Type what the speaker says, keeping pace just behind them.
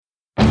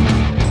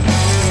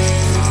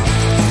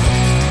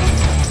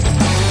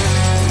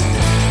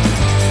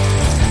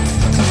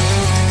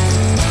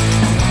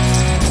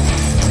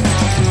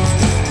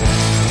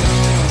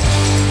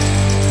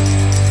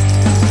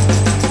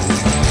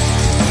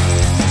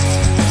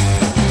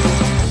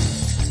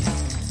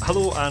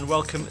and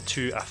welcome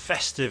to a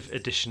festive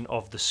edition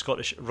of the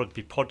Scottish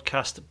Rugby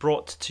Podcast,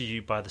 brought to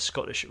you by the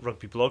Scottish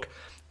Rugby Blog.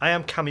 I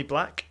am Cammy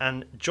Black,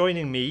 and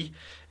joining me,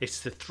 it's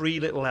the three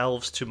little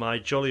elves to my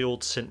jolly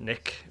old St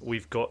Nick.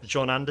 We've got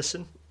John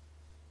Anderson.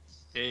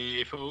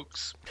 Hey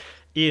folks.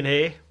 Ian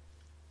Hay.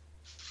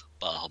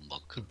 Bah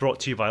humbug.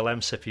 Brought to you by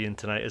Lemsip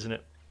tonight, isn't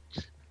it?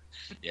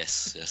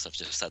 Yes, I've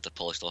just had to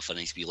polish off a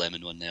nice wee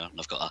lemon one there, and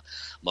I've got a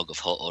mug of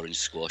hot orange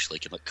squash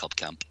like I'm at Cub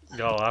Camp.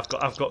 Oh,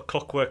 I've got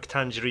Clockwork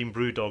Tangerine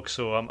Brewdog,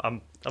 so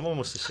I'm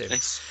almost the same.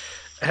 Nice.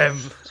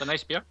 It's a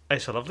nice beer.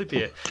 It's a lovely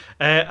beer.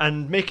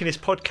 And making his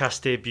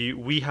podcast debut,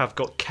 we have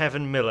got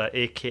Kevin Miller,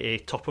 aka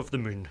Top of the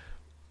Moon.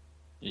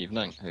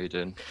 Evening, how you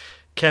doing?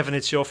 Kevin,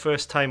 it's your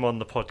first time on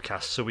the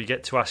podcast, so we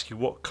get to ask you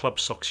what club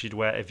socks you'd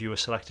wear if you were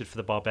selected for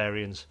the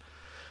Barbarians.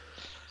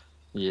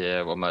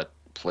 Yeah, well, my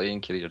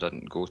playing career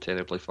didn't go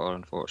terribly far,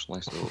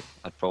 unfortunately, so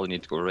I'd probably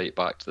need to go right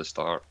back to the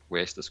start,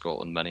 West of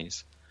Scotland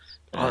Minis.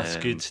 Oh, that's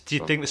good. Do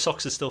you think the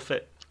socks would still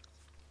fit?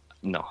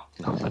 No,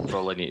 I'd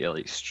probably need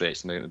to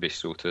stretch them out and maybe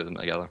sew two of them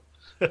together.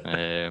 But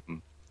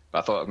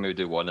I thought I'd maybe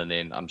do one, and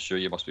then I'm sure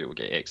you must be able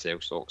to get XL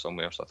socks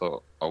somewhere, so I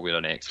thought I'll wear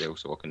an XL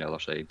sock on the other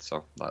side,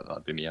 so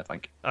that'd be me, I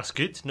think. That's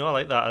good. No, I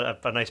like that.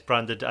 A nice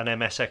branded, an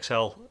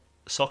MSXL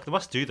sock. They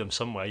must do them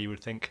somewhere, you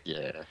would think.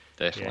 Yeah,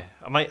 definitely.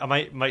 Yeah.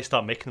 I might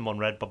start making them on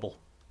Redbubble.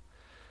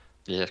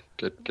 Yeah,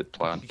 good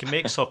plan. You can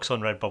make socks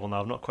on Redbubble now.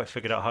 I've not quite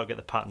figured out how to get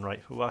the pattern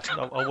right.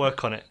 I'll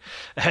work on it.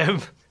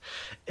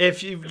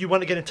 If you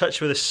want to get in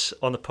touch with us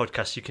on the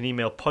podcast, you can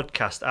email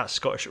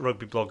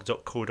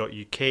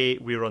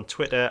podcast@scottishrugbyblog.co.uk. We're on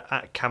Twitter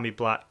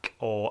 @CammyBlack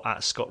or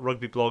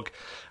 @ScottRugbyBlog.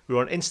 We're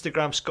on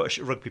Instagram, Scottish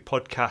Rugby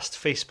Podcast,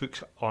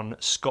 Facebook on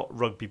Scott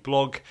Rugby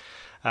Blog.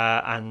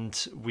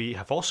 And we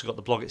have also got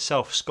the blog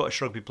itself,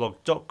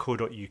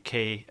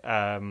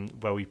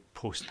 scottishrugbyblog.co.uk, where we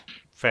post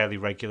fairly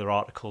regular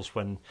articles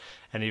when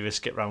any of us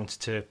get round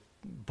to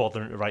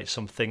bothering to write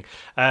something.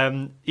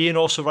 Ian,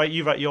 also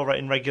you're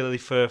writing regularly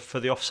for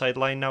the Offside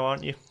Line now,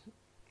 aren't you?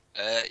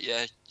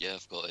 Yeah,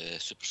 I've got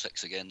Super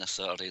 6 again this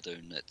Saturday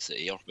down at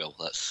Ayr. Well,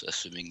 that's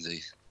assuming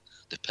the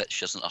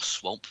pitch isn't a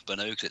swamp by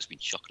now, because it's been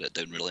chucking it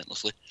down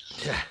relentlessly.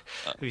 Yeah.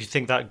 You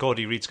think that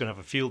Gordy Reid's going to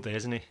have a field day,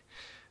 isn't he?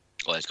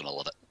 Oh, he's going to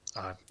love it.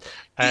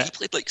 He he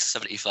played like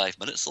 75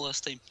 minutes the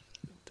last time.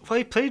 Well,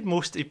 he played.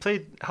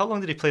 How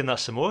long did he play in that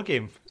Samoa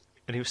game?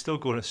 And he was still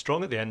going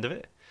strong at the end of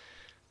it.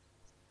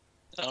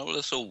 Oh, well,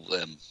 it's all,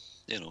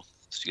 you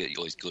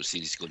always go to see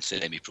he's going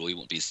semi-pro. He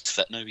won't be as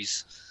fit now.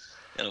 He's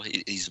a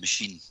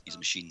machine. He's a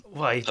machine.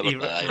 Well, he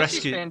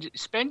rescued...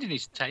 Spending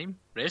his time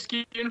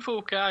rescuing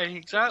folk,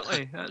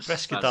 exactly.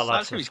 Rescued that lad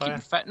that's from how he's fire.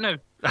 keeping fit now.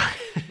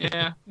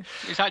 Yeah,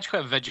 he's actually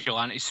a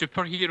vigilante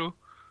superhero.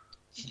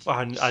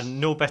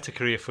 And no better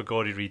career for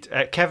Gordy Reid.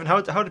 Kevin,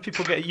 how do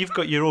people get... You've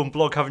got your own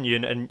blog, haven't you?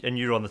 And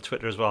you're on the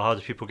Twitter as well. How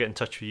do people get in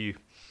touch with you?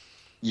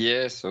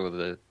 Yeah, so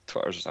the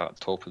Twitter's at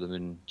Top of the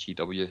Moon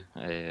GW,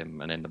 and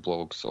then the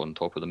blog's on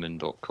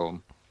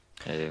topofthemoon.com.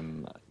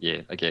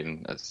 Yeah,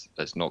 again,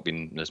 it's not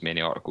been as many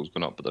articles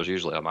going up, but there's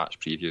usually a match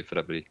preview for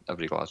every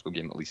Glasgow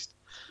game at least,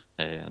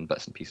 and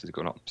bits and pieces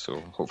going up.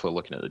 So hopefully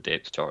looking at the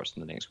depth charts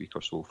in the next week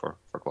or so for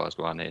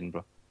Glasgow and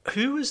Edinburgh.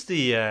 Who was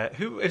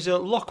was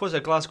it a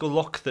Glasgow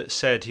lock that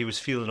said he was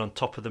feeling on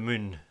top of the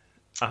moon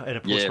in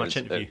a post-match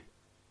interview?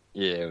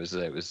 It was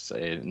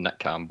Nick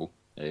Campbell.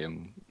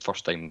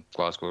 First time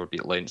Glasgow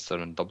beat Leinster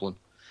in Dublin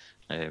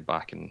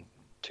back in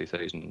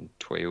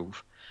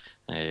 2012,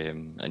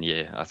 and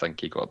yeah, I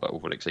think he got a bit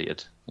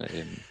overexcited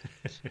and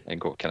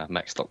got kind of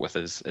mixed up with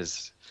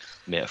his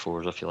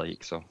metaphors, if you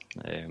like. So,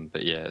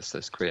 but yeah,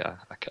 it's quite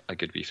a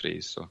good wee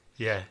phrase. So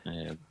yeah.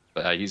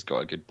 But he's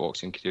got a good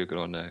boxing career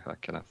going on now. I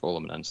kind of follow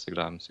him on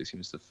Instagram, so he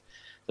seems to have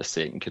the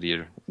second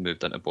career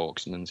moved into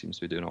boxing and seems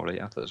to be doing all right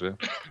at it as well.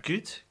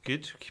 Good.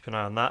 Keep an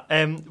eye on that.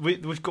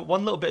 We've got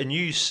one little bit of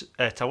news.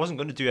 I wasn't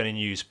going to do any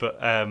news, but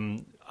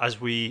as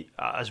we've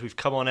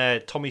come on air,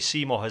 Tommy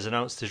Seymour has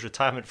announced his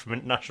retirement from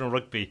international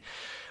rugby,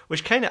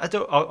 which kind of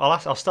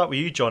I'll start with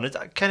you, John. It's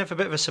kind of a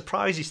bit of a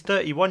surprise. He's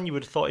 31. You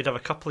would have thought he'd have a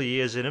couple of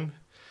years in him.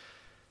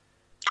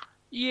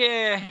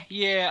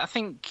 Yeah. I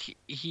think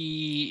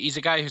he's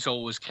a guy who's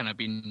always kind of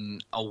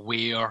been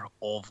aware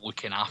of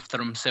looking after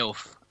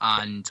himself.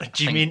 And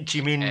do you mean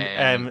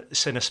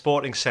in a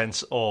sporting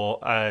sense or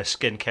a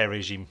skincare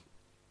regime?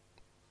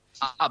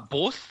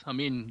 Both. I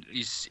mean,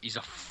 he's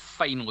a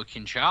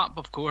fine-looking chap,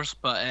 of course,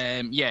 but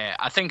yeah,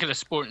 I think in a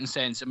sporting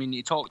sense. I mean,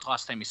 he talked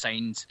last time he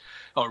signed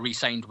or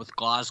re-signed with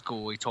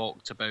Glasgow. He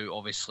talked about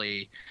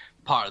obviously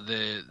part of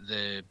the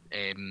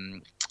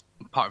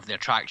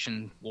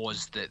attraction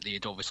was that they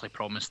had obviously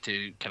promised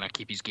to kind of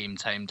keep his game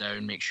time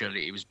down, make sure that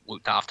he was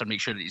looked after,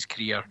 make sure that his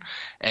career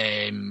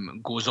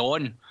goes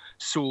on.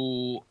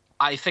 So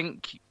I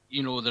think,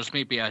 there's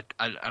maybe an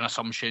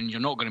assumption you're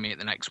not going to make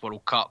the next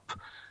World Cup.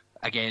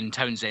 Again,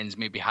 Townsend's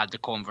maybe had the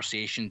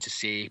conversation to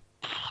say,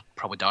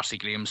 probably Darcy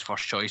Graham's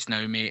first choice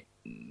now, mate.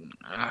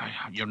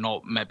 You're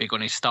not maybe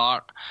going to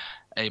start.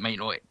 You might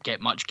not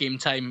get much game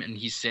time. And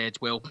he said,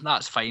 well,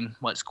 that's fine.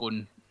 Let's go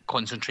and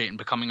concentrate on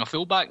becoming a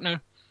fullback now.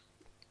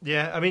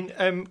 Yeah, I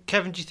mean,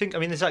 Kevin, do you think? I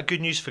mean, is that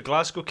good news for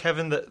Glasgow,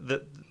 Kevin,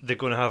 that they're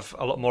going to have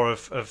a lot more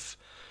of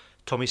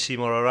Tommy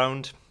Seymour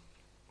around?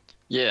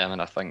 Yeah, I mean,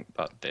 I think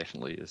that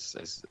definitely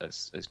is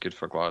good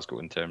for Glasgow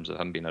in terms of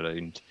him being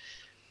around.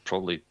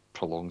 Probably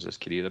prolongs his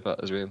career a bit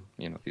as well.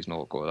 He's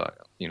not got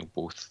that,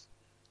 both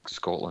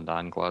Scotland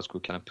and Glasgow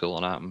kind of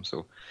pulling at him.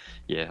 So,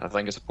 yeah, I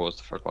think it's a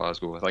positive for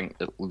Glasgow. I think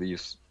it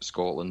leaves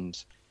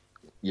Scotland,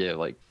 yeah,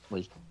 like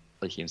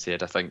Ian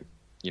said, I think,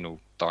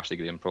 Darcy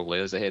Graham probably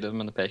is ahead of him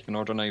in the pecking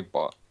order now,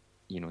 but,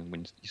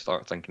 when you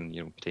start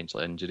thinking, potential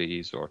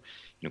injuries or,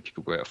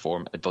 people go out of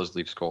form, it does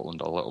leave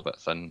Scotland a little bit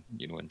thin,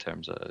 in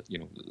terms of,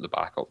 the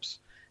backups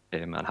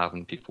and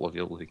having people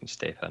available who can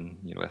step in,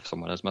 if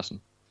someone is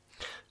missing.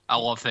 I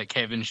love that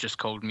Kevin's just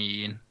called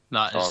me Ian.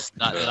 That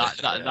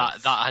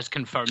has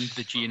confirmed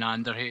the Gene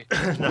Anderhay.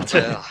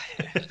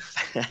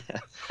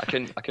 I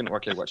couldn't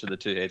work out which of the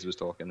two heads was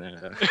talking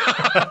there.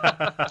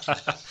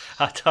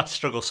 I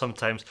struggle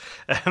sometimes.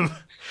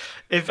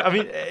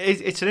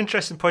 It's an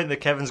interesting point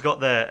that Kevin's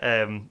got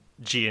there,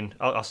 Gene.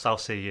 I'll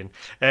say Ian.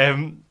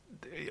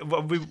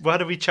 We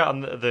had a wee chat on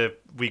the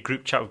wee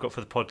group chat we've got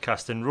for the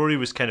podcast, and Rory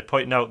was kind of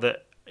pointing out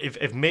that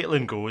if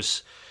Maitland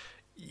goes,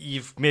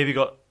 you've maybe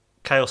got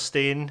Kyle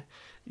Steyn,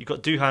 you've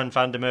got Duhan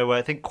van der Merwe,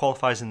 I think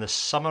qualifies in the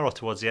summer or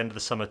towards the end of the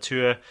summer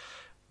tour,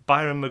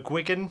 Byron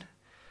McGuigan,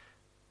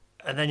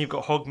 and then you've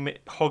got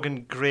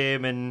Hogan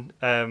Graham and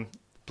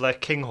Blair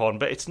Kinghorn.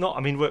 But it's not, I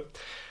mean,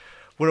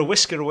 we're a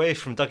whisker away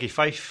from Dougie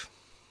Fife.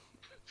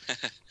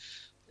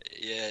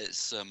 Yeah,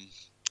 it's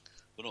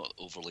we're not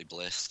overly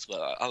blessed, but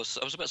I was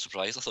a bit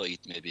surprised. I thought he'd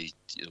maybe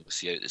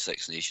see out the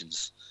Six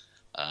Nations,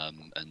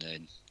 and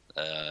then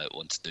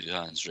once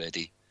Duhan's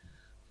ready,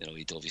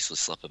 he'd obviously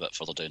slip a bit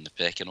further down the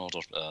pecking order.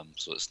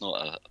 So it's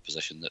not a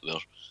position that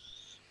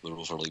we're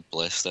overly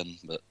blessed in.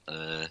 But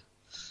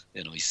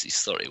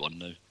he's 31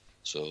 now,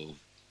 so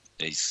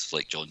he's,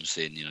 like John was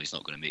saying, he's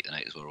not going to make the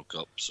next World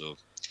Cup. So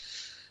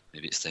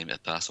maybe it's time to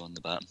pass on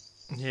the baton.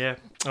 Yeah.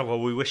 Oh, well,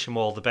 we wish him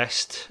all the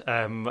best,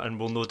 and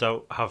we'll no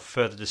doubt have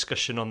further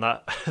discussion on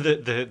that.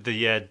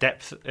 the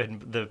depth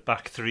in the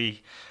back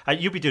three.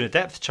 You'll be doing a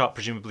depth chart,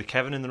 presumably,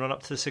 Kevin, in the run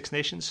up to the Six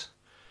Nations.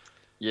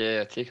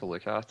 Yeah, take a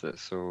look at it.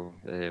 So,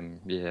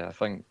 I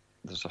think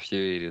there's a few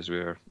areas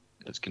where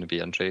it's going to be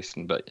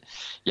interesting, but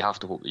you have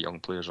to hope the young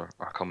players are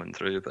coming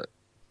through. But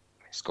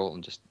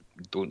Scotland just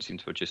don't seem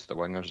to produce the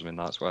wingers. I mean,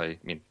 that's why,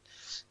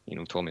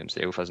 Tommy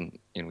himself isn't,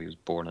 he was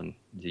born in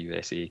the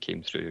USA,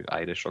 came through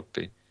Irish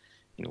rugby.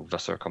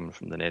 Visser coming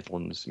from the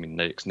Netherlands. I mean,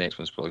 next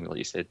one's probably, like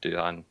you said,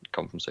 Duhan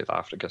come from South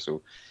Africa.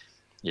 So,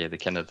 yeah, the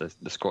kind of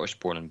the Scottish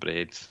born and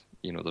bred,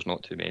 there's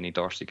not too many.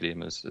 Darcy Graham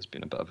has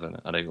been a bit of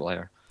an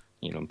outlier.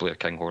 Blair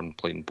Kinghorn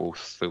playing both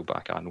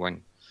fullback and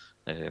wing.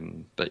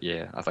 But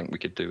yeah, I think we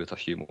could do with a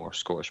few more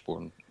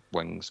Scottish-born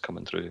wings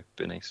coming through. It'd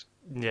be nice.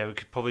 Yeah, we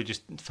could probably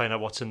just find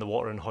out what's in the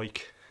water in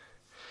Hawick.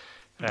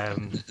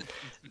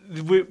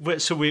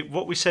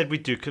 What we said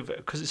we'd do,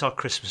 because it's our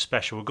Christmas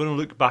special, we're going to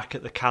look back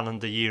at the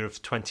calendar year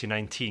of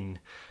 2019.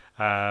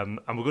 And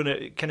we're going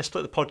to kind of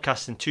split the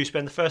podcast in two,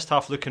 spend the first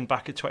half looking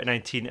back at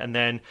 2019, and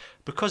then,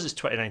 because it's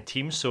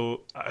 2019,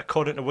 so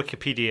according to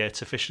Wikipedia,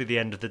 it's officially the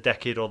end of the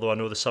decade, although I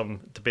know there's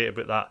some debate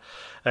about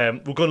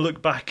that. We're going to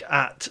look back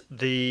at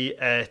the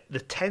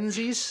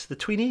tensies, the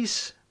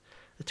tweenies.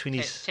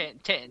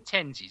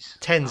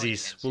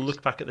 Tensies. We'll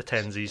look back at the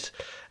tensies,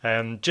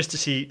 just to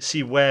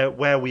see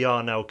where we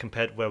are now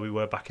compared to where we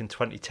were back in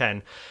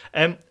 2010.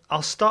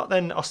 I'll start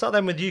then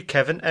with you,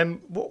 Kevin.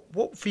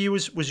 What for you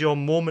was your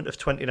moment of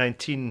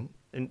 2019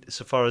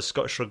 so far as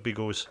Scottish rugby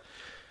goes?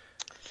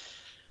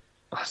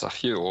 There's a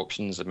few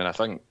options. I mean, I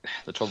think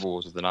the trouble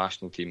was with the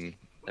national team,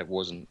 it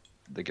wasn't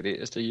the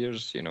greatest of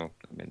years. I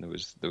mean,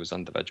 there was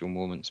individual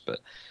moments, but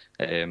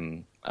I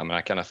mean, I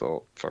kind of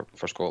thought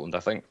for Scotland, I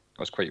think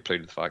I was quite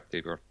proud of the fact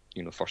they were,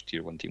 first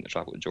tier one team to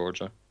travel to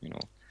Georgia.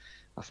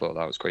 I thought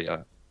that was quite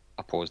a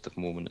positive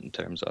moment in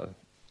terms of,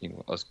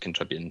 us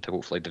contributing to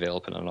hopefully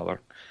developing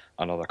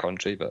another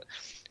country. But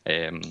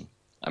I mean,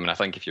 I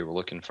think if you were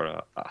looking for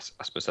a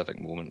specific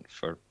moment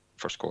for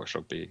Scottish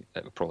rugby,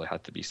 it would probably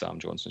had to be Sam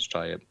Johnson's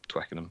try at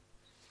Twickenham.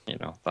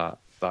 That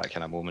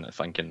kind of moment of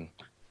thinking,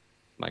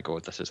 my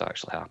God, this is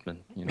actually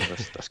happening.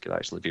 This could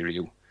actually be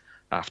real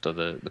after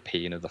the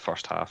pain of the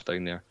first half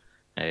down there.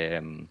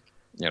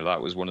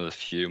 That was one of the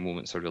few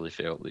moments I really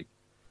felt like,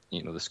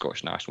 the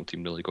Scottish national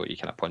team really got you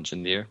kind of punch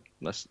in the air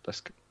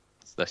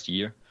this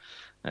year.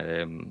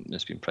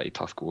 It's been pretty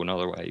tough going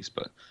otherwise,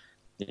 but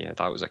yeah,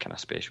 that was a kind of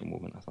special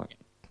moment, I thought.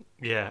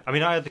 Yeah, I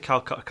mean, I had the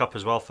Calcutta Cup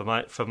as well for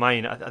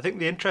mine. I think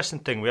the interesting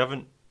thing,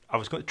 I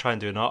was going to try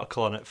and do an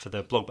article on it for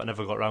the blog, but I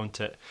never got around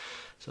to it,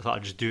 so I thought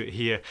I'd just do it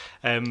here.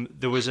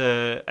 There was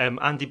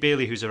Andy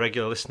Bailey, who's a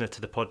regular listener to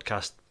the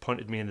podcast,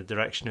 pointed me in the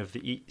direction of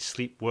the Eat,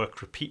 Sleep,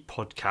 Work, Repeat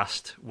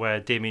podcast, where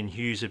Damien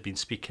Hughes had been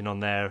speaking on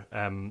there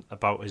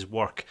about his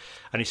work,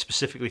 and he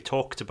specifically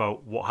talked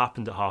about what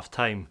happened at half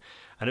time.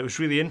 And it was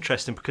really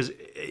interesting because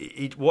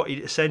what he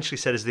essentially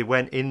said is they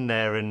went in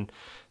there and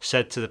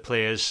said to the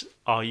players,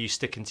 are you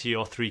sticking to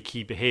your three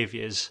key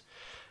behaviours,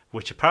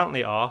 which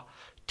apparently are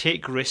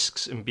take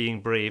risks and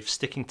being brave,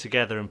 sticking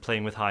together and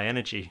playing with high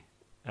energy.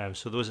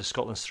 So those are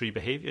Scotland's 3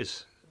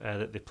 behaviours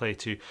that they play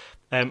to.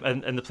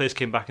 And the players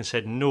came back and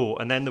said no.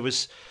 And then there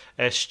was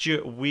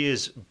Stuart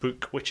Weir's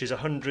book, which is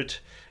 100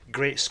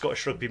 Great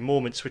Scottish Rugby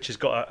Moments, which has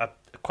got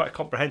quite a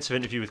comprehensive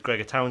interview with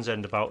Gregor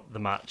Townsend about the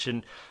match.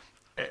 And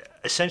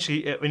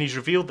essentially, when he's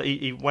revealed that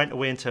he went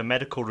away into a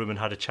medical room and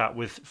had a chat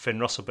with Finn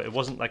Russell, but it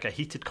wasn't like a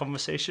heated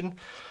conversation,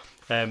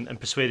 and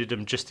persuaded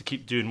him just to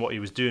keep doing what he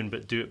was doing,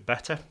 but do it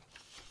better.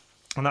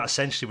 And that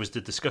essentially was the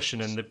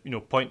discussion and the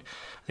point.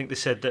 I think they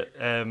said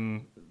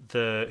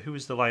that who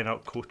was the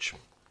line-out coach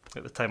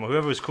at the time, or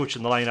whoever was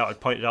coaching the line-out,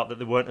 had pointed out that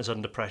they weren't as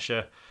under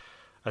pressure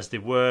as they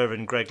were,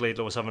 and Greg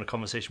Laidlaw was having a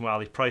conversation with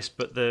Ali Price.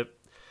 But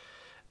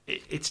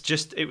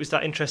it was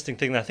that interesting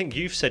thing that I think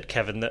you've said,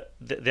 Kevin, that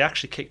they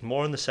actually kicked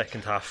more in the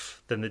second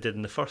half than they did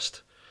in the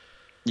first.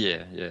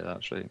 Yeah,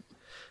 that's right.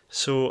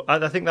 So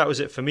I think that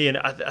was it for me, and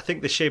I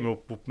think the shame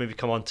we'll maybe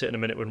come on to it in a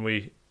minute when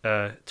we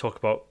talk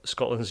about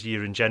Scotland's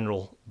year in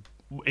general,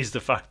 is the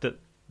fact that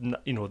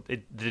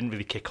it didn't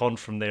really kick on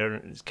from there.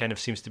 It kind of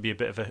seems to be a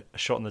bit of a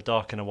shot in the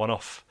dark and a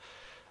one-off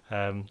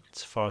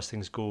as far as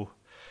things go.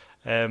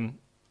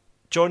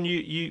 John,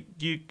 you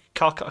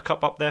Calcutta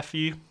Cup up there for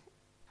you?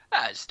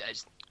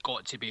 It's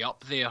got to be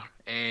up there.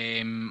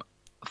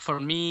 For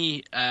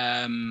me,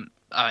 I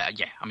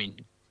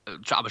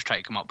was trying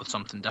to come up with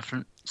something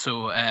different.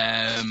 So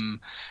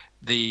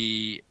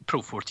the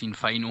Pro 14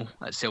 final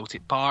at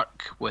Celtic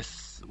Park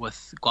with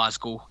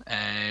Glasgow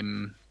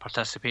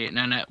participating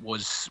in it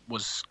was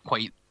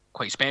quite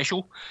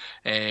special.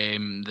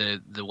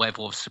 The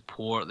level of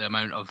support, the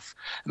amount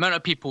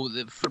of people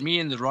that, for me,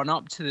 in the run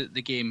up to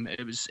the game,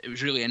 it was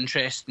really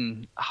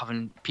interesting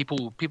having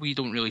people you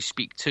don't really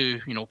speak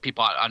to.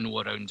 People I know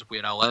around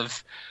where I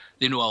live,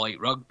 they know I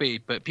like rugby,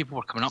 but people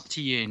were coming up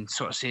to you and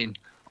sort of saying,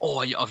 "Oh,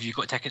 have you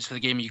got tickets for the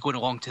game? Are you going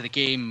along to the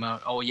game?"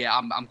 "Oh yeah,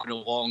 I'm going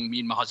along. Me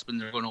and my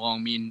husband are going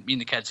along. Me and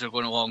the kids are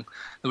going along."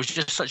 There was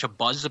just such a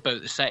buzz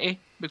about the city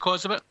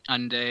because of it,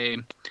 and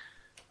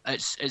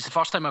it's the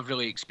first time I've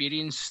really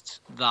experienced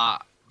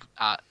that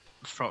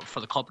for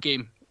the club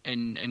game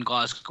in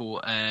Glasgow,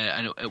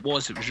 and it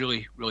was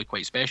really, really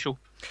quite special.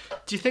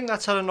 Do you think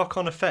that's had a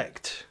knock-on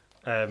effect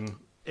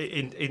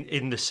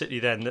in the city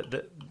then?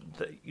 That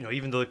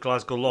even though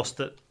Glasgow lost,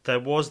 that there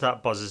was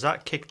that buzz. Has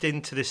that kicked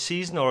into this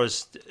season, or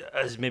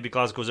has maybe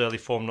Glasgow's early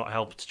form not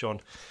helped,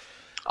 John?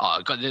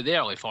 The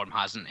early form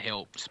hasn't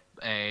helped,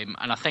 and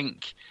I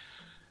think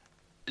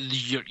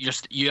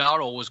you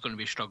are always going to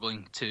be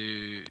struggling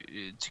to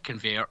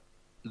convert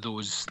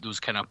those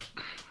kind of,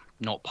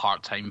 not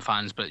part-time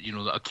fans, but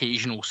the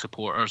occasional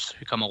supporters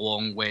who come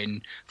along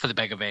for the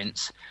big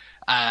events.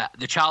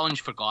 The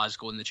challenge for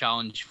Glasgow and the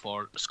challenge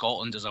for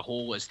Scotland as a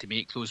whole is to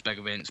make those big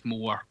events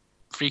more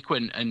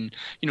frequent. And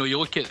you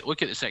look at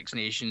the Six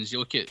Nations, you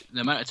look at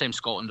the amount of time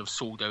Scotland have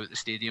sold out the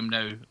stadium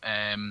now.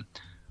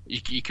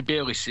 You could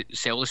barely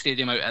sell the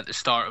stadium out at the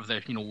start of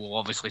the. We'll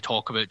obviously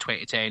talk about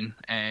 2010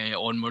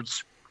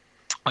 onwards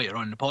later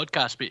on in the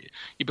podcast, but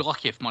you'd be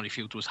lucky if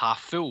Murrayfield was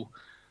half full.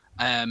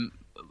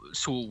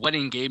 So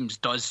winning games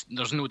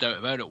there's no doubt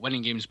about it,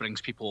 winning games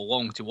brings people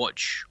along to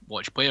watch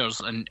players,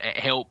 and it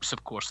helps,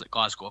 of course, that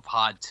Glasgow have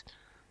had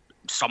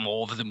some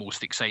of the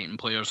most exciting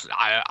players,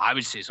 I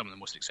would say some of the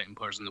most exciting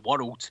players in the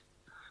world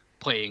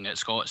playing at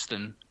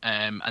Scotstoun,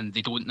 and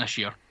they don't this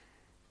year.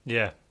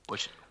 Yeah.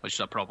 Which is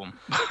a problem.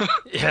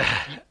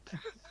 Yeah.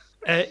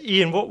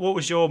 Ian, what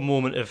was your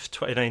moment of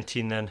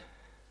 2019 then?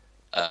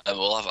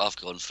 Well, I've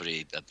gone for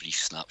a brief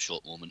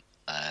snapshot moment,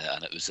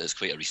 and it's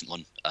quite a recent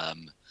one.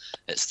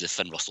 It's the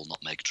Finn Russell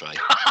nutmeg try.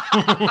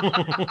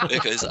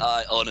 Because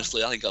I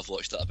think I've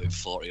watched it about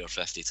 40 or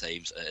 50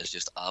 times. It is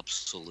just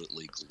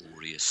absolutely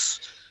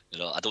glorious.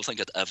 I don't think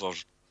it ever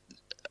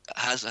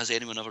has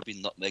anyone ever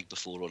been nutmegged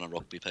before on a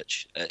rugby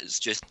pitch. It's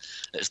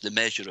the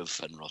measure of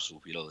Finn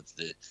Russell.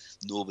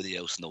 Nobody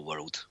else in the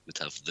world would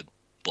have the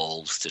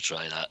balls to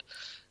try that.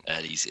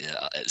 And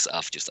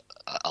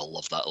I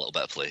love that little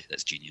bit of play.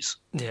 It's genius.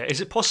 Yeah, is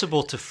it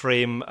possible to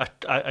frame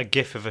a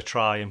GIF of a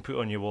try and put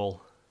on your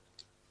wall,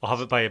 or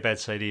have it by your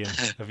bedside, Ian?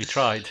 Have you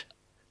tried?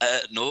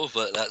 No,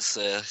 but that's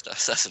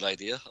an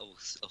idea.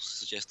 I'll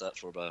suggest that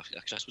for a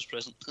Christmas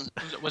present.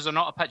 Was there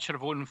not a picture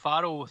of Owen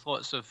Farrell with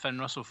lots of Finn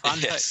Russell fan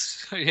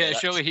pics? Yes. Yeah,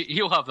 surely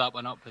he'll have that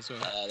one up as well.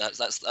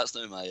 That's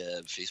now my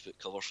Facebook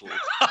cover photo.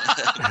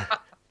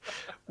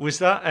 Was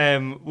that?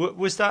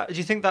 Do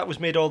you think that was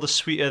made all the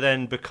sweeter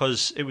then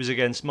because it was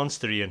against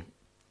Munster, Ian?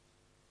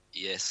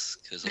 Yes,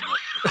 because I'm not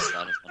a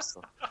fan of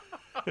Munster.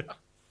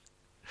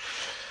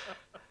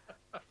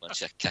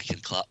 Bunch of kick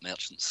and clap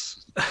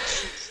merchants.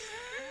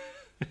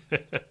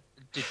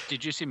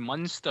 Did you see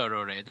Munster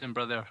or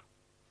Edinburgh there?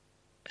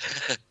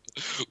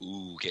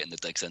 Ooh, getting the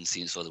digs in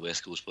scenes for the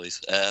West Coast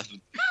boys. I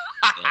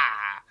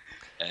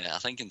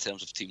think in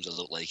terms of teams I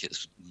don't like,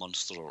 it's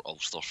Munster or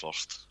Ulster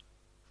first.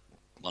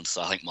 I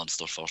think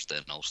Munster first,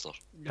 then Ulster.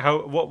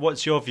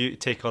 What's your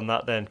take on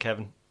that then,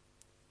 Kevin?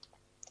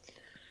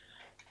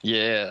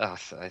 Yeah,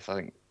 I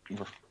think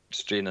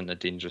straying into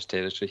dangerous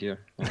territory here.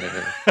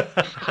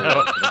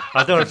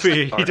 I don't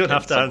appreciate you don't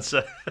have to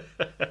answer.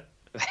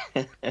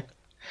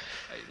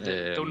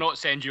 They'll not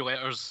send you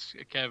letters,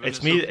 Kevin.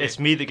 It's me. Okay. It's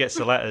me that gets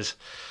the letters.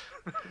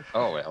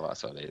 Oh well,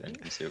 that's all right then. You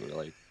can say what you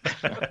like.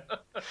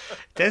 It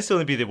tends to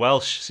only be the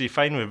Welsh. So you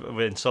find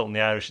with insulting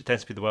the Irish, it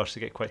tends to be the Welsh that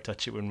get quite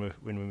touchy when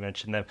we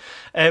mention them.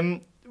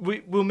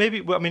 We'll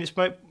maybe. I mean, it's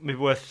maybe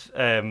worth.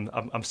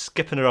 I'm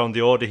skipping around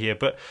the order here,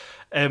 but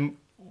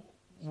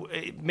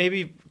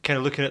maybe kind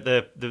of looking at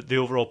the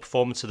overall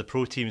performance of the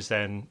pro teams.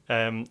 Then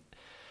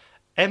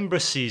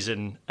Embra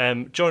season.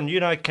 John, you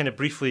and I kind of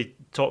briefly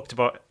talked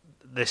about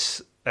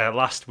this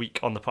last week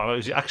on the pod. It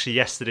was actually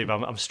yesterday,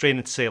 but I'm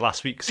straining to say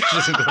last week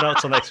because it doesn't go out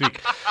until next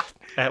week.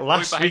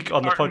 Last week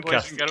on the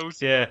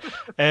podcast, yeah,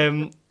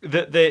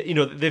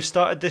 they've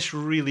started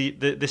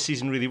this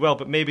season really well,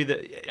 but maybe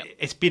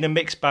it's been a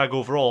mixed bag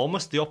overall,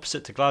 almost the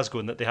opposite to Glasgow,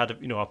 in that they had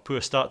a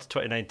poor start to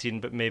 2019,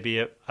 but maybe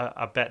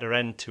a better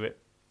end to it.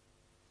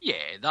 Yeah,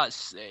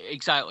 that's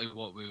exactly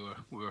what we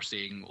were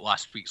saying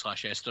last week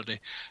 /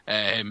 yesterday.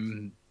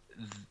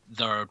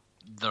 Their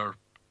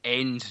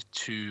end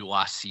to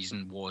last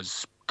season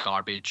was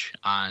garbage,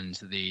 and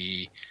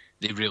they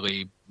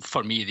really,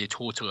 for me, they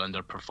totally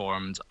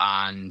underperformed,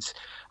 and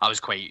I was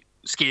quite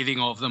scathing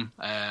of them.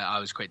 I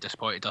was quite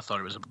disappointed. I thought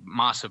it was a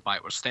massive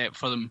backward step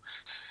for them.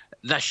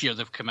 This year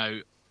they've come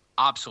out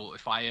absolutely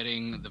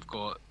firing. They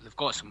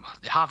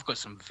have got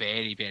some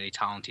very, very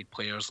talented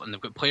players, and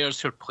they've got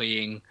players who are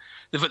playing.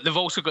 They've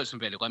also got some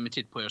very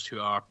limited players who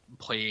are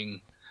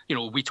playing.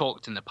 We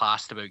talked in the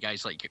past about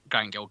guys like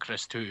Grant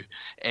Gilchrist, who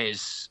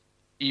is,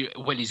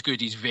 when he's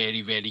good, he's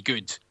very, very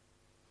good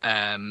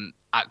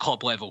at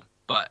club level.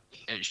 But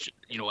it's,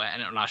 at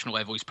international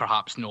level, he's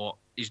perhaps not.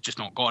 He's just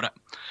not got it.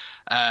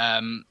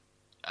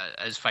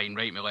 It's fine.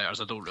 Write me letters.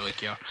 I don't really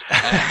care.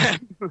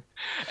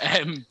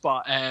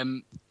 But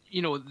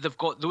they've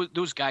got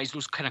those guys,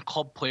 those kind of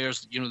club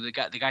players. They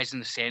got the guys in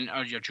the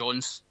centre, your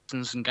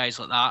Johnsons and guys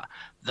like that.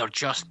 They're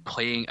just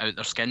playing out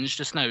their skins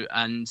just now,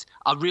 and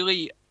I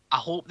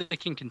hope that they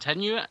can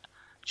continue it.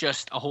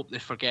 I hope they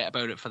forget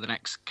about it for the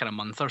next kind of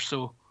month or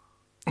so.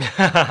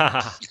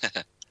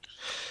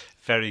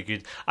 Very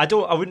good. I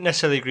wouldn't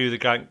necessarily agree with the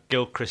Grant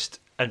Gilchrist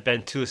and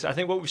Ben Toulis. I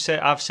think what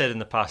I've said in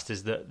the past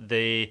is that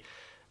they're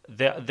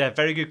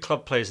very good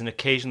club players, and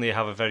occasionally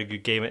have a very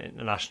good game at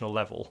international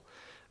level,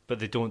 but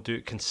they don't do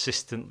it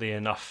consistently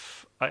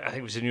enough. I think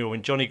it was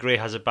when Johnny Gray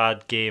has a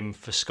bad game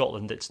for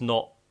Scotland, it's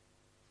not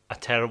a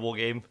terrible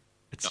game.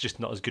 It's just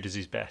not as good as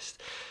his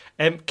best.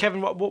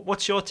 Kevin,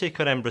 what's your take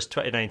on Embra's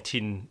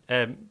 2019?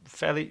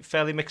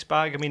 Fairly mixed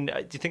bag. I mean,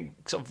 do you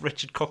think sort of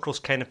Richard Cockerell's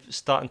kind of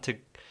starting to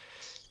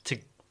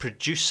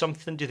produce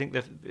something? Do you think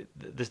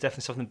there's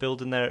definitely something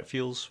building there? It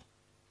feels.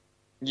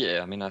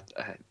 Yeah, I mean,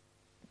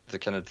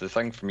 the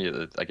thing for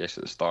me, I guess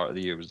at the start of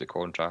the year, was the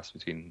contrast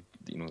between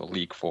the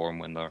league form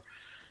when they're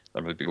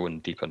maybe going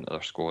deep into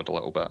their squad a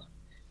little bit.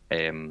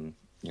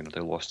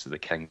 They lost to the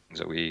Kings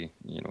away.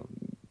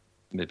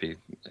 Maybe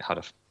had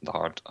a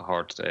hard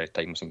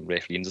time with some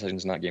refereeing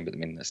decisions in that game, but I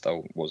mean, it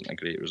still wasn't a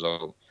great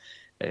result.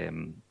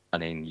 And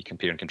then you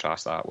compare and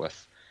contrast that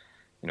with,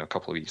 a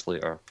couple of weeks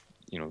later,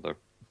 they're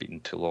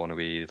beating Toulon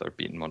away, they're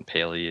beating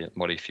Montpellier at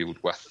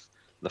Murrayfield with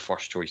the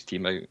first choice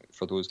team out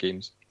for those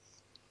games.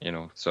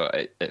 So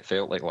it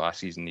felt like last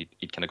season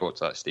he'd kind of got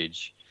to that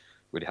stage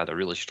where he had a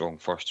really strong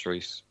first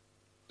choice,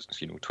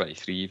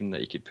 23 even,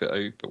 that he could put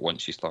out, but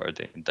once you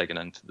started digging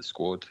into the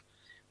squad,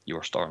 you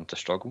were starting to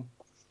struggle.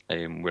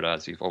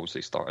 Whereas he's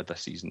obviously started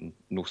this season,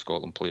 no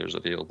Scotland players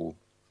available.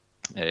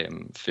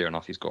 Fair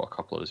enough, he's got a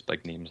couple of his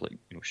big names like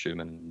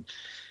Schumann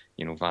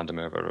and Van der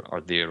Merwe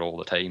are there all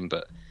the time,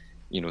 but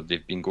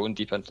they've been going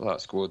deep into that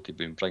squad. They've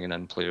been bringing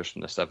in players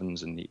from the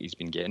sevens, and he's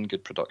been getting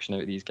good production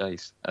out of these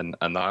guys, and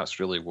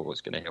that's really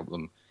what's going to help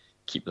them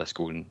keep this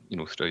going,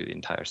 throughout the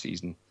entire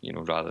season.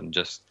 Rather than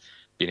just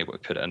being able to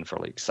put it in for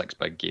like 6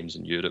 big games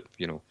in Europe,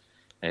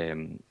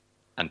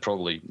 and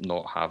probably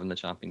not having the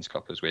Champions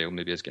Cup as well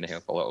maybe is going to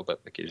help a little bit,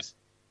 because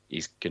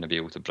he's going to be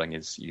able to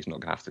he's not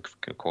going to have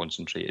to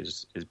concentrate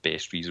his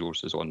best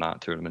resources on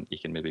that tournament. He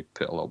can maybe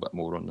put a little bit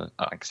more on the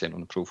accent on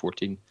the Pro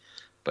 14.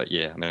 But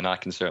yeah, I mean, I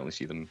can certainly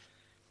see them,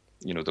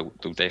 they'll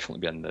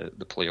definitely be in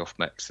the playoff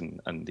mix,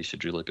 and they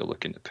should really be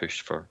looking to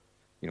push for,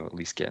 at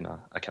least getting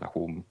a kind of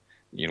home,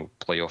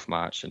 playoff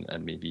match,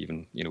 and maybe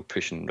even,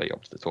 pushing right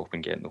up to the top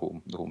and getting the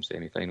home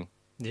semi-final.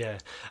 Yeah,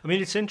 I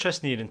mean, it's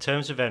interesting in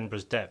terms of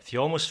Edinburgh's depth.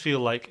 You almost feel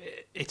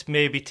like it's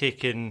maybe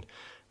taken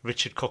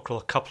Richard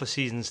Cockerell a couple of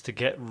seasons to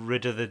get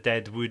rid of the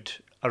dead wood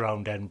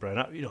around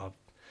Edinburgh.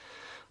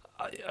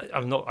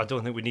 And I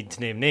don't think we need to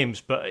name names,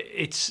 but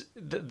it's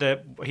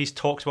he's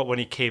talked about when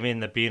he came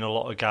in there being a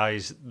lot of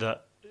guys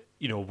that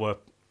were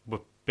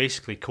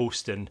basically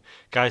coasting,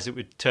 guys that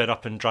would turn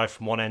up and drive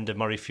from one end of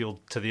Murrayfield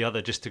to the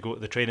other just to go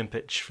to the training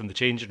pitch from the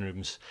changing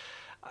rooms.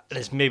 And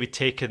it's maybe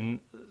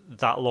taken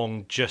that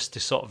long just to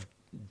sort of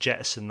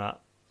jettison that.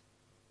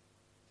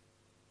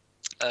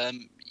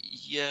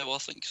 Yeah, well, I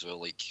think as well,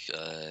 like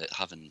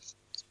having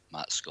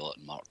Matt Scott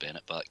and Mark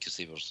Bennett back, because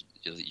they were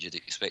you'd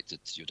have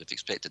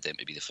expected them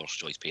to be the first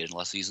choice pairing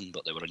last season,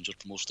 but they were injured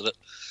for most of it.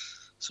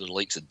 So the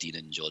likes of Dean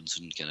and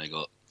Johnson kind of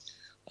got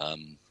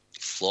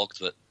flogged,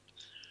 but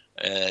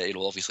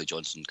obviously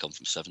Johnson come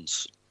from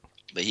Sevens,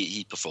 but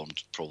he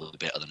performed probably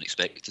better than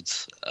expected.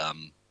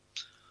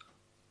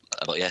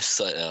 But yes,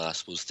 I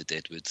suppose the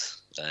Deadwood,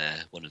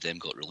 one of them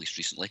got released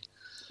recently.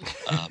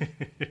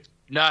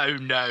 No,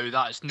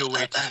 that's no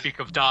way to speak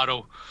of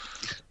Darryl.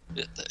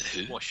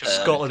 Who?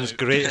 Scotland's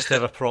greatest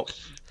ever prop.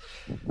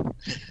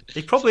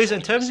 He probably is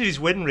in terms of his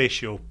win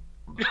ratio.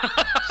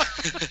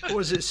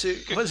 What's he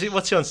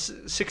on?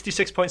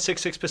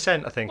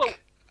 66.66%, I think. Well,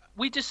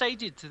 we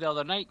decided the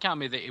other night,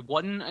 Cammy, that he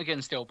won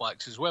against the All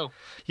Blacks as well.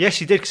 Yes,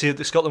 he did,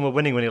 because Scotland were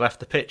winning when he left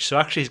the pitch. So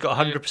actually, he's got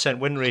a 100%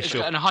 win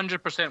ratio. He's got a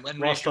 100% win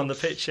ratio. Whilst on the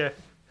pitch, yeah.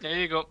 There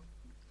you go.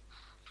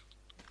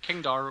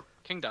 King Darryl.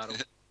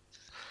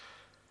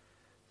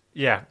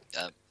 Yeah.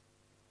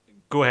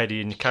 Go ahead,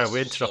 Ian.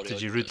 We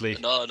interrupted you rudely.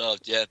 No,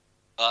 yeah.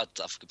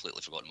 I've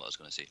completely forgotten what I was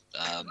going to say.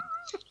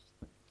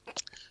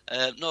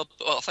 No,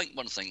 but I think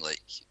one thing,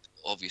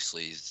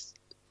 obviously,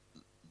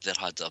 they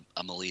had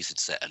a Malays had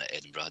set in at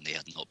Edinburgh and they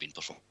had not been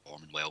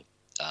performing well.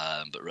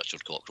 But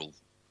Richard Cockrell,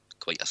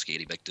 quite a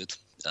scary big dude.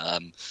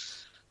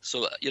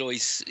 So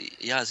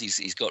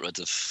he's got rid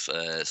of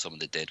some of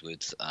the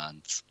Deadwood,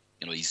 and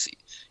he's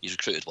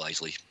recruited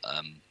wisely.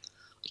 I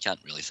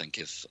can't really think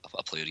of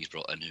a player he's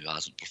brought in who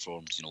hasn't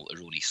performed.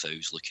 Aroni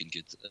Sow's looking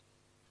good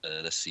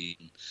this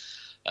season.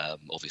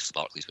 Obviously,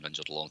 Barkley's been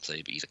injured a long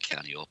time, but he's a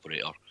canny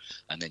operator.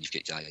 And then you've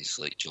got guys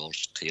like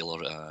George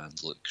Taylor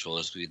and Luke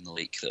Crosby and the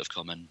like that have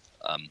come in.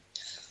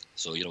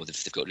 So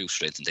they've got real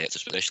strength and depth,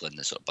 especially in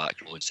the sort of back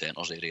row and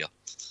centres area.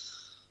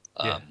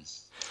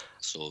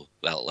 So,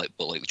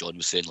 like John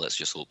was saying, let's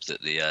just hope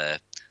that they have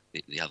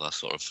they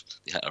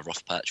hit a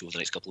rough patch over the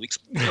next couple of weeks.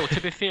 No,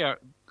 to be fair,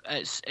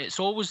 it's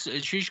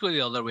usually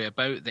the other way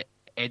about. That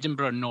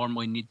Edinburgh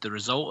normally need the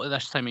result at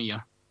this time of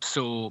year.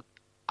 So,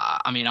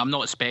 I mean, I'm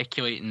not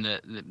speculating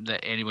that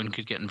anyone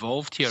could get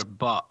involved here,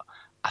 but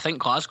I think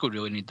Glasgow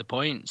really need the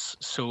points.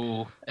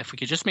 So if we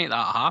could just make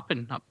that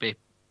happen, that'd be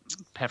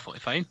perfectly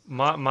fine.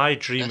 My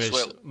dream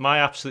my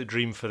absolute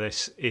dream for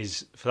this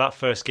is for that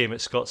first game at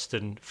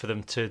Scotstoun for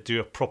them to do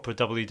a proper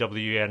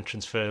WWE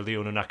entrance for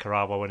Leona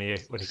Nakarawa when he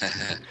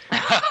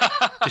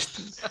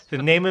just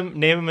name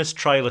him as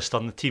trialist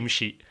on the team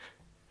sheet.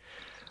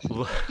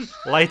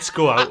 Lights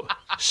go out,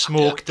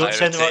 smoke. Don't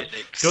send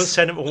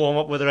him to warm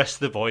up with the rest of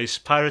the boys.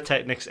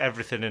 Pyrotechnics,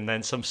 everything, and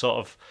then some sort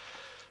of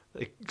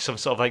like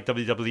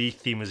WWE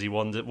theme as he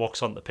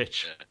walks on the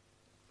pitch. Yeah.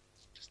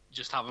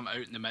 Just have him out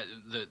in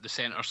the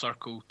centre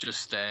circle,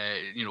 just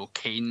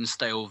Kane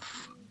style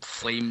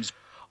flames.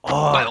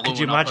 Oh, could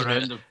you imagine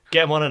it?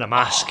 Get him on in a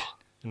mask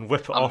and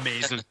whip it off.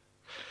 Amazing.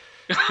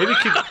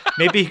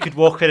 Maybe he could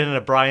walk in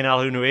a Brian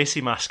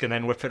Alunuasi mask and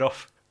then whip it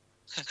off.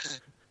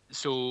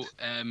 So,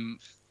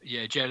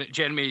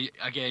 Jeremy,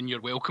 again,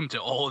 you're welcome to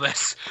all of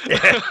this.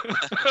 Yeah.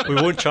 We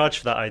won't charge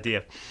for that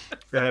idea.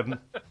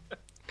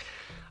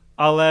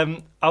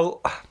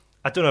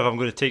 I don't know if I'm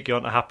going to take you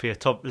on to happier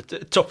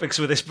topics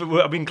with this,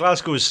 but I mean,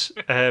 Glasgow's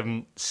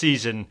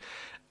season,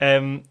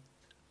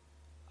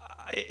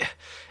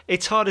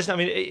 it's hard, isn't it? I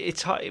mean,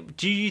 it's hard.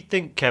 Do you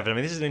think, Kevin, I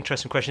mean, this is an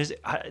interesting question.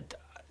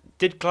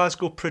 Did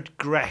Glasgow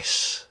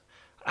progress?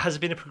 Has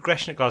there been a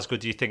progression at Glasgow,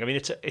 do you think? I mean,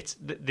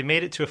 they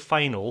made it to a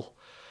final,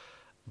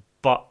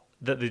 but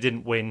that they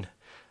didn't win,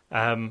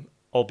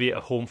 albeit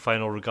a home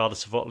final,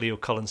 regardless of what Leo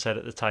Cullen said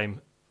at the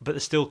time. But they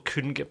still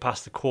couldn't get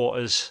past the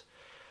quarters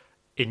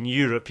in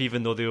Europe,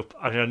 even though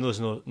I know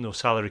there's no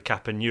salary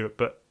cap in Europe,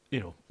 but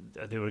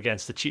they were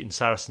against the cheating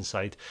Saracen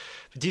side.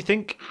 But do you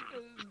think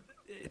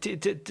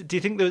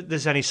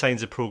there's any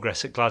signs of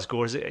progress at Glasgow,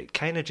 or is it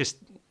kind of just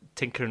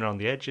tinkering around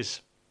the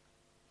edges?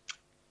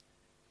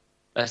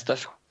 It's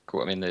difficult.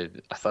 I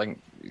mean, I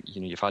think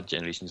you've had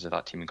generations of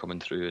that team coming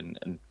through,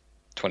 and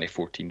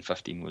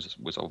 2014-15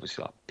 was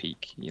obviously that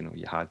peak.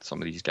 You had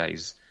some of these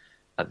guys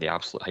at the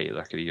absolute height of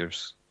their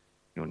careers.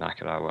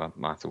 Nakarawa,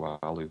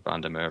 Matawalu,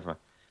 Van der Merwe.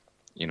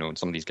 And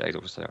some of these guys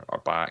obviously are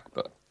back,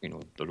 but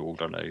they're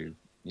older now.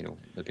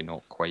 Maybe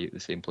not quite the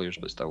same players,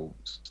 but still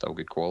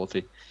good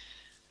quality.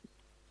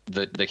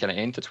 The kind of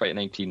end to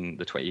 2019,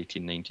 the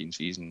 2018-19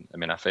 season. I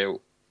mean, I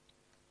felt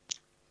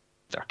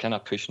they're kind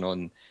of pushing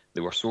on.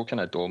 They were so kind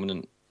of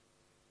dominant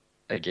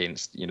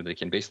against. They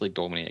can basically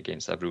dominate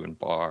against everyone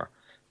bar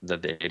the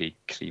very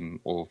cream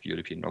of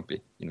European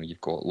rugby.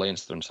 You've got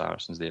Leinster and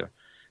Saracens there,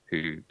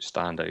 who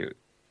stand out.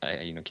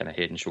 Kind of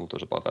head and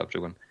shoulders above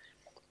everyone.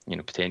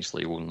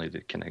 Potentially only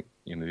the kind of,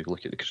 maybe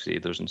look at the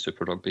Crusaders in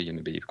Super Rugby,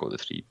 maybe you've got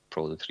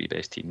probably the three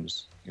best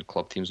teams,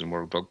 club teams in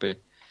World Rugby.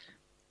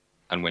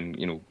 And when,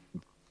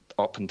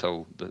 up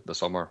until the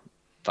summer,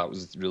 that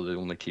was really the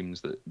only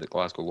teams that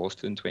Glasgow lost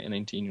to in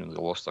 2019. They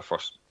lost their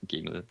first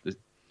game of the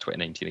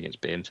 2019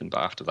 against Benton,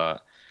 but after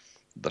that,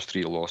 their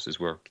three losses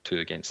were 2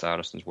 against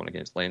Saracens, 1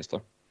 against Leinster.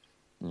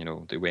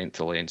 They went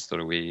to Leinster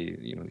away,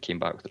 they came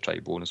back with a try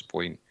bonus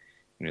point.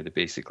 They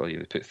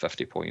put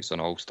 50 points on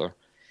Ulster.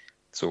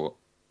 So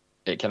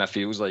it kind of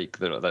feels like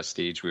they're at that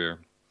stage where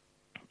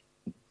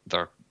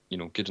they're,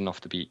 good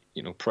enough to beat,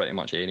 pretty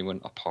much anyone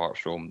apart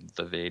from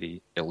the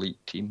very elite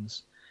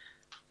teams.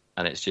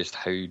 And it's just,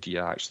 how do you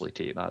actually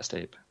take that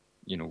step,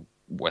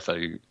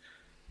 without,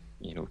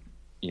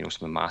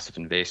 some massive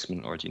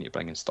investment, or do you need to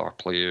bring in star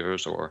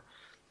players? Or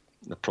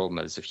the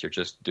problem is, if you're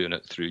just doing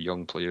it through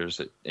young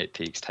players, it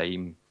takes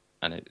time,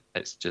 and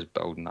it's just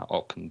building that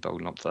up and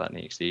building up to that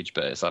next stage.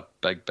 But it's a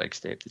big, big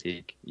step to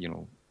take.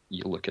 You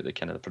look at the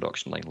kind of the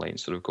production line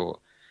Leinster have got.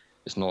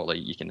 It's not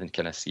like you can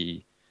kind of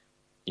see,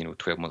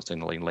 12 months down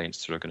the line,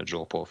 Leinster are going to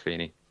drop off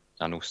any.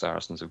 I know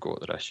Saracens have got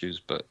their issues,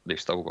 but they've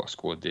still got a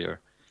squad there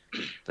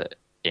that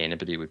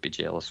anybody would be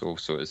jealous of.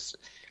 So it's,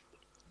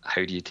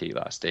 how do you take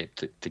that step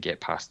to get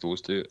past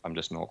those two? I'm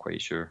just not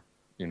quite sure.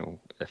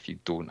 If you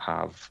don't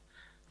have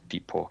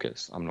deep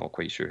pockets, I'm not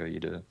quite sure how you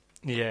do it.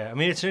 Yeah, I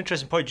mean, it's an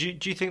interesting point.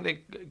 Do you think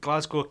that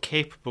Glasgow are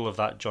capable of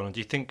that, John? Or do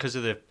you think, because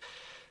of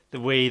the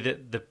way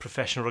that the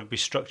professional rugby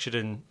is structured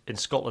in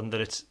Scotland,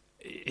 that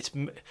it's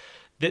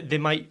they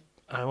might,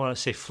 I don't want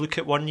to say fluke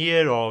it one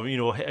year, or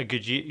hit a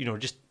good year,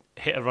 just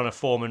hit a run of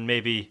form and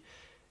maybe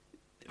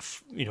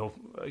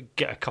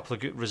get a couple of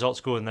good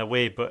results going their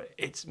way, but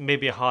it's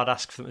maybe a hard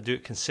ask for them to do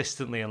it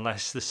consistently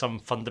unless there's some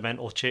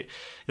fundamental change,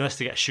 unless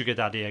they get a sugar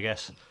daddy, I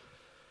guess.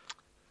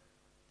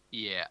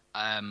 Yeah,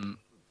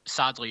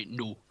 sadly,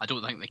 no, I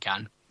don't think they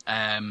can.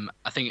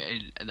 I think,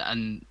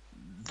 and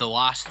the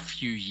last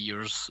few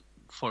years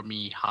for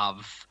me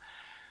have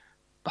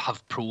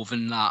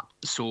proven that.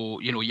 So,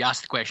 you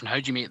asked the question, how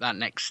do you make that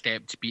next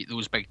step to beat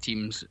those big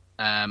teams?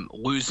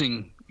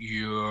 Losing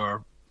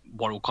your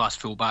world-class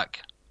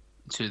fullback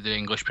to the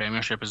English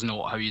Premiership is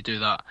not how you do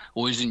that.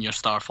 Losing your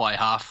star fly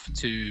half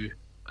to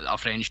a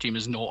French team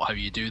is not how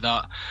you do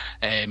that.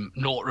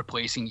 Not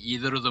replacing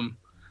either of them.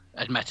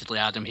 Admittedly,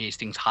 Adam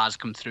Hastings has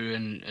come through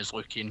and is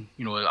looking,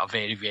 a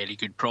very, very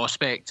good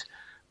prospect.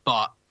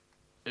 But,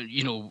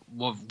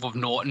 we've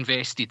not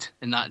invested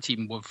in that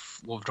team.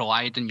 We've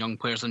relied on young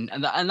players.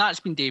 And that's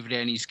been Dave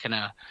Rennie's kind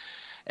of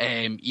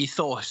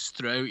ethos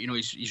throughout.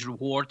 He's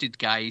rewarded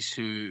guys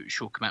who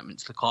show commitment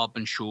to the club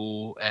and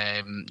show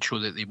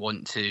that they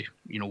want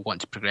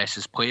to progress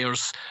as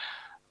players.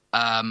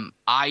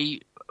 I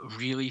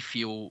really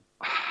feel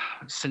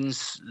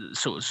since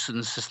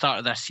the start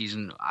of this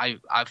season,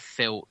 I've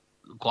felt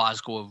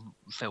Glasgow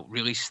have felt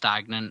really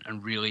stagnant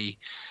and really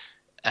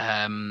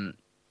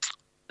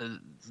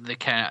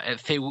it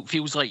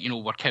feels like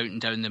we're counting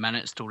down the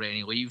minutes till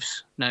Rennie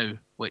leaves now,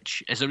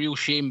 which is a real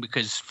shame,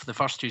 because for the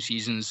first two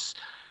seasons,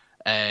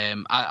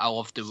 I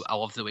love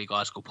the way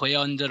Glasgow play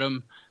under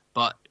him,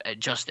 but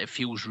it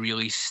feels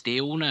really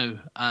stale now,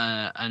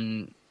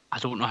 and I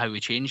don't know how we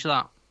change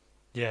that.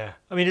 Yeah,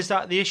 I mean, is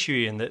that the issue,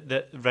 Ian,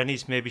 that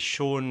Rennie's maybe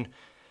shown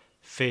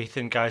faith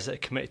in guys that are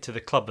committed to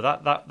the club,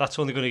 but that's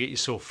only going to get you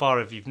so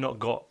far if you've not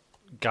got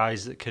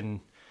guys that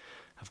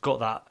have got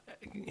that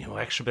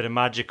extra bit of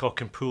magic or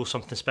can pull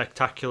something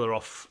spectacular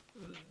off.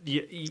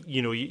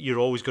 You're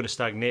always going to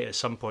stagnate at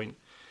some point.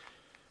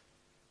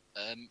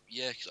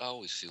 Yeah, cause I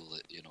always feel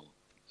that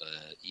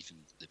even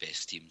the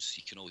best teams,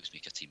 you can always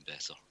make a team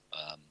better,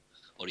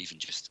 or even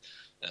just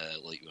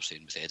like you were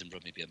saying with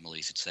Edinburgh, maybe a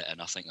malated set.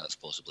 And I think that's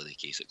possibly the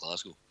case at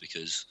Glasgow,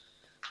 because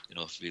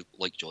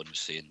like John was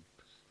saying,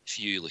 if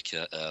you look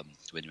at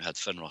when you had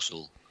Finn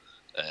Russell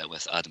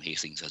with Adam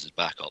Hastings as his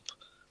backup,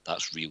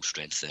 that's real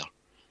strength there.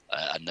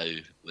 And now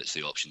with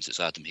the options, it's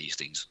Adam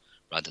Hastings,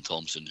 Brandon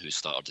Thompson, who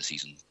started the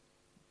season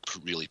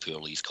really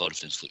poorly, his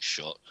confidence looks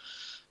shot,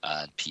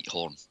 and Pete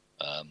Horne,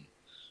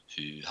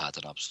 who had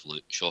an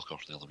absolute shocker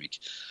the other week,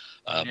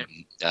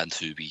 and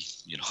who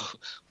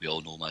we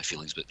all know my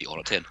feelings about Pete Horne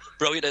at 10.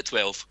 Brilliant at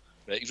 12,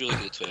 right? He's really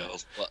good at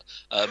 12. But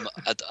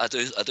I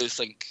do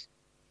think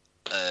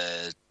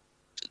the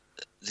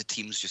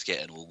team's just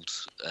getting old,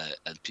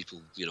 and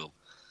people,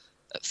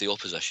 if the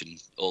opposition,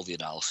 all the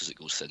analysis that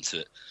goes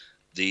into it,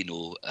 they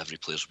know every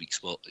player's weak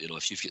spot.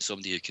 If you've got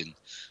somebody who can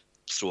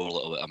throw a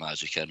little bit of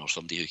magic in, or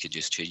somebody who can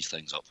just change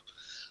things up,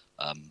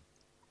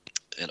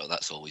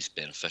 that's always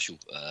beneficial.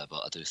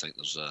 But I do think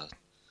there's a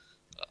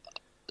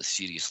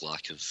serious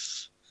lack of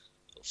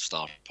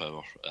star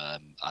power,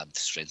 and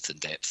strength and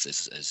depth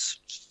is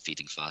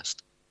fading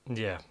fast.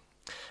 Yeah.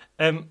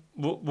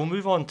 We'll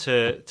move on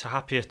to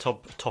happier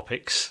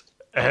topics.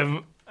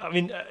 I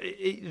mean,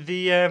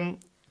 the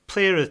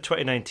player of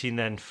 2019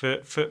 then,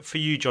 for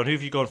you, John, who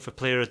have you gone for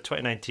player of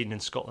 2019 in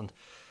Scotland?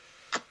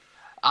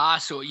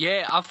 So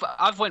yeah,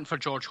 I've went for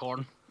George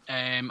Horne.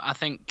 I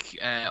think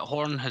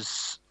Horne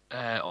has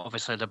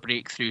obviously had a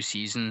breakthrough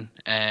season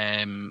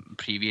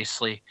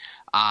previously,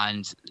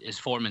 and his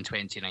form in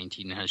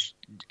 2019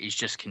 he's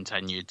just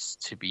continued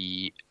to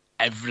be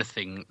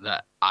everything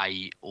that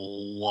I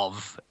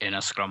love in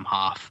a scrum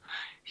half.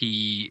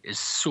 He is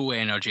so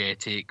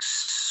energetic,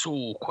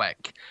 so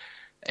quick.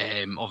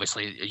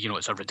 Obviously,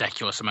 it's a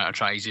ridiculous amount of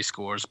tries he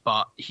scores,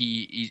 but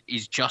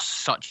he's just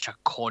such a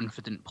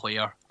confident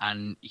player,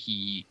 and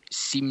he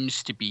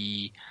seems to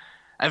be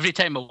every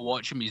time I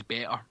watch him, he's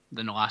better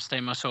than the last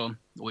time I saw him.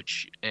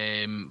 Which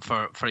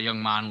for a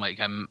young man like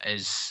him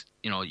is,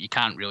 you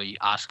can't really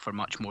ask for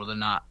much more than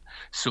that.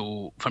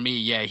 So for me,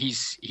 yeah,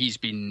 he's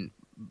been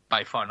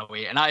by far and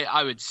away. And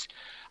I would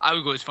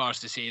go as far as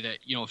to say that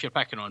if you're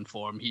picking on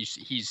form, he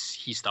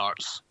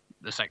starts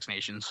the Six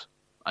Nations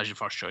as your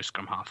first choice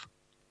scrum half.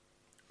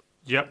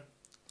 Yep,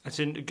 that's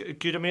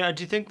good. I mean,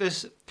 do you think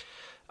there's?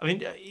 I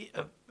mean,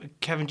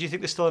 Kevin, do you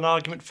think there's still an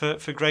argument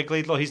for Greg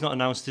Laidlaw? He's not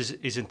announced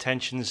his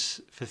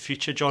intentions for the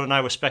future. John and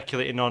I were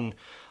speculating on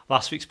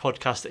last week's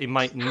podcast that he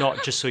might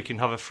not, just so he can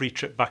have a free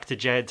trip back to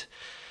Jed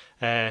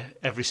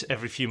every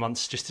few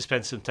months just to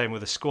spend some time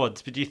with the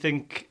squad. But do you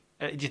think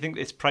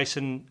it's Price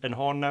and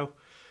Horne now?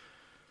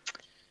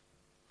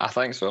 I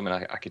think so. I mean,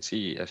 I could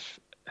see if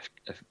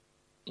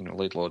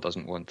Laidlaw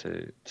doesn't want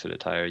to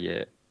retire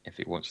yet, if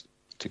he wants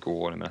to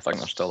go on. I mean, I think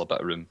there's still a bit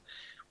of room.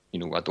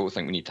 I don't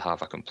think we need to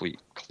have a complete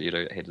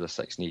clear out ahead of the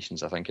Six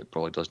Nations. I think it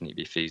probably does need to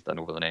be phased in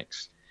over the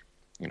next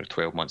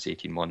 12 months,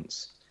 18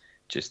 months,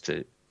 just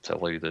to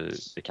allow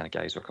the kind of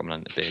guys who are coming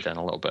into bed in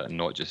a little bit, and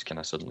not just kind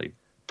of suddenly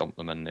dump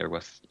them in there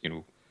with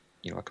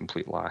a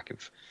complete lack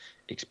of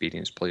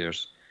experienced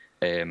players.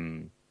 But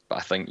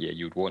I think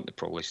you'd want to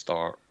probably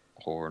start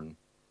Horne.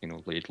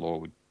 Laidlaw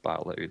would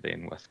battle it out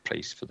then with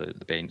Price for the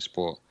bench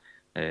spot.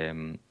 I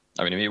mean,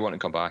 he may want to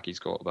come back. He's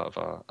got a bit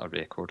of a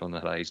record on the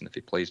horizon. If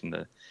he plays in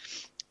the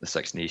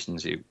Six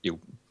Nations, he'll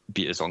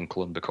beat his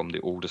uncle and become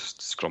the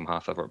oldest scrum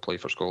half ever to play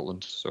for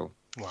Scotland. So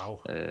wow,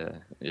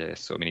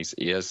 So I mean,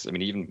 he is. I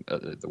mean, even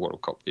at the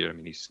World Cup there, I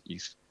mean,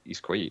 he's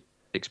quite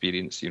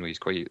experienced.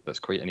 That's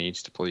quite an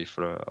age to play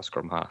for a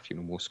scrum half.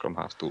 Most scrum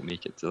halves don't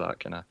make it to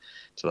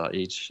that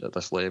age at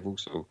this level.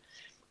 So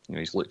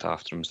he's looked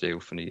after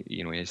himself, and he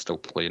is still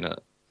playing at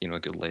a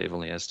good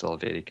level. And he is still a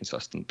very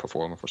consistent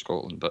performer for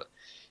Scotland. But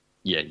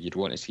yeah, you'd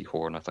want to see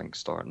Horne, I think,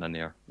 starting in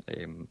there.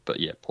 But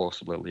yeah,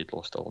 possibly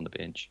Laidlaw still on the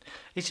bench.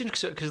 It's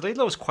interesting because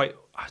Laidlaw was quite,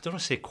 I don't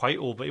want to say quite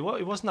old, but he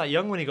wasn't that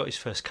young when he got his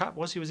first cap,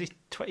 was he? Was he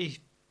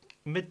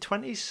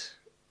mid-20s?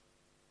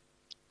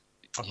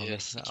 Yeah, I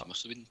think it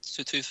must have been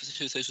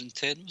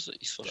 2010, was it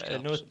his first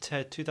cap? No,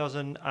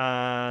 2000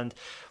 and...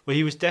 Well,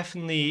 he was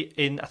definitely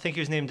in... I think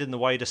he was named in the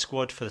wider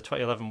squad for the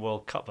 2011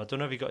 World Cup. I don't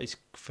know if he got his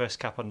first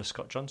cap under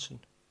Scott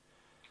Johnson.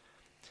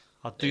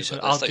 I'll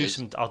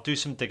do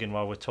some digging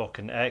while we're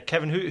talking.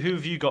 Kevin, who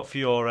have you got for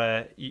your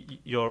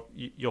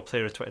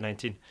player of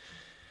 2019?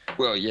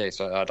 Well,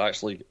 yes, I'd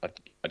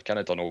kind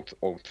of done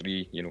all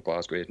three,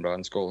 Glasgow, Edinburgh,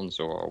 and Scotland.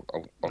 So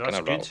I'll kind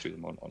of rattle through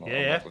them on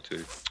a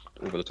two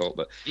over the top.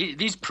 But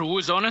these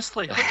pros,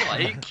 honestly, what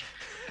do you like?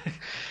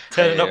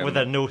 Turning up with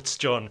their notes,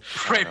 John.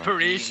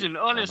 Preparation,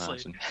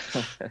 honestly.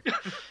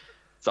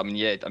 So I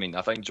mean,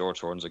 I think George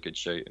Horne's a good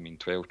shout. I mean,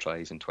 12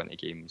 tries in 20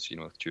 games,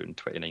 during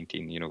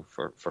 2019,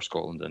 for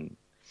Scotland and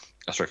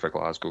for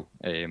Glasgow,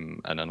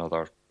 and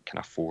another kind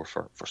of 4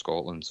 for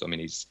Scotland. So I mean,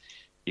 he's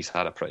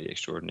had a pretty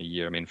extraordinary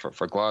year. I mean,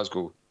 for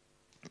Glasgow,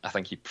 I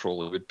think he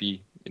probably would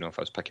be. If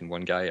I was picking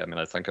one guy, I mean,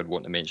 I think I'd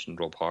want to mention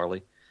Rob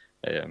Harley.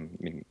 I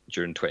mean,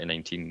 during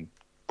 2019,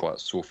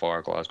 so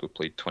far Glasgow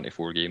played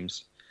 24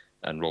 games,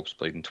 and Rob's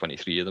played in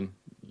 23 of them.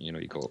 He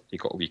got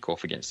a week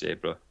off against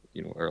Zebra,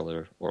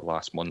 earlier or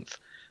last month.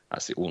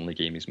 That's the only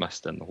game he's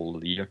missed in the whole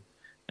of the year.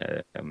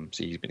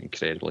 So he's been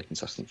incredibly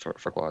consistent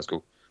for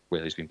Glasgow,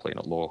 whether he's been playing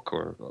at lock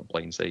or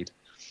blindside.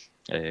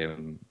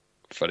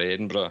 For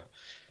Edinburgh,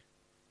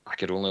 I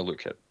could only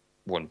look at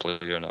one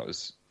player, and that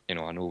was, I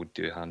know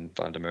Duhan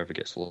van der Merwe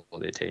gets a lot of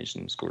the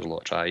attention, scores a lot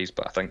of tries,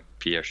 but I think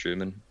Pierre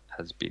Schumann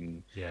has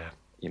been,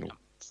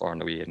 far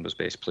and away Edinburgh's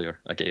best player.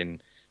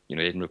 Again,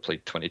 Edinburgh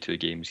played 22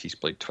 games, he's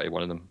played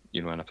 21 of them.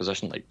 In a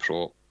position like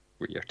prop,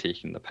 where you're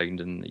taking the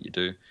pounding that you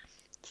do,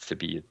 to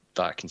be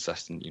that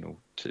consistent,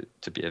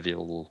 to be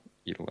available,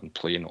 and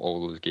playing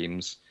all those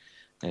games.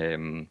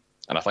 And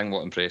I think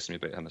what impressed me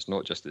about him is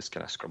not just this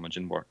kind of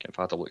scrummaging work. I've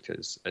had a look at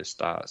his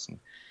stats, and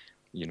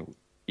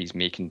he's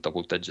making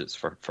double digits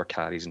for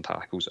carries and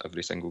tackles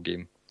every single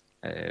game.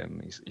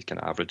 He's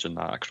kind of averaging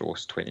that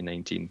across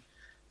 2019.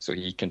 So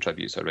he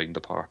contributes around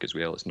the park as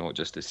well. It's not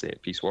just his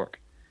set piece work.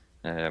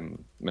 I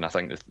mean, I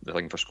think the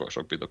thing for Scottish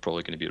Rugby, they're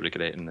probably going to be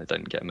regretting they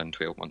didn't get him in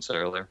 12 months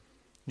earlier.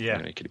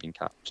 Yeah, he could have been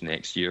capped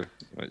next year.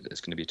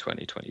 It's going to be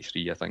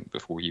 2023, I think,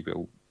 before he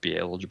will be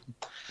eligible.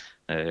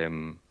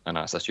 And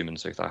that's assuming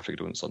South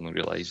Africa don't suddenly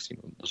realise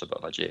there's a bit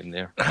of a gem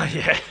there.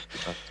 Yeah.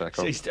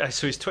 So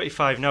he's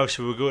 25 now,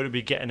 so we're going to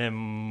be getting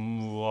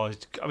him. I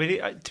mean,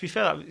 to be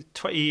fair,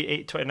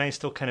 28, 29 is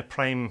still kind of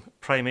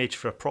prime age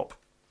for a prop.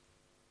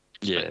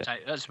 Yeah,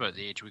 that's about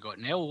the age we got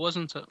Nell,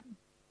 wasn't it?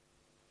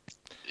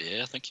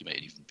 Yeah, I think he might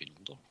have even been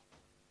older.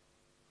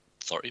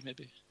 30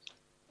 maybe.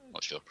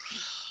 Not sure.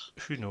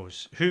 Who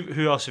knows?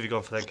 Who else have you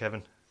gone for then,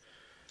 Kevin?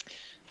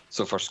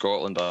 So for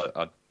Scotland,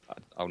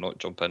 I'll not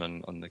jump in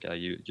on the guy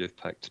you've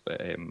picked,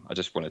 but I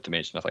just wanted to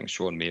mention, I think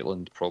Sean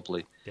Maitland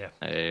probably. Yeah.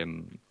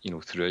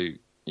 Throughout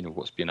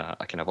what's been a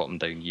kind of up and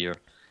down year,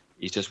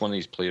 he's just one of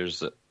these players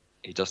that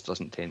he just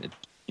doesn't tend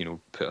to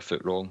put a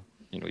foot wrong.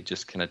 He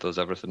just kind of does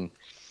everything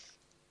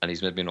and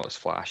he's maybe not as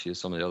flashy as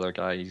some of the other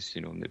guys.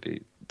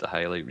 Maybe the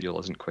highlight reel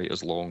isn't quite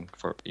as long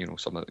for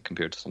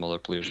compared to some other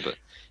players, but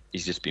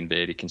he's just been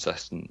very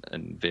consistent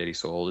and very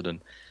solid.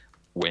 And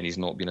when he's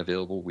not been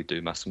available, we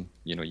do miss him.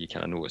 You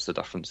kind of notice the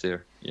difference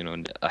there.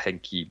 And I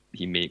think he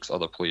makes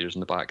other players in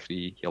the back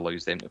three. He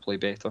allows them to play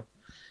better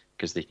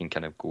because they can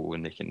kind of go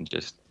and they can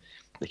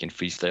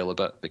freestyle a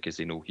bit because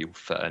they know he'll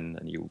fit in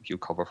and he'll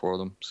cover for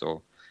them.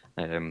 So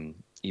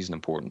he's an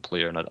important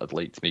player, and I'd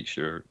like to make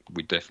sure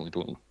we definitely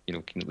don't,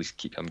 can at least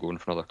keep him going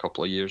for another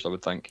couple of years, I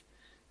would think,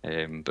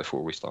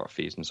 before we start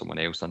phasing someone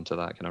else into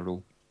that kind of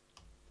role.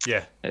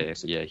 Yeah.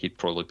 So yeah, he'd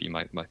probably be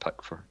my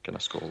pick for kind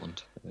of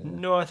Scotland.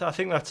 No, I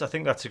think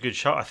that's a good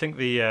shout. I think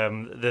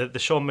the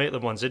Sean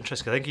Maitland one's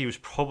interesting. I think he was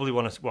probably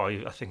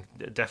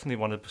definitely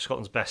one of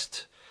Scotland's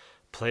best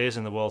players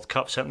in the World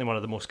Cup. Certainly one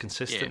of the most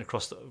consistent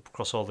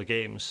across all the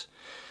games.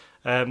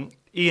 Ian,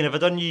 have I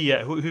done you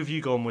yet? Who have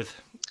you gone with?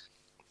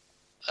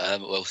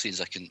 Well,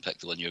 since I couldn't pick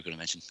the one you're going to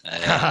mention,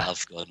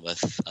 I've gone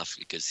with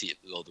because the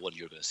one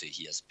you're going to say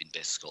he has been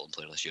best Scotland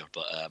player this year.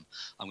 But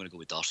I'm going to go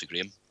with Darcy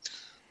Graham.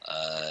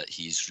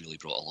 He's really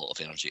brought a lot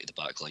of energy to the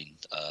back line.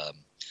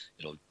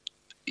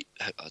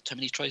 How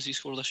many tries did he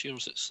score this year?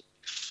 Was it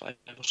 5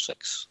 or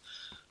 6?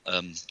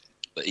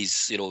 But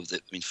he's,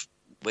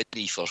 when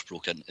he first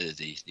broke into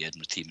the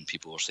Edinburgh team and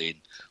people were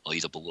saying, "Oh,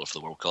 he's a bowler for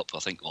the World Cup," I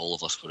think all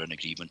of us were in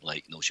agreement,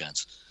 like, no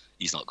chance.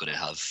 He's not going to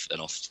have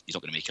enough. He's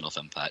not going to make enough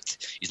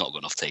impact. He's not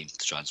got enough time to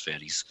transfer.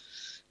 He's,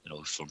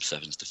 from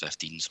 7s to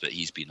 15s, but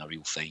he's been a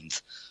real find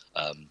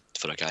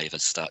for a guy of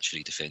his stature.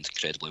 He defends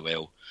incredibly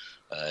well.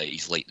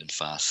 He's lightning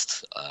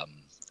fast,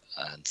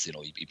 and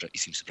he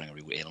seems to bring a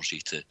real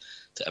energy to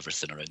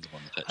everything around him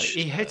on the pitch.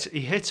 He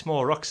hits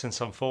more rucks than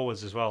some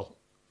forwards as well.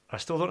 I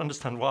still don't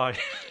understand why.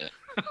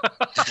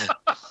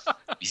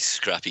 He's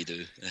scrappy,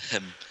 dude.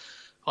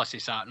 Plus,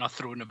 he's sat in a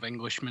throne of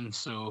Englishmen,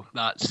 so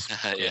that's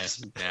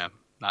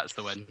that's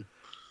the win.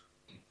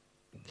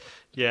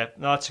 Yeah,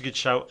 no, that's a good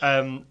shout.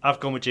 I've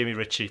gone with Jamie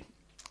Ritchie,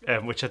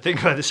 which I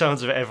think by the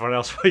sounds of it, everyone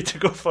else wanted to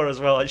go for as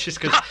well. It's just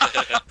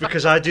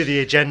because I do the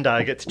agenda,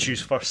 I get to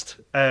choose first.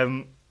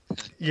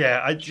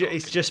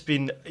 It's just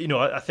been,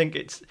 I think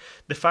it's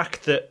the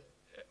fact that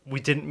we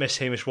didn't miss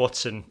Hamish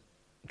Watson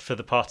for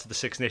the part of the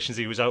Six Nations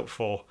he was out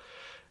for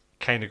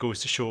kind of goes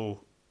to show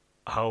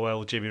how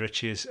well Jamie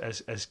Ritchie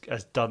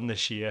has done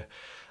this year.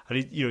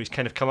 And he's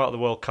kind of come out of the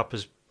World Cup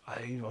as,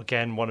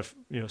 again, one of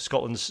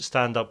Scotland's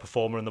standout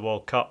performer in the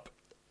World Cup.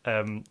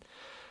 And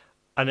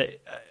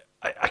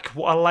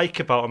what I like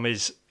about him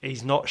is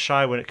he's not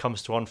shy when it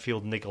comes to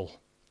on-field niggle.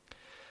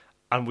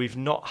 And we've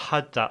not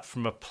had that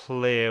from a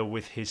player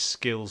with his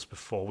skills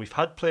before. We've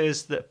had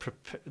players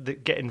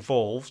that get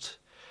involved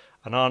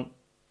and aren't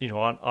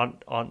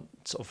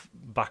sort of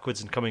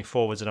backwards and coming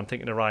forwards, and I'm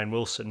thinking of Ryan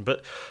Wilson.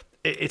 But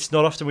it's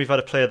not often we've had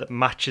a player that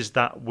matches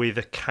that with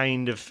the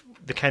kind of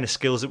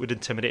skills that would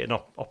intimidate an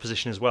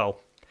opposition as well.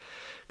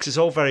 Because it's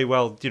all very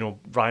well,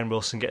 Ryan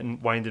Wilson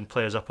winding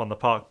players up on the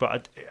park,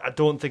 but I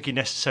don't think he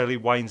necessarily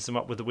winds them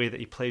up with the way that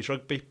he plays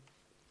rugby.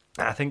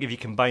 And I think if you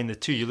combine the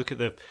two, you look at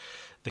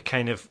the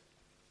kind of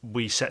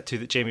we set to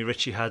that Jamie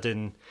Ritchie had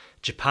in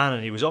Japan,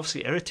 and he was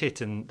obviously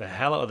irritating the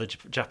hell out of the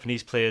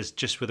Japanese players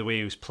just with the way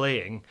he was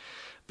playing.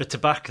 But to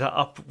back that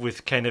up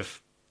with kind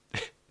of,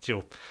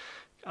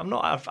 I'm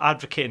not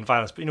advocating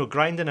violence, but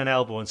grinding an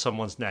elbow in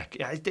someone's neck,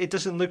 it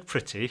doesn't look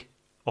pretty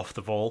off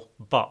the ball,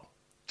 but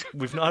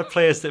we've not had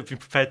players that have been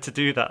prepared to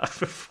do that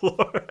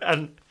before,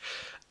 and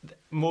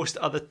most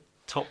other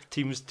top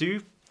teams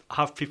do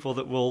have people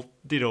that will,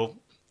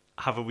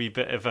 have a wee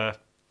bit of a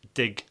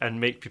dig and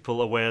make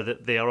people aware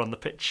that they are on the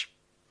pitch.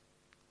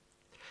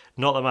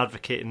 Not that I'm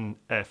advocating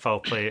foul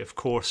play, of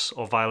course,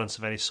 or violence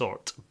of any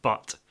sort,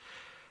 but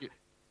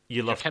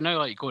you're kind of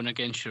like going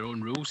against your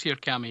own rules here,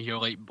 Cammy. You're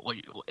like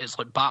it's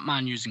like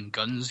Batman using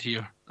guns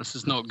here. This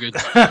is not good.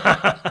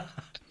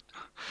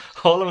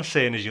 All I'm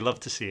saying is you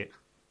love to see it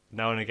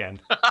now and again.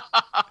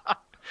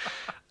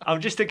 I'm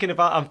thinking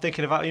about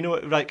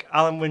like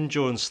Alan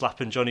Wynne-Jones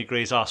slapping Johnny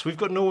Gray's arse. We've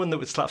got no one that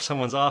would slap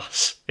someone's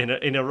arse in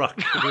a ruck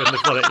when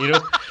they've got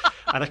it,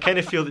 And I kind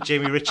of feel that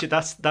Jamie Ritchie,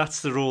 that's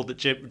the role that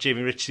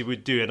Jamie Ritchie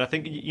would do. And I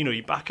think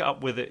you back it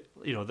up with it,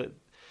 that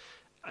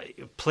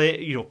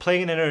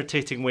playing in an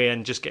irritating way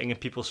and just getting in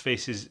people's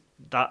faces.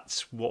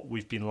 That's what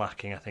we've been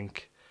lacking, I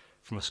think,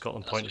 from a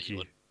Scotland point of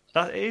view.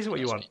 That is what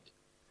you want.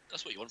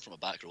 That's what you want from a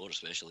back rower,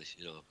 especially.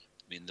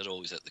 They're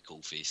always at the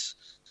cold face.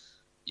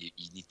 You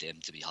need them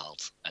to be hard,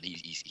 and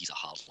he's a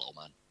hard little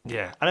man.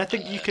 Yeah, and I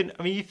think you can.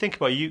 You think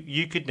about it,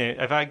 you could name,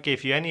 if I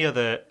gave you any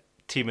other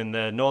team in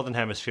the Northern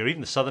Hemisphere,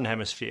 even the Southern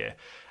Hemisphere,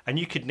 and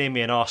you could name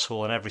me an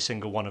arsehole on every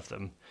single one of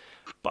them.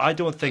 But I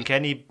don't think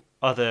any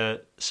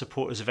other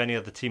supporters of any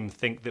other team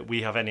think that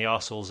we have any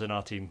arseholes in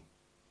our team.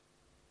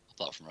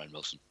 Apart from Ryan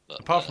Wilson.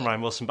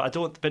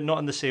 But but not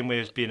in the same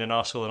way as being an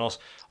arsehole and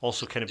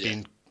also kind of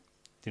being,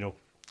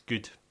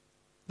 good.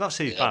 Not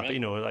saying bad,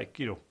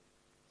 but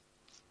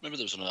Remember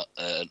there was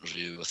an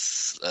interview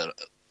with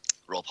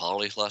Rob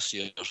Harley last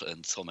year,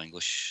 and Tom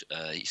English,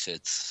 he said,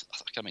 I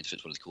can't remember if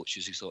it's one of the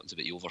coaches he was talking to,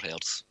 but he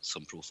overheard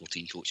some Pro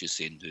 14 coaches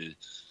saying who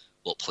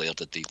what player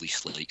did they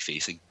least like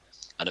facing,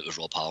 and it was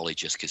Rob Harley,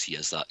 just because he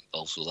is that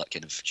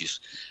kind of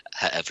just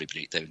hit every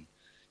breakdown,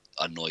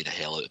 annoy the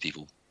hell out of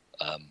people,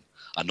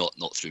 and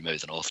not through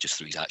mouthing off, just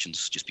through his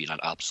actions, just being an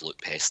absolute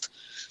pest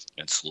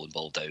and slowing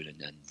ball down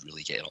and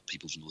really getting up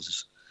people's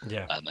noses.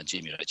 Yeah. And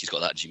Jamie Ritchie's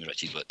got that. Jamie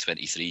Ritchie's about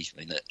 23. I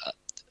mean,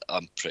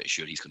 I'm pretty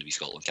sure he's going to be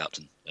Scotland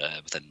captain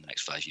within the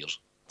next 5 years.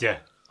 Yeah,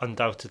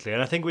 undoubtedly.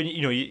 And I think when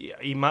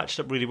he matched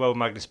up really well with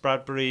Magnus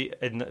Bradbury,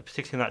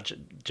 particularly in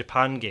that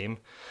Japan game.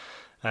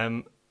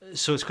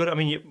 So it's good. I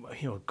mean,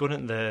 going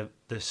into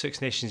the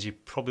Six Nations, you're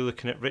probably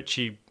looking at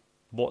Ritchie,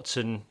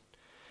 Watson,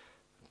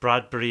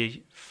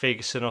 Bradbury,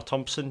 Ferguson or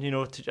Thompson,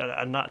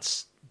 and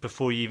that's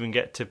before you even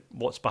get to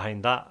what's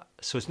behind that.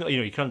 So it's not,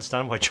 you can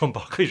understand why John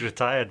Barclay's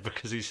retired,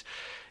 because he's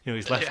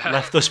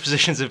left those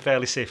positions in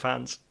fairly safe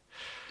hands.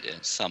 Yeah,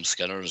 Sam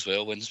Skinner as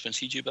well. When's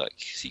he due back?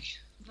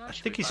 I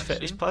think he's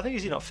fit. I think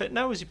is he not fit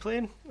now? Is he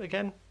playing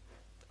again?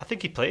 I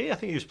think he played. I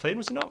think he was playing.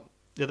 Was he not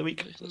the other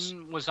week?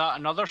 Was that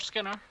another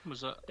Skinner?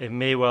 Was it? It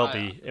may well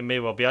be. It may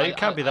well be. It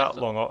can't be that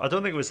long. I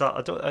don't think it was that.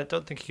 I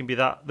don't think he can be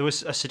that. There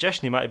was a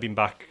suggestion he might have been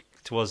back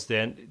towards the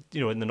end.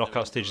 In the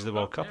knockout stages of the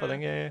World Cup. Yeah. I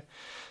think. Yeah.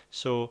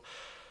 So.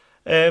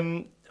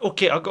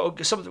 Okay, I've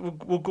got something.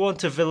 We'll go on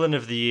to villain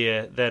of the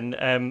year then.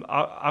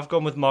 I've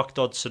gone with Mark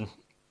Dodson.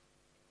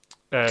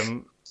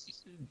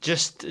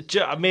 Just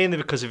mainly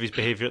because of his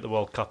behaviour at the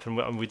World Cup,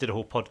 and we did a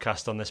whole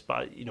podcast on this.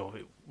 But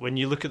when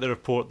you look at the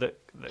report that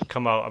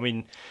come out, I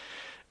mean,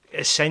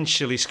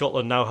 essentially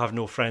Scotland now have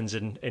no friends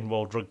in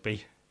World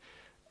Rugby,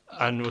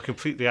 and we're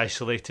completely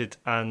isolated.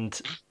 And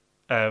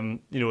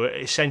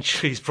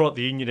essentially he's brought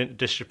the union into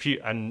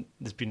disrepute, and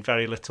there's been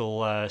very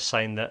little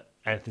sign that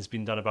anything's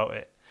been done about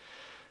it.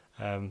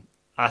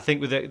 I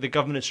think with the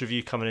governance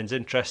review coming in is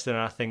interesting,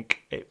 and I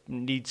think it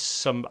needs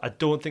some. I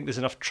don't think there's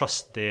enough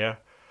trust there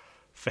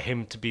for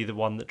him to be the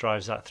one that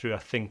drives that through. I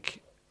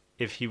think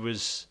if he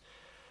was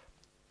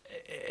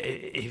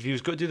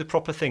going to do the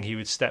proper thing, he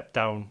would step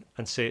down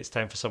and say it's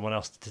time for someone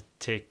else to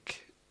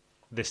take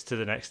this to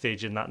the next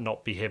stage, and that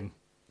not be him,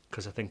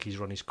 because I think he's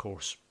run his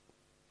course.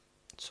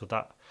 So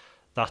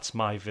that's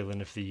my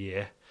villain of the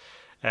year.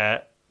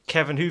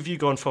 Kevin, who have you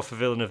gone for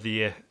villain of the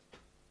year?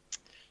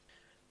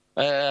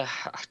 I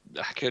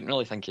couldn't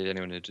really think of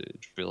anyone who'd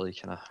really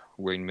kind of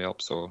wound me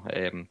up, so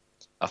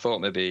I thought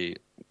maybe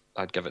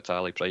I'd give it to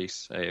Ali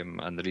Price,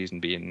 and the reason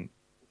being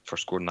for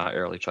scoring that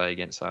early try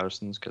against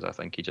Saracens, because I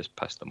think he just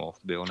pissed them off,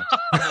 to be honest.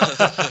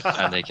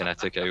 And they kind of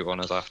took out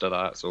on us after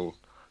that, so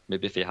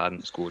maybe if he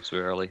hadn't scored so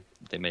early,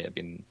 they might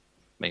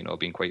not have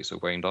been quite so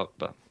wound up,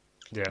 but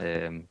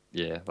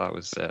that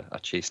was a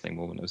chastening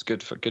moment. It was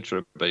good for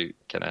about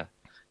kind of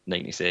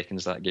 90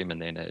 seconds that game,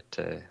 and then it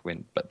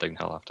went a bit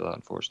downhill after that,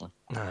 unfortunately.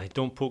 Aye,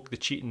 don't poke the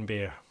cheating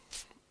bear.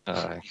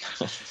 Aye.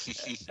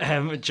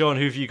 John,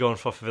 who have you gone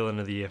for villain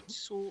of the year?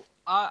 So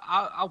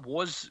I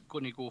was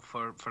going to go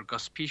for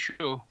Gus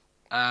Pichot,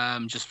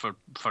 just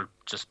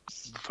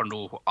for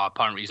no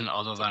apparent reason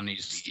other than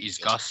he's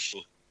Gus.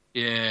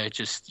 Yeah,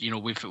 just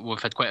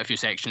we've had quite a few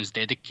sections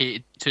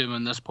dedicated to him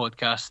in this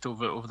podcast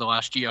over the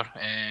last year,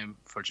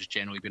 for just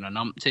generally being a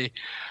numpty.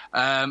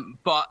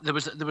 But there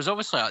was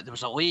obviously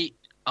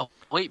a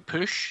late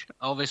push.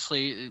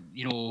 Obviously,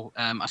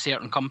 a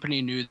certain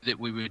company knew that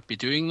we would be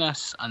doing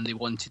this, and they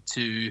wanted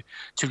to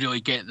really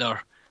get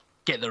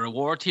the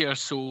reward here.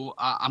 So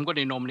I'm going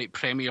to nominate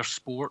Premier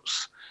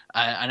Sports,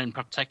 and in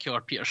particular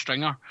Peter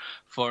Stringer,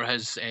 for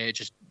his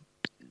just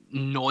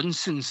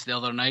nonsense the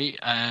other night,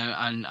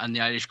 and the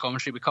Irish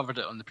commentary. We covered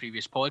it on the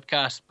previous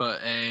podcast, but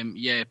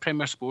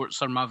Premier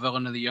Sports are my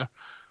villain of the year.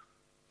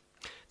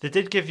 They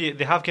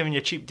have given you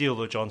a cheap deal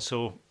though, John,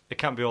 so it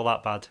can't be all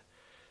that bad.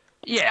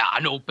 Yeah, I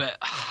know, but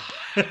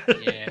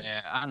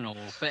I know,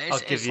 but I'll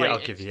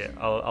give you it.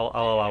 I'll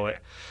allow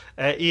it.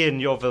 Ian,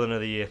 your villain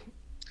of the year.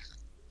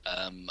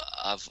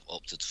 I've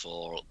opted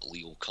for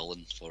Leo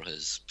Cullen for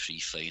his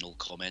pre-final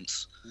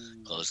comments,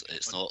 because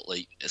it's not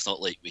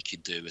like we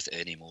could do with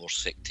any more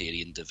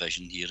sectarian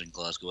division here in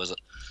Glasgow, is it?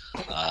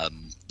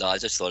 No, I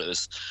just thought it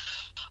was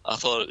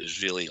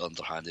really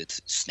underhanded,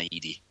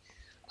 snidey,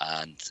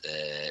 and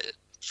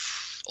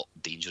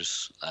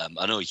dangerous.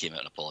 I know he came out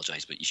and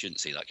apologised, but you shouldn't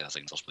say that kind of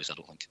thing in the first place, I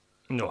don't think.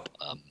 No.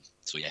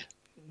 So yeah.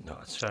 No,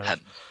 it's fair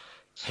enough.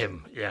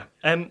 Him, yeah.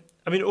 I mean,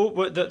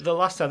 the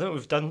last time I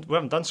think we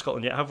haven't done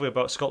Scotland yet, have we?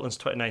 About Scotland's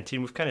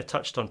 2019, we've kind of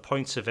touched on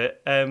points of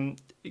it.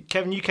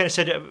 Kevin, you kind of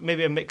said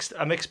maybe a mixed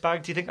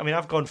bag. Do you think? I mean,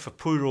 I've gone for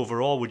poor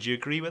overall. Would you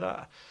agree with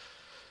that?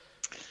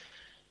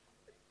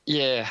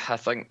 Yeah, I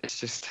think it's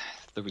just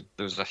there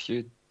was a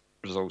few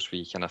results where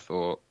you kind of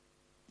thought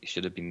you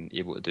should have been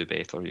able to do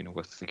better,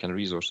 with the kind of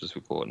resources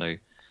we've got now.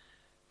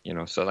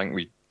 So I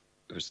think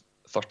it was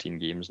 13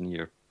 games and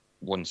you're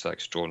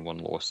 1-6, drawn 1,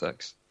 lost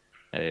 6.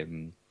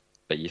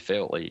 But you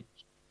felt like,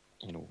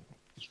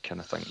 you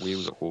kind of think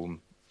Wales at home,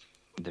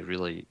 they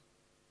really,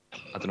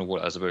 I don't know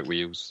what it is about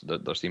Wales,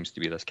 there seems to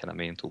be this kind of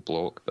mental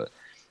block, but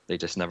they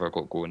just never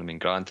got going. I mean,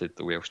 granted,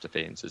 the Welsh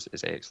defence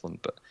is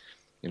excellent, but,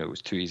 it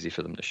was too easy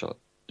for them to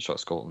shut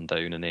Scotland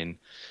down, and then,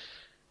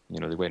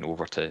 they went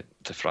over to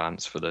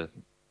France for the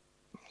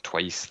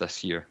twice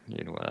this year,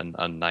 and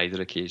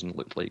neither occasion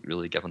looked like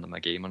really giving them a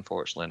game,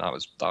 unfortunately. And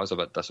that was a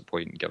bit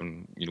disappointing,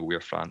 given where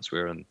France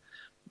were and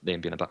them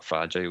being a bit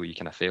fragile. You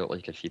kind of felt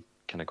like if you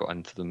kind of got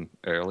into them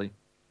early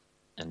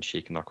and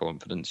shaking their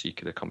confidence, you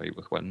could have come out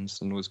with wins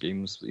in those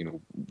games.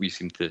 We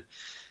seemed to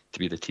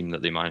be the team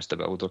that they managed to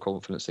build their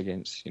confidence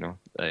against.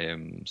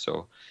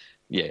 So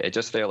yeah, it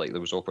just felt like there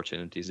was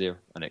opportunities there,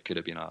 and it could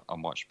have been a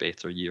much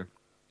better year.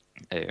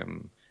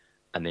 And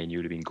then you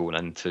would have been going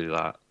into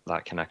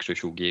that kind of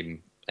crucial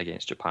game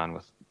against Japan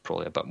with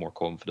probably a bit more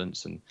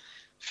confidence and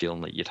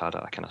feeling like you'd had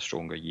a kind of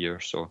stronger year.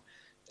 So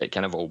it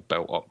kind of all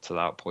built up to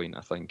that point,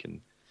 I think,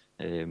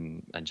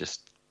 and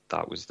just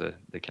that was the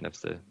kind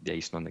of the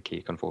icing on the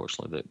cake,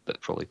 unfortunately,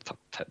 that probably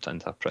tipped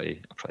into a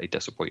pretty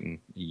disappointing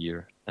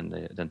year in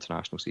the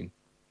international scene.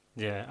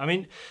 Yeah, I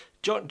mean,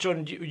 John,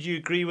 do you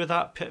agree with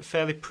that?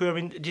 Fairly poor. I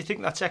mean, do you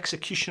think that's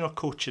execution or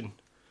coaching?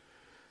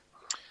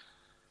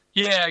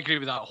 Yeah, I agree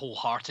with that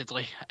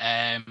wholeheartedly.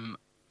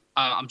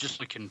 I'm just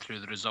looking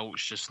through the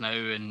results just now,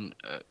 and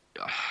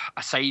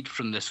aside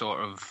from the sort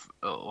of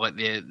like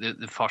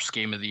the first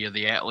game of the year,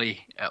 the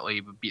Italy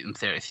beat them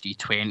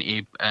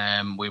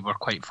 33-20. We were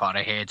quite far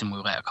ahead, and we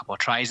let a couple of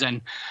tries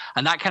in,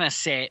 and that kind of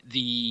set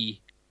the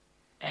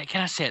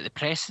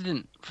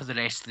precedent for the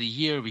rest of the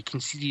year. We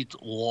conceded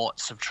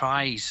lots of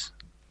tries,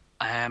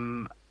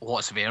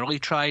 lots of early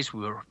tries.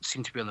 We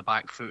seemed to be on the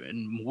back foot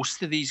in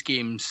most of these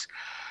games.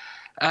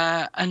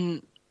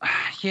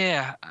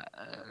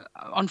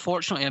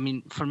 Unfortunately, I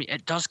mean, for me,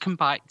 it does come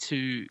back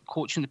to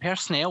coaching. The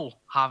personnel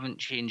haven't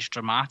changed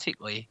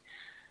dramatically.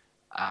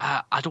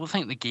 I don't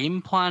think the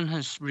game plan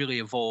has really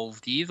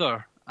evolved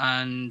either.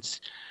 And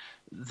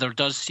there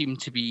does seem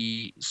to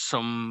be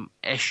some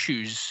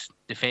issues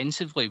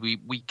defensively.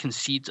 We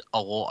concede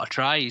a lot of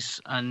tries,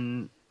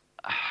 and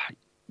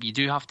you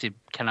do have to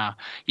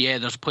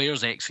there's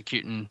players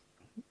executing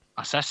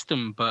a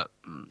system, but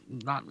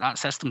that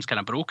system's kind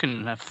of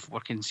broken if we're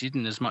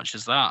conceding as much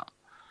as that.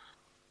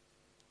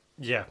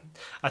 Yeah,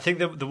 I think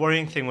the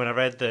worrying thing when I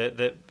read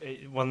the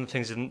one of the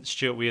things in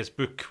Stuart Weir's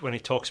book when he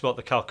talks about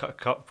the Calcutta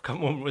Cup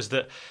moment was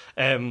that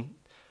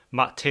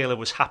Matt Taylor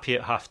was happy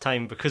at half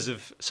time because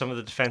of some of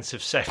the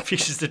defensive set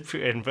pieces they'd put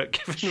in, but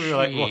given we were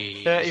like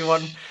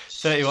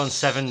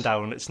 31-7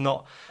 down,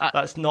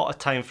 that's not a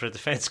time for a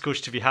defence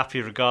coach to be happy,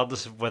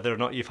 regardless of whether or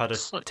not you've had a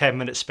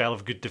 10-minute spell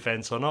of good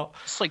defence or not.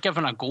 It's like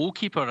giving a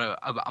goalkeeper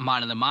a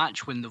man of the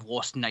match when they've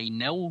lost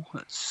 9-0.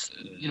 It's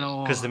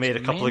because they made a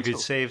couple of good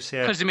saves.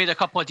 Yeah, because they made a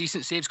couple of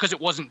decent saves because it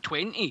wasn't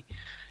 20.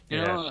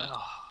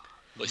 Well,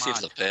 he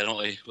saved the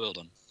penalty. Well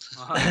done.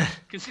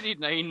 Conceded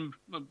 9.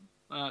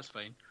 That's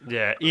fine.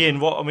 Yeah,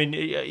 Ian.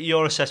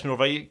 Your assessment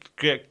of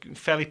it?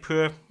 Fairly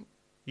poor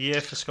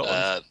year for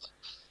Scotland.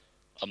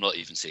 I'm not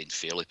even saying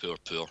fairly poor.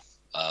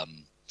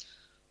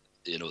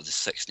 The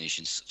Six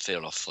Nations, fair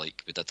enough.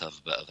 Like, we did have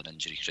a bit of an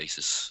injury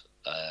crisis,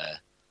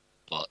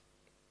 but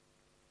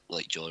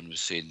like John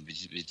was saying,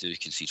 we do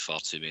concede far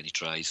too many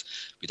tries.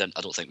 I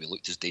don't think we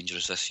looked as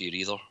dangerous this year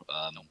either.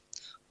 I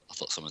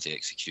thought some of the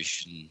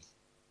execution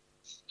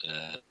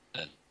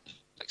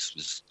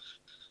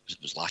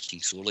was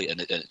lacking sorely,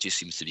 and it just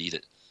seems to be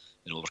that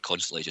we're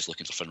constantly just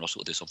looking for Finn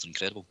Russell to do something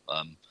incredible.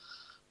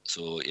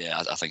 So yeah,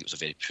 I think it was a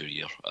very poor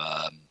year.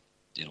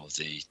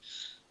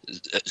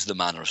 It's the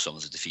manner of some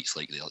of the defeats,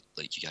 like you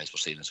guys were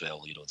saying as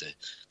well.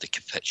 The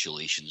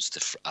capitulations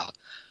to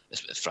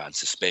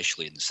France,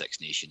 especially in the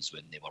Six Nations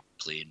when they were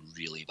playing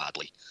really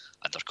badly,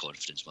 and their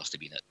confidence must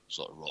have been at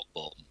sort of rock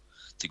bottom,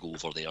 to go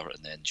over there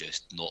and then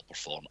just not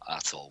perform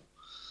at all.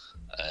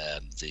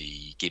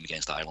 The game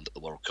against Ireland at the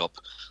World Cup,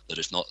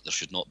 there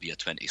should not be a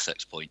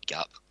 26-point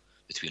gap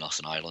between us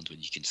and Ireland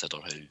when you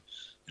consider how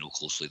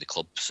closely the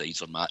club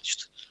sides are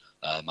matched,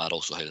 and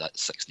also how that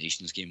Six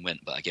Nations game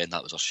went. But again,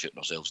 that was us shooting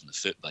ourselves in the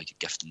foot by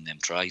gifting them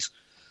tries,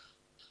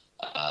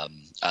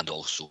 and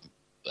also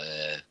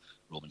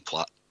Roman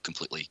Platt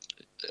completely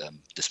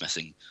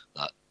dismissing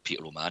that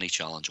Peter O'Mahony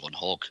challenge on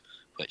Hogg,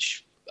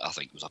 which I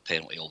think was a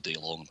penalty all day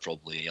long and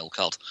probably a yellow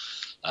card.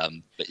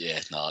 But yeah,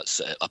 no, it's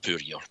a poor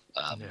year.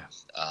 And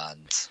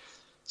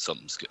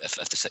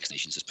if the Six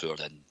Nations is poor,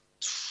 then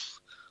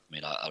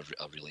I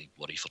really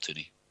worry for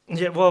Tooney.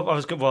 Yeah, well,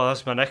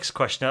 that's my next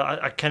question.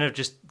 I kind of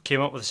just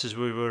came up with this as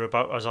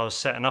I was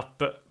setting up.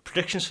 But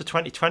predictions for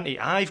 2020,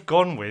 I've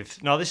gone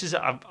with. Now,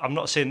 I'm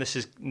not saying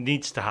this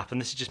needs to happen.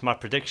 This is just my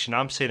prediction.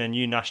 I'm saying a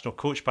new national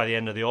coach by the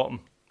end of the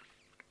autumn,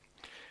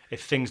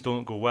 if things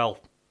don't go well.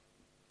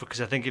 Because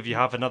I think if you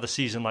have another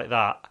season like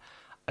that,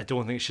 I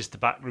don't think it's just the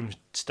backroom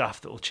staff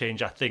that will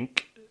change. I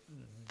think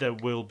there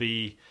will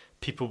be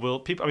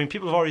people. I mean,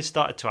 people have already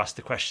started to ask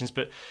the questions,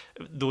 but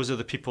those are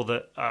the people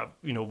that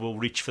will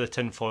reach for the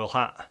tinfoil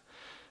hat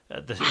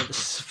at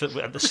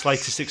the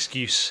slightest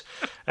excuse.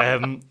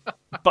 But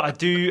I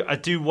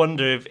do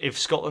wonder if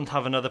Scotland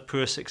have another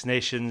poor Six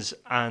Nations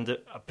and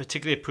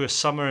particularly a poor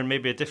summer and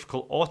maybe a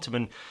difficult autumn,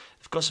 and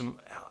they've got some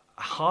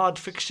hard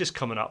fixtures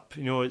coming up.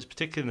 It's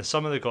particularly in the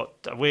summer. They've got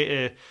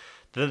away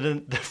to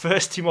the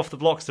first team off the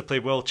blocks to play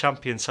world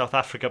champion South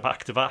Africa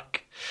back to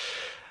back.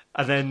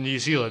 and then New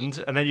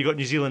Zealand, and then you got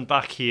New Zealand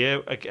back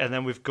here, and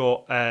then we've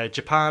got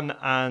Japan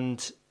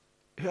and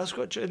who else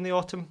got in the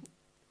autumn?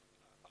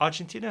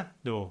 Argentina?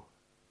 No.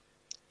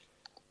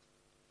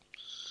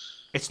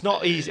 It's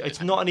not easy.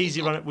 It's not an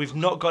easy run. We've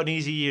not got an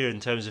easy year in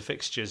terms of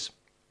fixtures.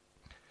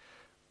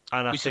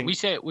 And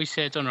we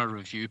said on our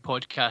review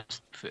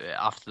podcast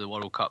after the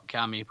World Cup,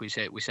 Cammy,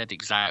 we said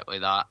exactly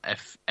that.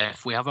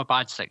 If we have a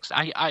bad six,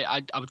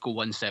 I would go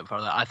one step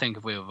further. I think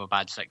if we have a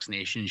bad Six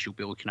Nations, you'll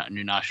be looking at a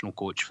new national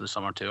coach for the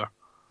summer tour.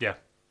 Yeah.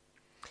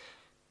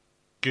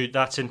 Good.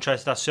 That's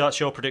interesting. That's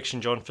your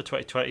prediction, John, for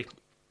 2020.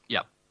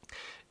 Yeah.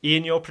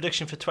 Ian, your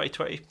prediction for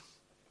 2020?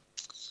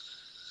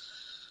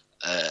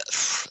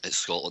 It's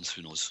Scotland.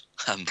 Who knows?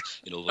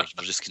 We're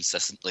just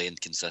consistently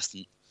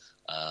inconsistent.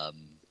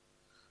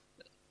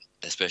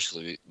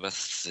 Especially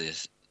with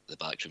the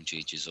backroom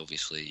changes.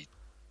 Obviously,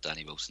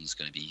 Danny Wilson's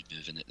going to be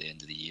moving at the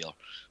end of the year.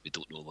 We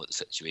don't know what the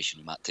situation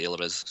with Matt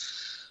Taylor is.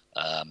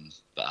 But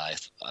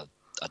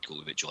I'd go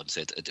with what John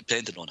said.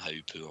 Depending on how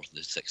poor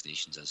the Six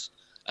Nations is.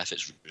 If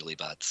it's really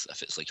bad,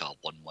 if it's like a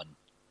 1-1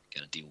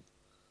 kind of deal,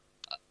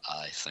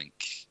 I think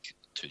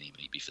Tooney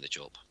might be for the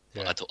job.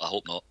 Yeah. I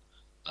hope not.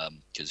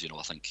 Because,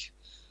 I think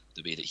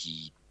the way that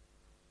he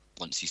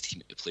wants his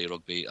team to play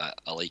rugby,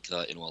 I like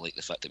that. I like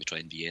the fact that we try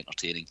and be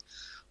entertaining.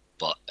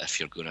 But if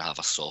you're going to have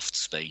a soft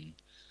spine,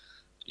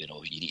 you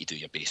need to do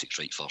your basics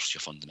right first, your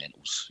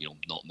fundamentals,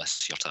 not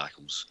miss your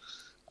tackles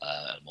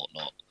and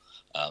whatnot.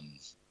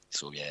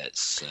 So yeah,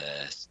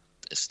 it's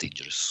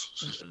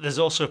dangerous. There's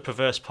also a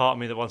perverse part of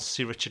me that wants to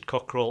see Richard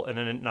Cockerell in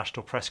an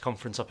international press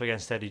conference up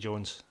against Eddie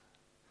Jones.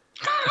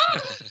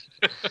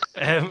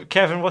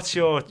 Kevin, what's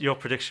your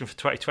prediction for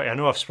 2020? I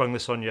know I've sprung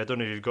this on you. I don't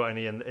know if you've got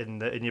any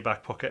in your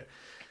back pocket.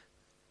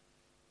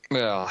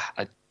 Well,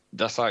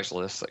 this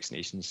Six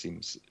Nations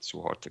seems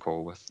so hard to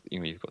call with,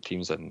 you've got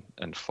teams in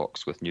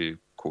flux with new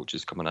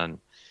coaches coming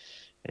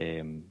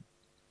in.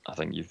 I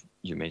think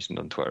you mentioned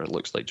on Twitter, it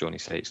looks like Johnny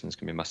Sexton's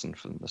going to be missing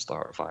from the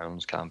start of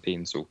Ireland's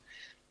campaign. So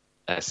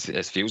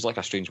it feels like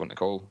a strange one to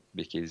call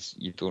because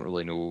you don't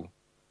really know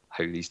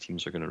how these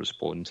teams are going to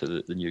respond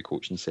to the new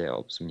coaching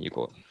setups. I mean, you've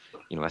got,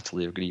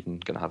 Italy are even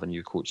going to have a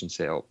new coaching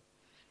setup.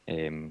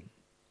 The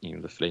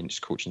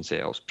French coaching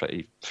setup's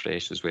pretty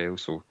fresh as well.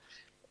 So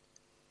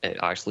it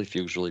actually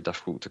feels really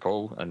difficult to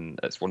call, and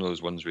it's one of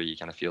those ones where you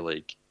kind of feel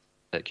like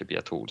it could be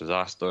a total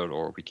disaster,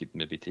 or we could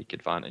maybe take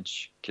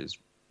advantage because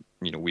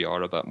we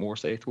are a bit more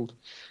settled.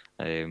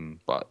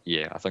 But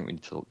yeah, I think we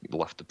need to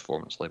lift the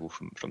performance level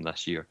from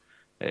this year.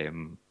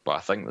 But I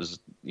think there's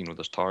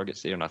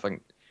targets there, and I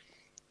think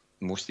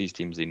most of these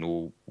teams, they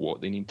know what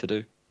they need to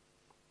do.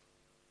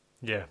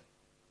 Yeah.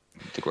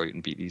 To go out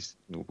and beat these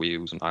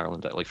Wales and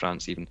Ireland, Italy,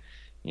 France, even.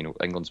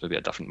 England's maybe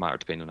a different matter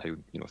depending on how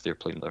if they're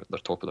playing their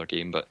top of their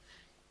game, but.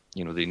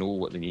 They know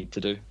what they need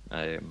to do,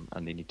 and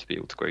they need to be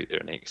able to go out there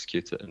and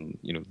execute it. And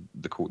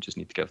the coaches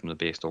need to give them the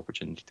best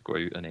opportunity to go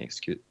out and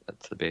execute it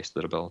to the best of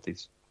their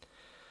abilities.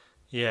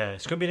 Yeah,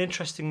 it's going to be an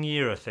interesting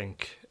year, I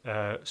think,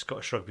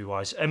 Scottish rugby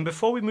wise. And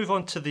before we move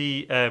on to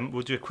the,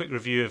 we'll do a quick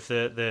review of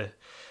the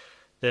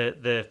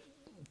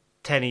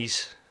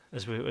tennies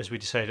as we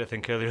decided, I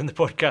think, earlier in the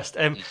podcast.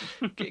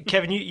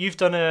 Kevin, you've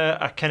done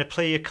a kind of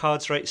play your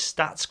cards right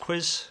stats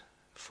quiz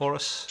for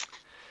us.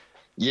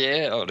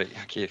 Yeah, all right.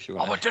 Okay, if you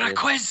want. Oh, we're doing a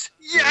quiz.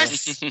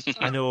 Yes.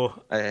 I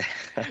know.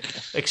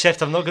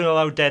 Except I'm not going to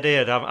allow dead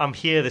air. I'm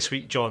here this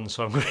week, John,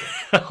 so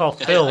I'll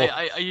fill.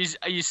 Are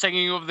you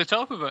singing over the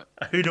top of it?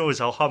 Who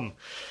knows? I'll hum.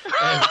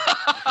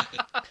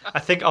 I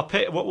think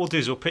what we'll do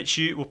is we'll pitch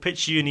you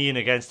and Ian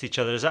against each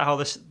other. Is that how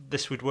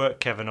this would work,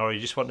 Kevin, or you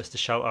just want us to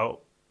shout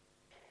out?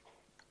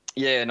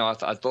 Yeah, no,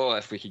 I thought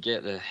if we could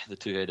get the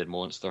two-headed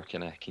monster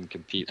can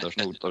compete.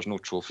 There's no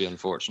trophy,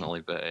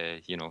 unfortunately, but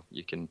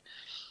you can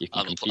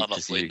compete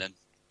to see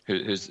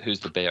who's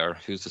the better,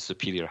 who's the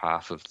superior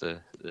half of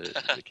the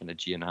kind of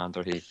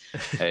geonander.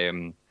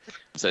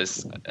 So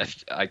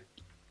if I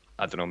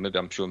don't know, maybe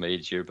I'm showing my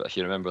age here, but if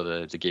you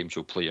remember the game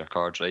show Play Your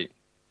Cards, right?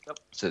 Yep.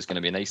 So it's going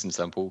to be nice and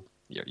simple.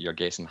 You're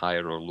guessing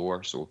higher or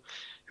lower. So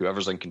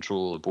whoever's in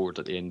control of the board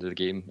at the end of the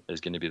game is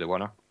going to be the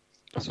winner.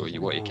 So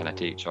you want to kind of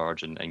take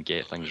charge and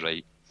get things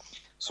right.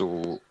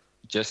 So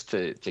just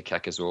to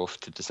kick us off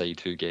to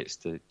decide who gets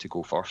to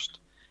go first,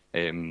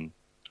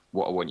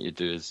 what I want you to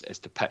do is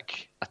to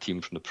pick a team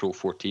from the Pro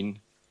 14,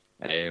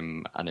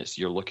 and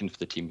you're looking for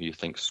the team who you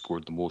think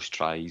scored the most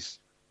tries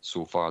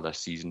so far this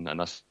season, and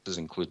this is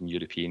including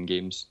European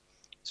games.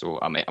 So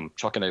I'm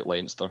chucking out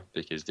Leinster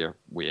because they're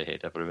way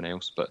ahead of everyone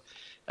else, but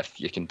if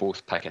you can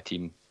both pick a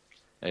team,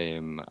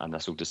 and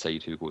this will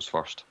decide who goes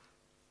first.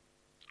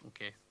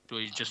 Okay. Do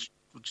we just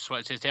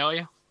want to tell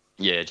you?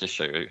 Yeah, just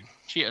shout out.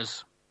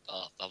 Cheaters.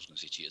 I was going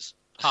to say cheaters.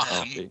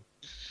 Okay.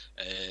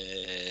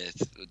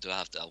 Do I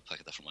have to? I'll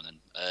pick a different one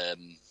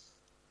in.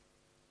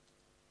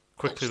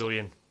 Quickly though,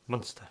 Ian.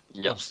 Munster.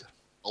 Yep.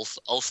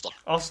 Ulster.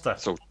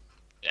 So,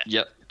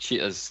 yep,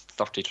 Cheetahs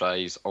 30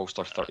 tries,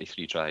 Ulster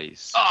 33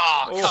 tries.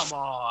 Oh, come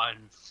on.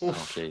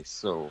 Okay,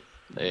 so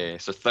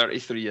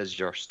 33 is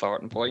your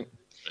starting point.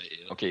 Right,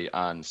 yeah. Okay,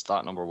 and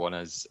start number one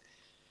is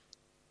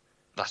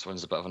this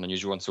one's a bit of an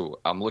unusual one. So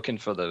I'm looking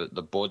for the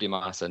body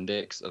mass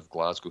index of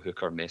Glasgow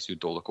hooker Mesut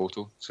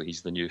Dolokoto. So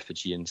he's the new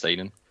Fijian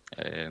signing.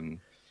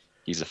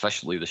 He's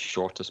officially the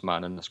shortest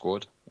man in the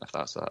squad, if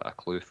that's a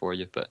clue for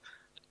you. But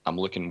I'm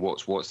looking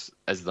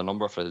is the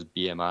number for his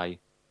BMI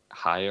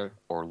higher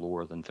or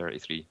lower than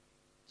 33?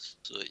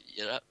 So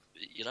your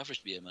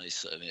average BMI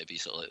is maybe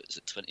sort of, is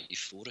it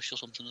 24ish or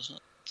something, isn't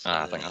it?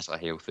 I think that's a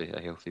healthy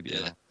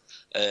BMI.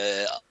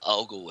 Yeah.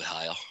 I'll go with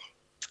higher.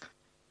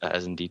 It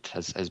is indeed.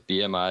 His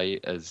BMI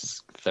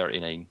is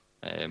 39.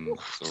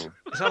 So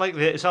Is that like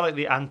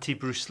the anti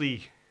Bruce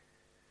Lee?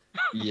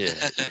 yeah,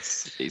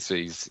 so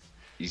he's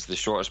the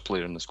shortest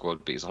player in the squad,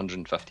 but he's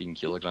 115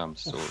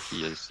 kilograms. So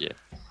he is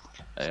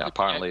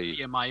apparently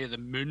BMI of the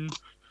moon.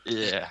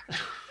 Yeah.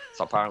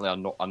 So apparently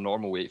a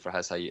normal weight for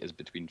his height is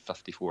between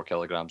 54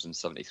 kilograms and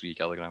 73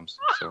 kilograms.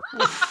 So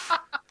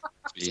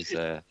he's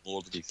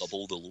more than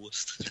double the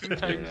lowest. 2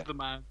 times the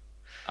man.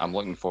 I'm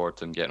looking forward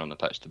to him getting on the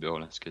pitch, to be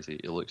honest, because he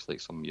looks like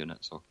some unit.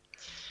 So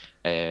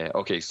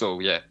okay, so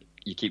yeah,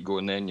 you keep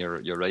going then.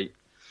 You're right.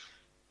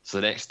 So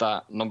the next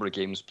stat, number of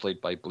games played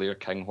by Blair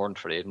Kinghorn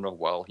for Edinburgh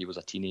while he was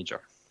a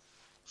teenager.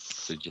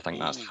 So do you think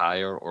that's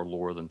higher or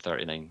lower than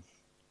 39?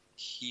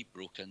 He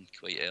broke in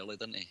quite early,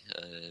 didn't he?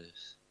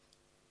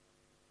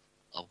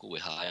 I'll go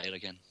with higher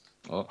again.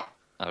 Oh,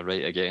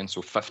 right again.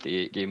 So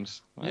 58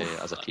 games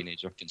as a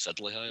teenager.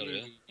 Considerably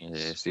higher,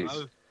 yeah.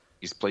 So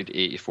he's played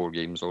 84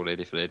 games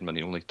already for Edinburgh.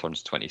 He only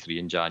turns 23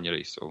 in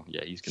January. So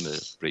yeah, he's going to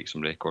break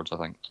some records, I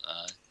think.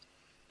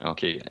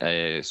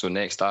 Okay, so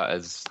next stat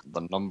is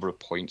the number of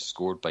points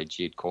scored by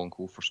Jade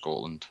Conco for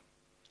Scotland.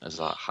 Is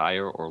that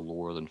higher or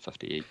lower than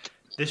 58?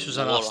 This was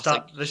our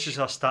stat. This is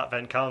our stat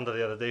event calendar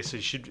the other day. So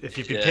you should, if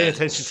you've been paying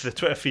attention to the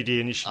Twitter feed,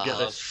 Ian, you should get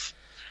this.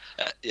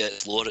 Yeah,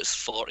 it's lower. It's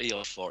 40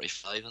 or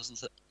 45,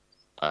 isn't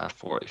it?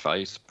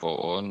 45, spot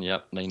on.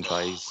 Yep, 9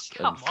 tries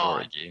in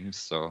 40 games.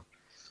 So,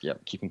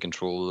 yep, keeping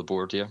control of the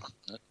board here.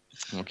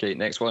 Okay,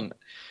 next one.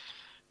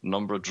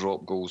 Number of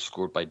drop goals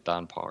scored by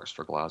Dan Parks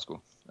for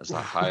Glasgow. Is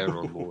that higher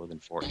or lower than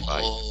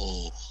 45?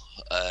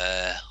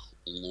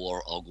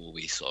 Lower. I'll go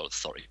with sort of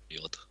 30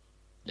 odd.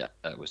 Yeah,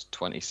 it was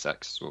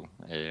 26. So,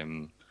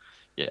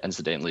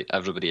 incidentally,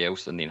 everybody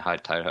else in the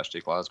entire history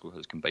of Glasgow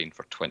has combined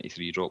for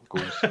 23 drop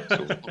goals.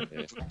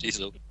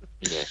 So,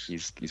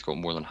 he's got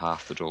more than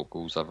half the drop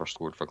goals ever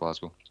scored for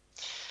Glasgow.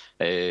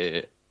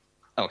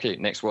 Okay,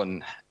 next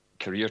one.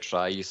 Career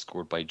tries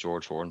scored by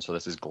George Horn. So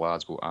this is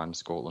Glasgow and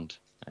Scotland.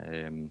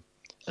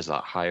 Is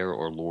that higher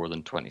or lower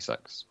than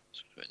 26?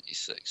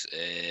 26.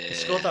 He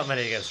scored that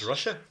many against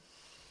Russia.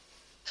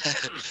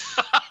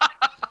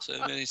 So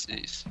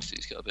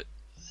he's got a bit.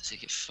 Has he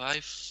got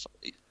 5,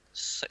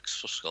 6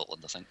 for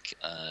Scotland? I think.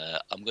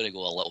 I'm going to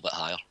go a little bit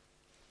higher.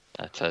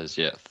 It is,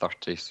 yeah,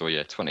 30. So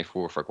yeah,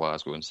 24 for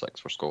Glasgow and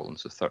 6 for Scotland.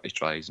 So 30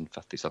 tries in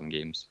 57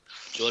 games.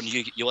 John,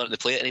 you wanted to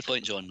play at any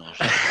point, John? Or?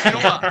 You know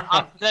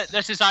what?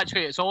 This is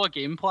actually, it's all a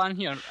game plan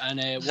here,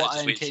 and what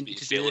I intend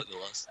to do.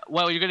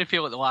 Well, you're going to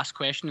fail at the last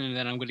question, and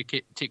then I'm going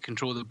to take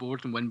control of the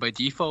board and win by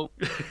default.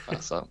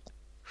 That's that.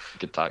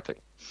 Good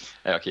tactic.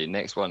 Okay,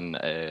 next one.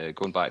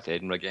 Going back to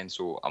Edinburgh again.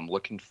 So I'm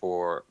looking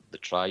for the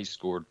tries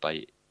scored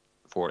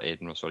for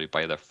Edinburgh,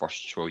 by their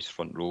first choice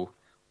front row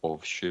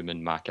of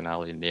Schumann,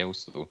 McInally and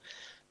Nails. So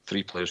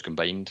 3 players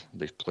combined.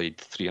 They've played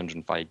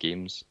 305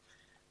 games.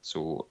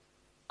 So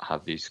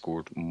have they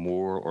scored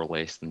more or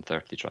less than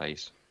 30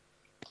 tries?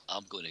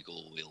 I'm going to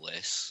go with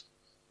less.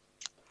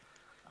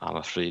 I'm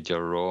afraid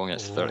you're wrong.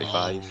 It's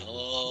 35.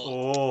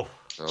 Oh.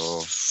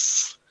 So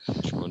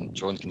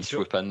John can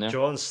swoop in there.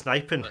 John's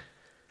sniping.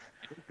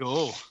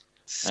 Go.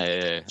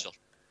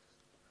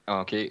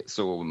 Okay,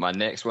 so my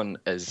next one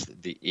is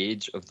the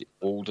age of the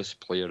oldest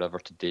player ever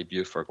to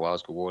debut for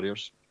Glasgow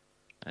Warriors,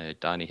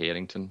 Danny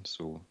Harrington.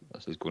 So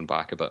this is going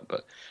back a bit,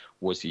 but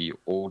was he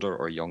older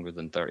or younger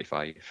than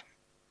 35?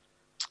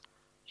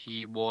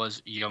 He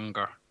was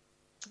younger.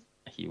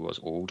 He was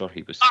older.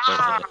 He was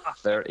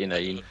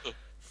 39.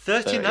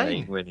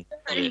 39 when he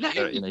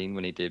 39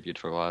 when he debuted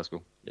for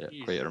Glasgow. Yeah,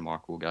 quite a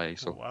remarkable guy.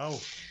 So wow.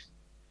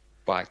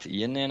 Back to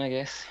Ian then, I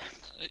guess.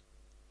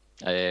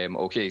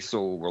 Okay,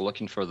 so we're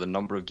looking for the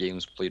number of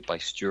games played by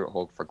Stuart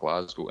Hogg for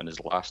Glasgow in his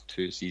last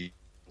 2 seasons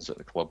at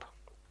the club.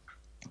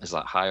 Is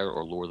that higher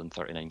or lower than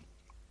 39?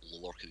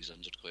 Lower, because he's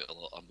injured quite a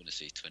lot. I'm going to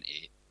say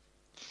 28.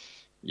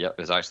 Yep,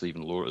 it's actually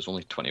even lower. It was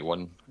only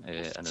 21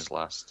 in his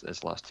last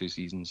 2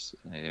 seasons.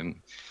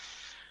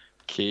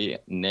 Okay,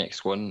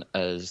 next one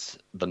is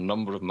the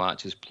number of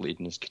matches played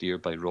in his career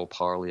by Rob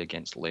Harley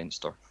against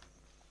Leinster.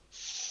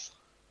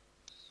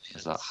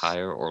 Is that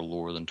higher or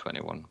lower than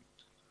 21?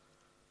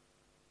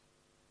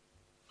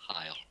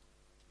 Higher.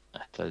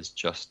 It is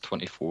just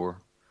 24.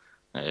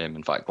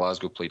 In fact,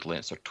 Glasgow played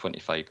Leinster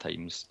 25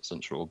 times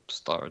since Rob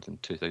started in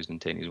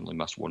 2010. He's only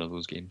missed 1 of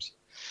those games.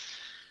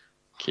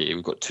 Okay,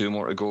 we've got 2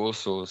 more to go,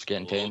 so it's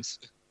getting tense.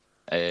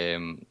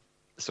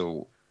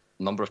 So,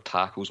 number of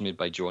tackles made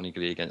by Johnny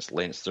Gray against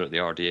Leinster at the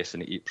RDS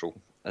in April.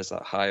 Is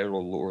that higher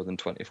or lower than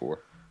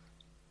 24?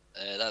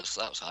 That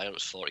was higher. It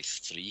was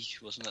 43,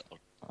 wasn't it? Or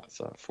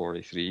That's at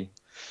 43.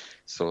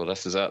 So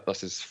this is it.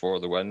 This is for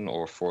the win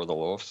or for the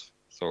loss.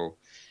 So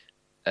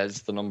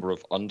is the number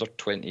of under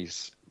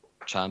 20s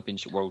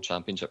World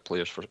Championship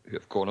players who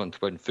have gone on to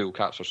win full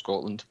caps for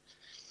Scotland.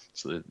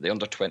 So the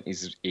under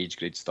 20s age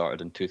grade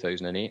started in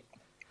 2008.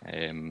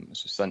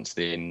 So since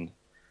then,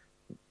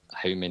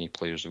 how many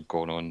players have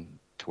gone on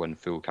to win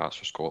full caps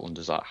for Scotland?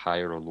 Is that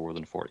higher or lower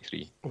than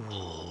 43?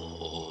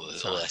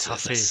 This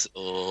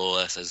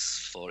is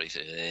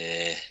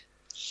 43.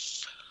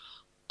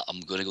 I'm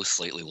going to go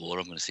slightly lower.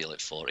 I'm going to say like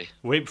 40.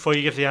 Wait, before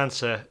you give the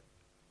answer,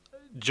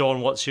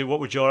 John, what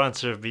would your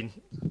answer have been?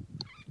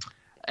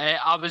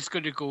 I was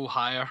going to go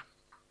higher.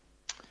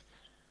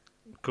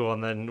 Go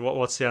on then.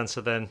 What's the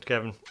answer then,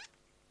 Kevin?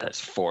 It's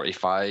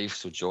 45,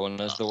 so John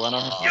is the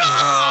winner.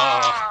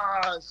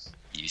 Yes!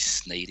 You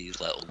snidey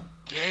little...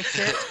 Get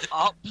it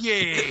up,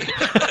 yeah!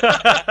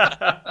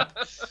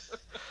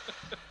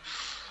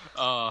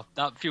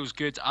 That feels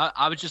good.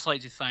 I would just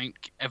like to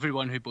thank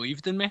everyone who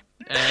believed in me.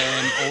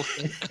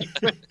 Also,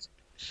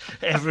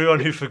 everyone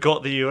who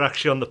forgot that you were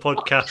actually on the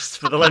podcast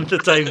for the length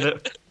of time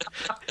that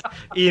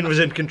Ian was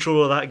in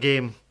control of that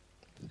game.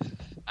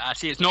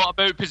 See, it's not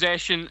about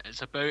possession;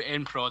 it's about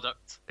end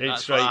product.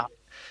 It's right.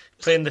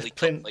 Playing the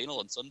final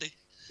on Sunday.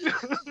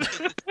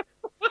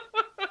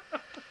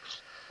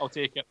 I'll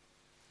take it.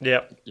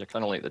 Yeah, you're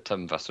kind of like the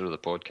Tim Visser of the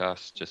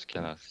podcast, just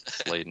kind of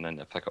sliding in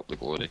to pick up the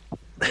glory.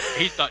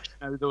 He's Dutch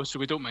now, though, so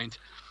we don't mind.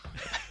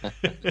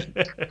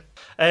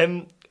 I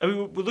mean,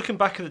 we're looking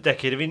back at the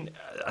decade. I mean,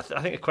 I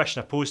think a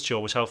question I posed to you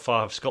was how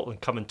far have Scotland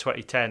come in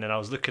 2010, and I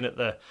was looking at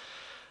the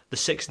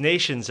Six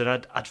Nations, and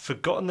I'd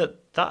forgotten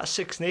that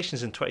Six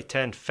Nations in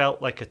 2010 felt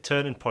like a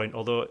turning point,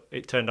 although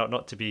it turned out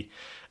not to be.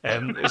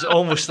 It was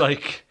almost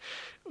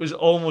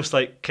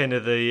like kind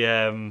of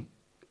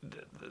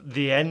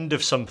the end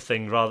of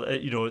something, rather,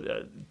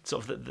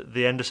 sort of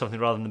the end of something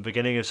rather than the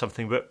beginning of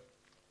something. But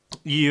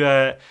we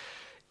had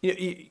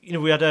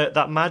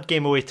that mad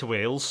game away to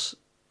Wales,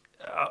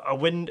 a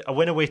win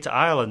away to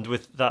Ireland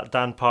with that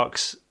Dan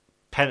Parks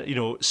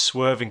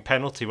swerving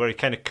penalty where he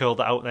kind of curled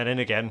it out and then in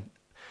again,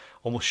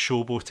 almost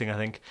showboating, I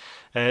think.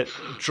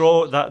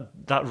 Draw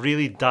that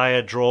really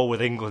dire draw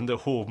with England at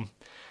home,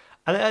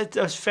 and it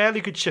was a fairly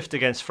good shift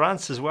against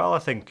France as well. I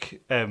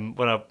think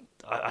when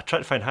I tried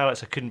to find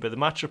highlights, I couldn't, but the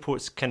match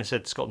reports kind of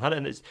said Scotland had it,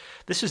 and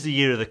this was the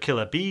year of the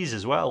killer bees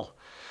as well.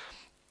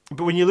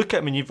 But when you look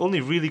at, you've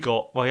only really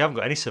got, you haven't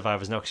got any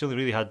survivors now, because you only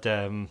really had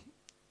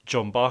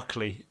John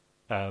Barclay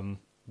then.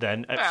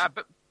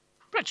 But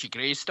Richie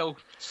Gray's still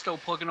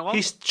plugging along.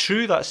 That's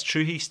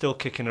true, he's still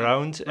kicking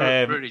around.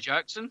 Rory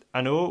Jackson.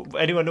 I know.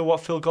 Anyone know what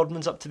Phil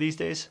Godman's up to these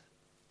days?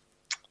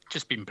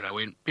 Just been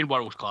brilliant. Been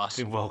world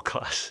class.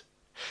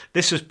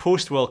 This was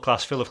post-world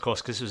class Phil, of course,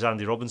 because this was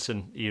Andy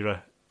Robinson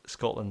era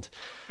Scotland.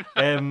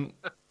 How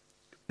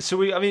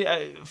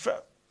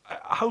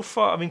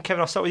far?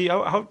 Kevin, I'll start with you.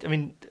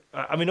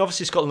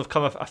 Obviously Scotland have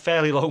come a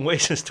fairly long way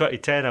since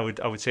 2010. I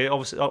would say,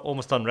 obviously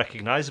almost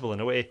unrecognisable in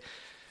a way.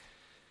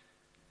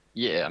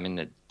 Yeah,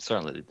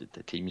 certainly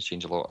the teams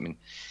change a lot.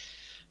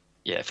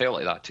 It felt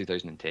like that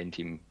 2010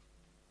 team.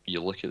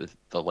 You look at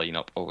the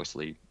lineup.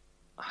 Obviously,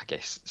 I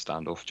guess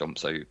standoff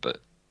jumps out, but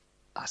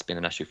that's been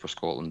an issue for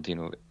Scotland.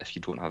 If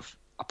you don't have,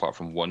 apart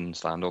from one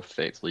standoff,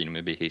 effectively,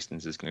 maybe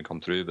Hastings is going to come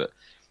through, but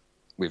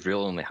we've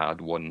really only had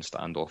one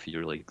standoff you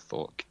really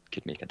thought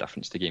could make a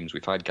difference to games.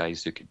 We've had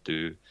guys who could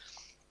do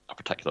a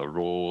particular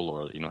role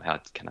or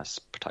had kind of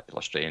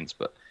particular strengths,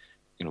 but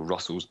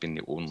Russell's been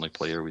the only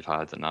player we've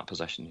had in that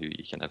position who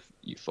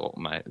you thought,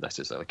 this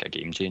is like a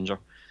game changer.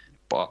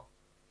 But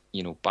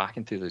back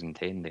in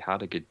 2010, they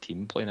had a good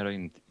team playing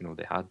around.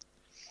 They had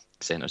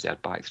centres, they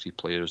had back three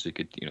players who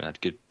could,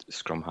 had good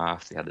scrum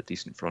half, they had a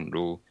decent front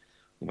row,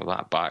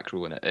 that back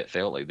row, and it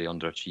felt like they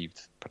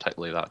underachieved,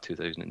 particularly that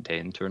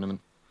 2010 tournament.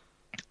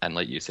 And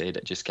like you said,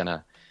 it just kind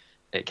of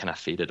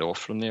faded off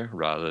from there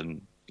rather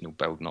than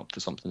building up to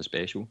something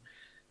special.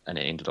 And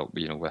it ended up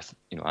with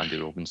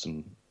Andy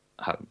Robinson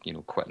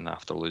quitting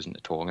after losing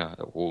to Tonga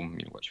at home,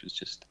 which was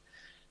just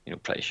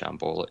pretty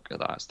shambolic at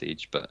that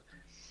stage. But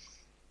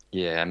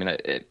yeah,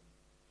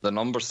 the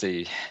numbers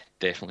say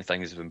definitely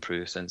things have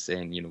improved since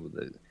then.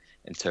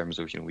 In terms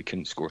of we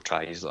couldn't score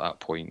tries at that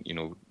point.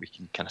 We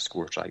can kind of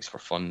score tries for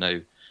fun now.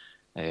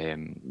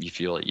 You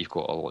feel like you've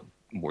got a lot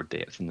more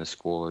depth in the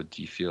squad.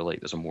 You feel like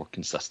there's a more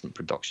consistent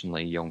production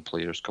line, young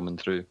players coming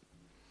through.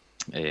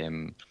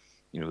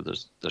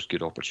 There's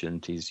good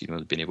opportunities.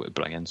 Being able to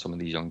bring in some of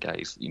these young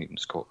guys.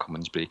 Scott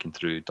Cummins breaking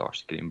through,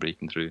 Darcy Graham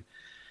breaking through,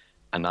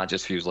 and that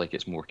just feels like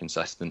it's more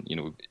consistent.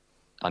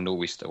 I know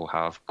we still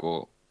have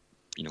got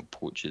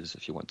poaches,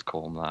 if you want to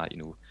call them that.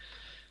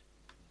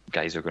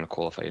 Guys are going to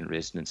qualify in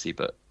residency,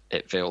 but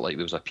it felt like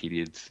there was a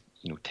period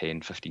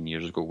 10, 15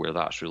 years ago where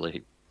that's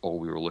really all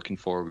we were looking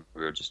for.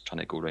 We were just trying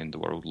to go around the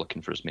world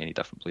looking for as many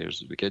different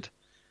players as we could.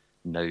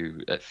 Now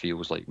it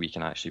feels like we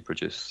can actually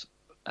produce,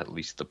 at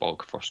least the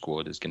bulk of our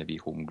squad is going to be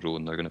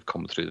homegrown. They're going to have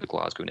come through the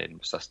Glasgow and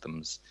Edinburgh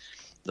systems.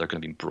 They're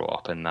going to be brought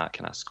up in that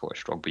kind of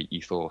Scottish rugby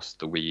ethos,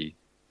 the way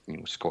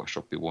Scottish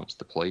rugby wants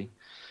to play.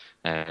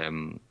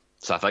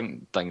 So I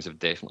think things have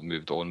definitely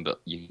moved on,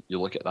 but you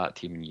look at that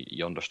team and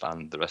you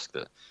understand the risk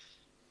that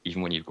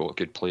even when you've got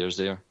good players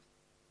there,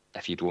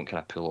 if you don't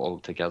kind of pull it all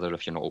together,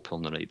 if you're not all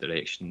pulling in the right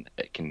direction,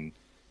 it can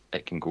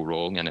go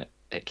wrong, and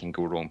it can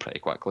go wrong pretty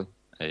quickly,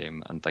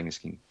 and things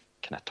can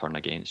kind of turn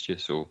against you.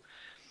 So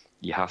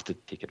you have to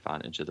take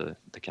advantage of the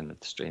kind of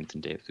strength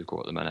and depth we've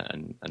got at the minute,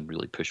 and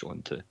really push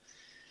on to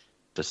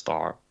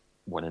start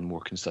winning more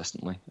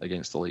consistently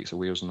against the likes of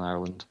Wales and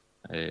Ireland.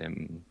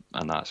 And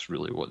that's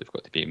really what they've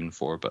got to be aiming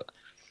for. But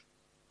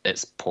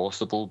it's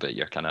possible, but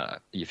you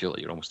feel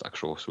like you're almost at a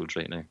crossroads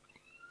right now.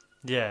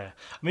 Yeah,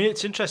 I mean,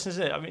 it's interesting,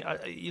 isn't it? I mean,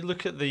 you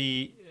look at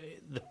the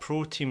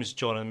pro teams,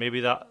 John, and maybe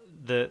that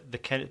the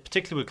kind of,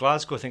 particularly with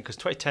Glasgow, I think, because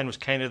 2010 was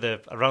kind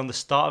of around the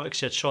start of it,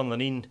 because you had Sean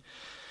Lanine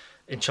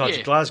in charge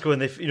of Glasgow,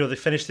 and they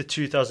finished the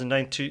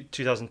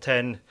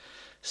 2009-2010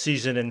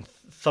 season in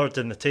third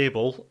in the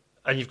table,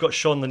 and you've got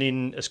Sean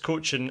Lanine as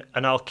coach and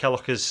Al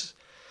Kellock as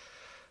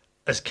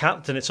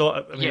captain. It's all.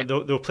 I mean, they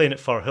were playing at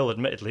Firhill,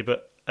 admittedly,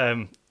 but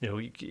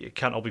you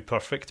can't all be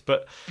perfect.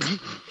 But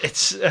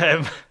it's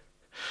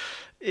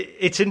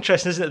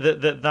interesting, isn't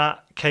it,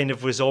 that kind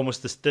of was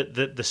almost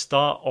the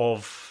start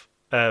of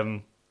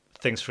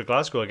things for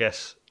Glasgow, I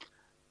guess.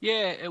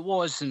 Yeah, it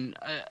was, and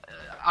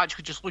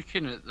actually just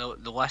looking at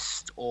the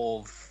list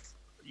of,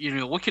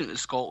 looking at the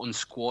Scotland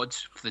squad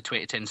for the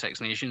 2010 Six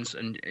Nations,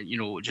 and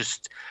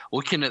just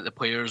looking at the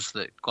players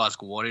that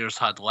Glasgow Warriors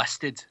had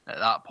listed at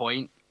that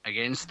point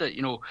against it,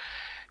 you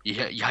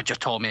had your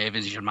Tom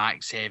Evans, your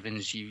Max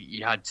Evans,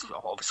 you had,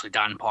 obviously,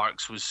 Dan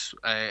Parks was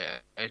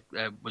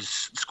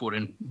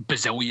scoring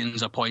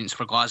bazillions of points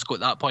for Glasgow at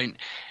that point.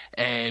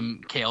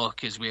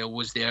 Kellock as well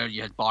was there.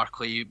 You had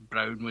Barclay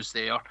Brown was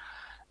there.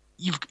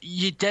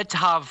 You did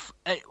have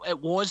it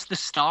was the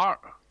start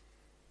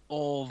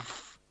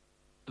of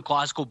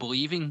Glasgow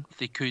believing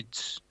they could,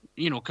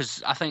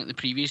 because I think the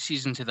previous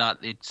season to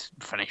that they'd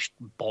finished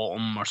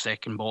bottom or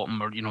second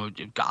bottom, or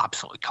got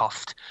absolutely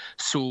cuffed.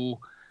 So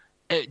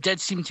it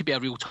did seem to be a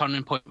real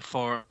turning point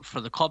for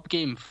the club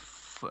game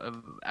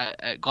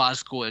at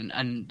Glasgow,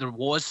 and there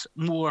was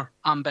more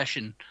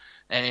ambition.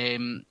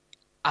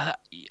 I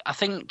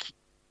think.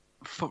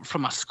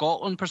 From a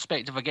Scotland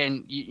perspective,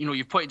 again,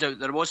 you've pointed out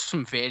there was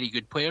some very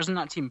good players in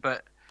that team,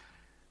 but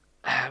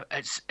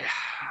it's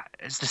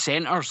the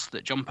centres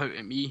that jump out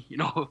at me.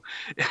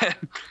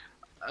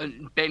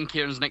 Ben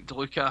Cairns, Nick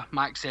DeLuca,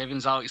 Max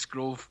Evans, Alex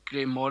Grove,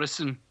 Graham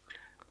Morrison.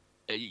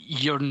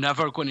 You're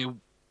never going to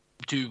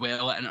do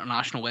well at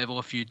international level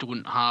if you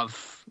don't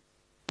have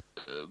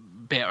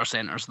better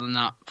centres than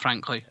that,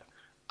 frankly.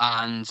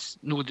 And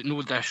no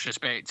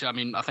disrespect. I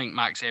mean, I think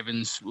Max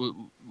Evans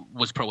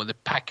was probably the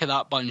pick of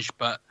that bunch,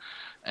 but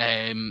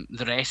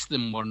the rest of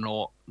them were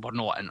not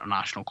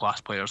international class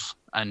players,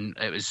 and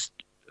it was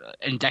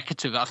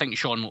indicative. I think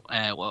Sean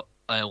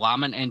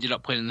Lamont ended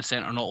up playing in the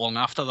centre not long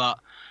after that,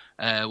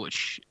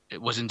 which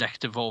was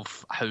indicative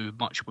of how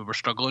much we were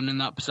struggling in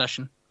that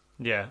position.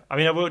 Yeah, I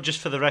mean, I will,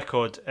 just for the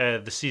record,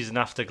 the season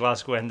after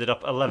Glasgow ended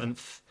up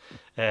 11th.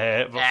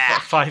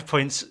 5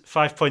 points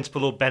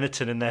below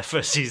Benetton in their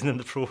first season in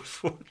the Pro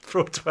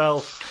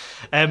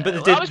 12.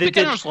 But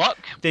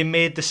they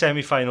made the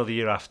semi-final the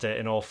year after,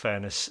 in all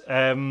fairness.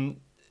 Ian,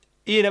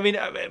 I mean,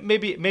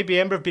 maybe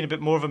Edinburgh have been a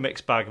bit more of a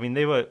mixed bag.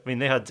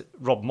 They had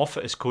Rob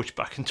Moffat as coach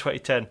back in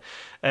 2010.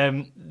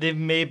 They've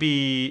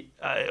maybe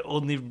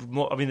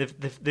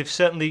they've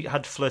certainly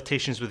had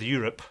flirtations with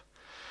Europe.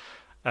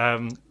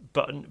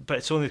 But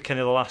it's only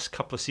kind of the last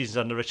couple of seasons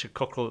under Richard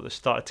Cockrell that they've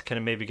started to kind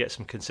of maybe get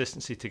some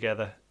consistency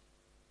together.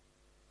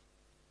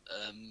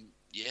 I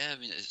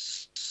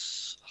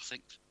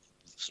think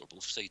sort of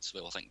both sides.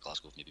 Well, I think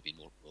Glasgow have maybe been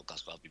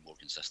Glasgow have been more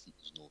consistent.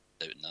 There's no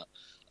doubt in that.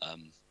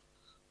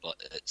 But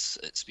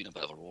it's been a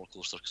bit of a roller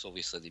coaster, because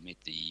obviously they made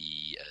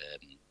the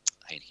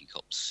Heineken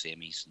Cup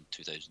semis in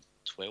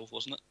 2012,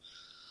 wasn't it?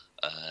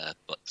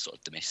 But sort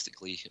of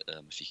domestically,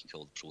 if you can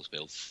call the Pro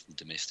 12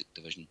 domestic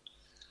division,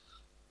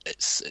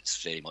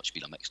 it's very much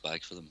been a mixed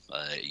bag for them.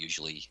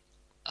 Usually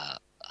a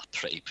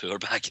pretty poor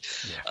bag.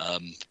 Yeah.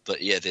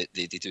 But yeah,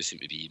 they do seem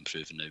to be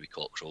improving now with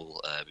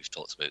Cockrell. We've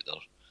talked about how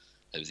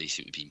they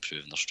seem to be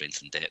improving their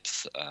strength and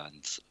depth,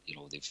 and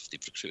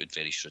they've recruited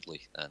very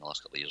shrewdly in the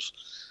last couple of years.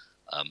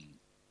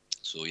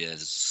 So yeah,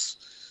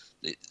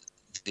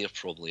 they're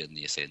probably in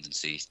the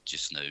ascendancy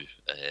just now.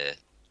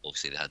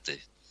 Obviously they had I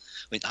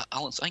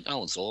think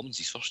Alan Solomon's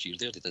his first year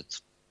there, they did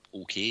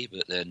okay,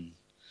 but then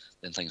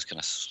things kind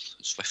of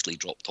swiftly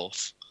dropped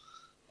off,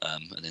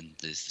 and then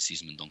the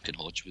season when Duncan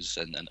Hodge was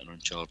in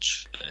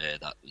charge,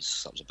 that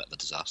was a bit of a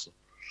disaster.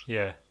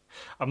 Yeah,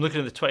 I'm looking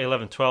at the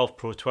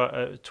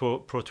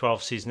 2011-12 Pro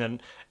 12 season,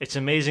 and it's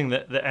amazing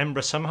that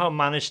Edinburgh somehow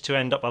managed to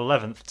end up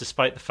 11th,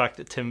 despite the fact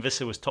that Tim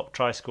Visser was top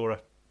try scorer.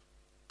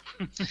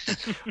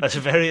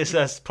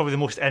 That's probably the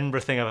most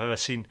Edinburgh thing I've ever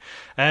seen.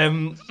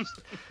 In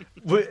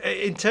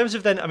terms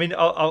of then, I mean,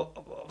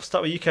 I'll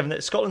start with you, Kevin.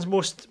 Scotland's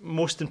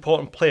most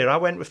important player, I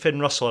went with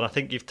Finn Russell, and I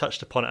think you've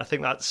touched upon it. I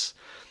think that's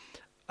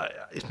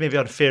it's maybe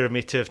unfair of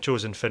me to have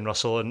chosen Finn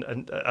Russell,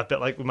 and a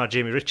bit like with my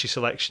Jamie Ritchie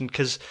selection,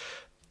 because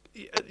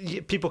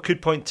people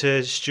could point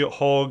to Stuart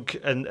Hogg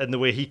and the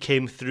way he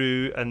came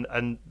through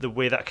and the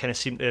way that kind of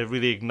seemed to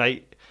really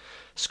ignite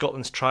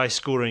Scotland's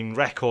try-scoring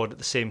record at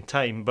the same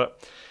time.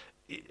 But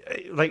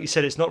like you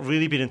said, it's not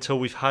really been until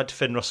we've had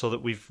Finn Russell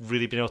that we've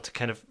really been able to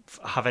kind of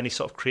have any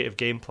sort of creative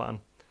game plan.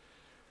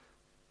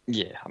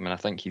 Yeah, I mean, I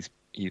think he's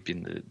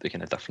been the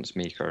kind of difference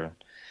maker.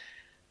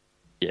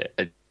 Yeah,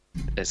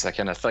 it's a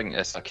kind of thing.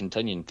 It's a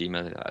continuing theme,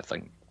 I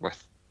think,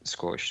 with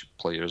Scottish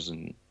players,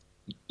 and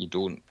you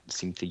don't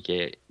seem to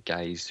get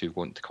guys who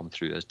want to come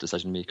through as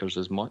decision makers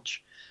as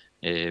much.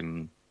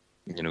 You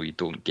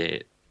don't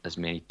get as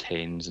many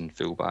tens and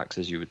fullbacks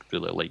as you would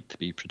really like to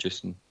be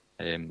producing.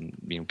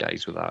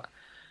 Guys with that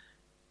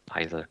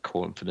either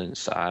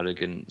confidence,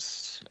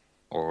 arrogance,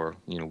 or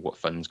what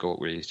Finn's got,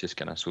 where he's just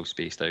kind of so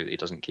spaced out he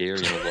doesn't care.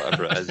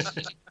 Whatever it is,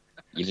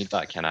 you need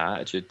that kind of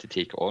attitude to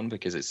take it on,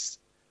 because there's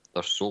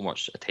so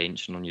much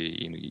attention on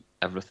you.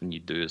 Everything you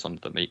do is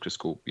under the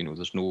microscope.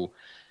 There's no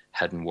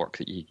hidden work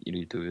that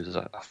you do as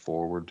a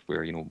forward,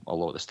 where a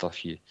lot of the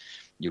stuff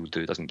you'll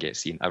do doesn't get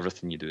seen.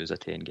 Everything you do as a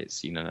 10 gets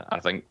seen, and I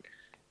think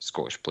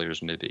Scottish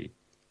players maybe,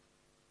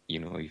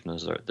 even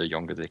as they're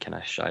younger, they kind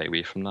of shy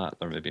away from that.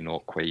 They're maybe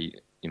not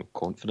quite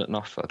confident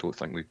enough. I don't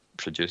think we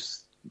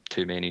produce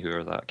too many who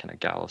are that kind of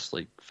Gallus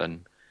like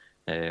Finn,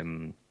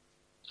 and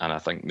I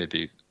think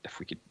maybe if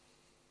we could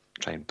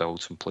try and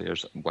build some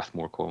players with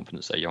more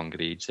confidence at a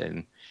younger age,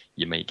 then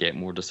you might get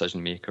more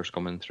decision makers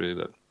coming through.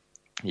 But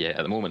yeah,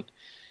 at the moment,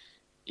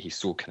 he's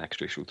so kind of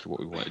crucial to what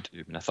we want to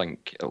do. And I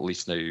think at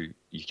least now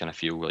you kind of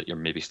feel like you're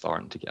maybe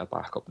starting to get a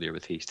backup there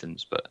with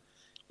Hastings. But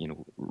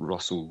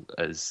Russell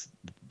is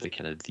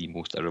the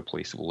most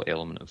irreplaceable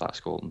element of that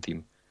Scotland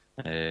team.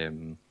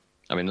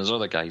 There's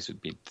other guys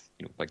who've made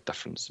big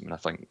difference. I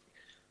think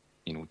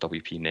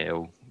WP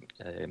Nel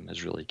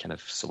has really kind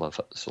of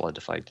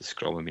solidified the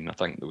scrum. I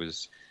think there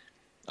was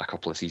a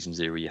couple of seasons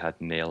there where you had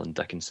Nel and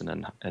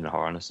Dickinson in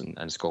harness,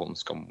 and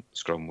Scotland's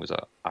scrum was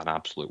an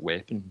absolute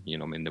weapon. They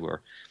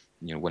were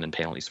winning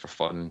penalties for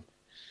fun.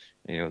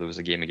 There was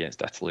a game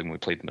against Italy when we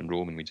played them in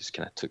Rome, and we just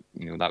kind of took,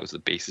 that was the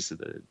basis of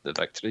the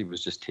victory,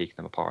 was just taking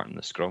them apart in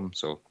the scrum.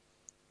 So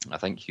I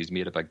think he's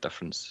made a big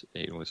difference,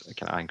 as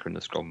kind of anchoring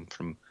the scrum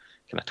from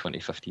kind of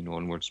 2015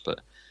 onwards. But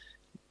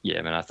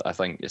yeah, I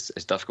think it's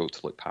difficult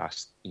to look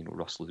past,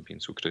 Russell as being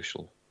so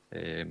crucial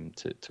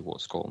to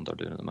what Scotland are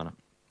doing at the minute.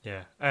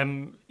 Yeah.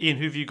 Ian,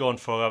 who have you gone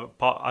for?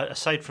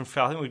 Aside from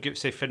Phil, I think we'd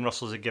say Finn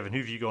Russell's a given. Who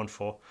have you gone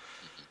for?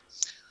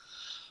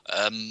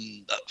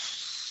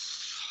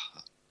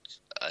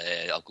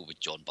 I'll go with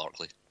John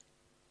Barclay,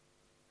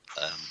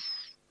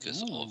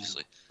 because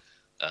obviously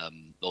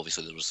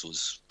there was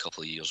those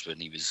couple of years when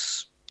he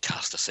was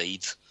cast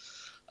aside,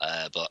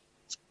 but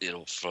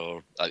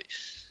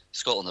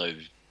Scotland now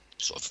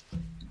sort of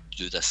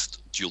do this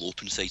dual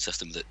open side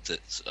system that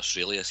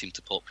Australia seemed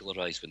to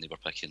popularise when they were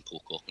picking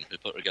Pocock and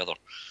Hooper together,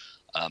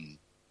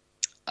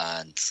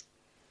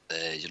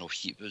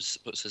 he was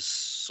his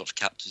sort of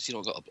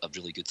captain. Got a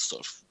really good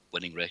sort of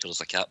winning record as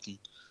a captain.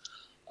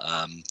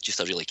 Just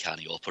a really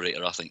canny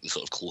operator. I think the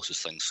sort of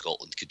closest thing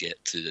Scotland could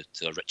get to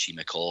a Richie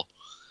McCaw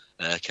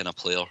kind of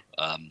player.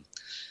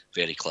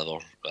 Very clever.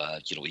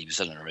 He was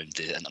in and around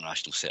the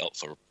international setup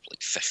for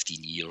like 15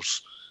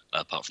 years,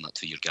 apart from that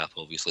 2-year gap,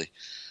 obviously.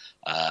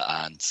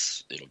 And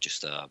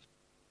just a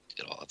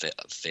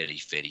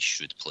very, very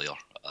shrewd player,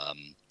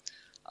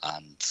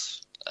 and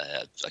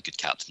a good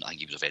captain. I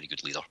think he was a very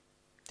good leader.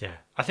 Yeah,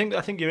 I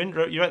think you're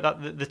right.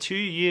 That the 2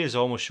 years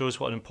almost shows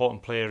what an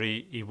important player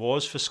he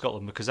was for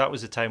Scotland, because that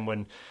was the time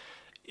when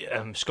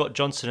Scott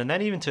Johnson, and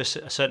then even to a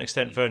certain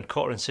extent Vern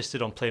Cotter,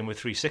 insisted on playing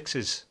with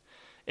 3-6s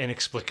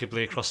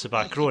inexplicably across the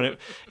back row, and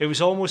it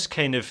was almost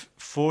kind of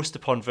forced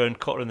upon Vern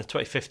Cotter in the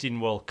 2015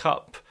 World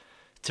Cup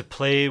to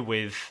play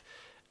with.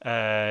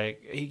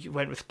 He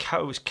went with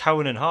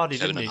Cowan and Hardy,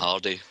 didn't he?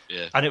 Hardy,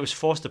 yeah. And it was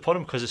forced upon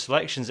him because of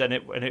selections, and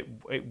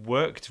it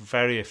worked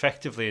very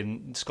effectively.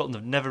 And Scotland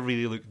have never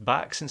really looked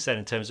back since then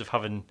in terms of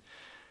having,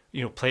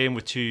 playing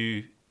with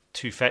two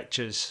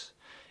fetchers,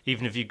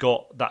 even if you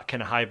got that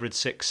kind of hybrid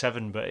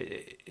 6-7. But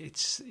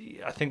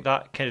I think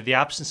that kind of the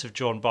absence of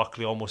John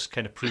Barclay almost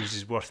kind of proves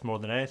his worth more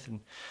than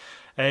anything.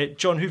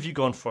 John, who have you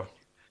gone for?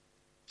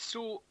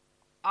 So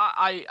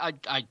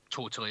I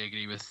totally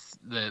agree with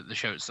the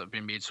shouts that have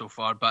been made so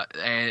far, but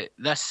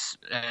this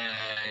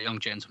young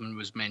gentleman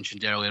was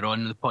mentioned earlier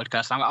on in the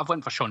podcast. I've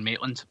went for Sean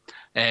Maitland.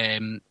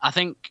 I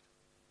think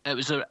it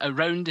was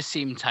around the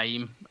same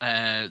time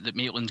that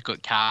Maitland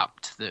got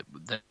capped that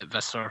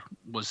Visser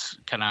was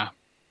kind of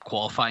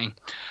qualifying.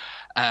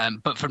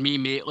 But for me,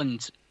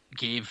 Maitland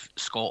gave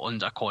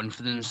Scotland a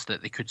confidence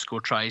that they could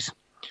score tries.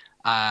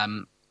 At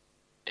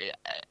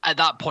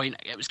that point,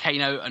 it was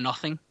kind of out of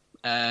nothing.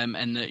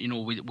 And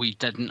that we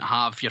didn't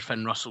have your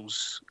Finn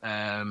Russells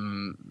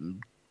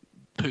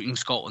putting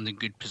Scotland in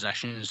good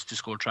positions to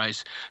score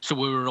tries, so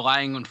we were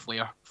relying on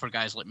flair for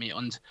guys like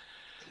Maitland,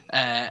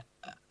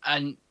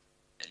 and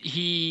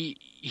he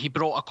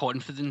brought a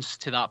confidence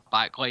to that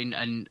backline.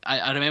 And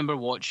I remember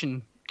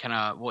watching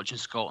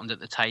Scotland at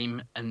the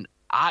time, and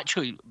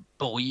actually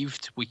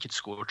believed we could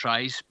score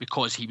tries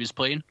because he was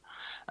playing,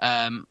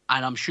 and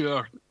I'm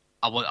sure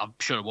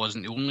it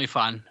wasn't the only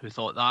fan who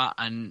thought that,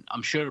 and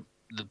I'm sure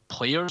the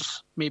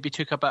players maybe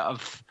took a bit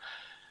of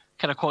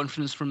kind of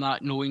confidence from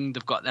that, knowing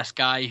they've got this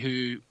guy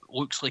who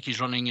looks like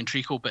he's running in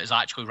treacle but is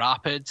actually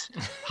rapid,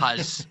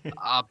 has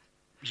a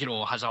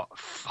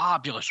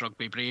fabulous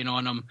rugby brain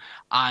on him,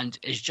 and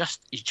he's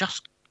just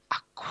a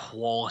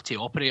quality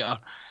operator.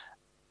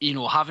 You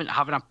know, having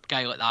a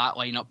guy like that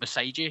line up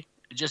beside you,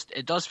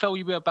 it does fill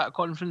you with a bit of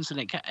confidence, and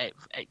it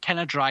kind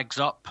of drags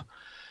up.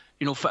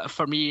 You know,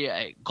 for me,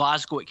 at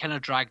Glasgow, it kind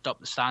of dragged up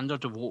the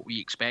standard of what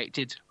we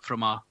expected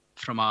from a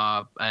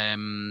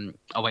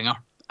winger.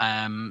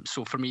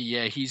 So for me,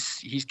 yeah,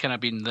 he's kind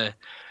of been the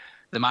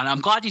man.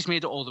 I'm glad he's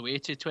made it all the way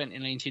to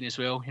 2019 as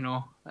well. You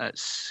know,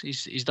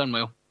 he's done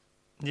well.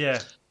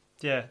 Yeah.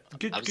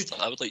 Good.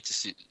 I would like to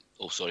see.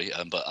 Oh, sorry,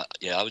 but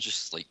I would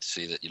just like to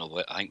say that, you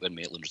know, I think when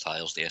Maitland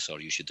retires, the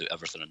SRU should do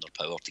everything in their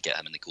power to get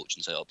him in the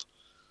coaching setup.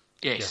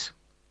 Yes. Yeah.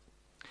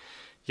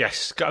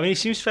 Yes, I mean, he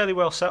seems fairly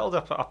well settled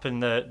up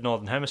in the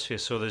Northern Hemisphere.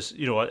 So there's,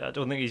 you know, I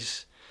don't think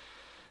he's.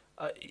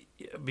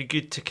 It'd be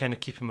good to kind of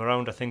keep him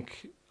around. I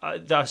think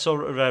I saw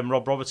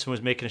Rob Robertson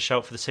was making a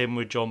shout for the same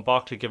with John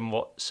Barclay, given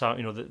what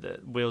the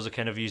Wales are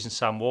kind of using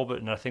Sam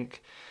Warburton. And I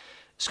think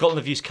Scotland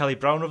have used Kelly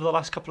Brown over the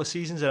last couple of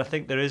seasons, and I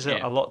think there is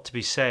a lot to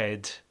be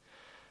said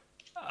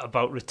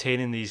about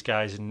retaining these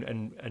guys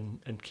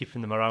and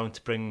keeping them around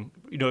to bring,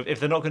 you know, if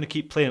they're not going to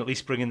keep playing, at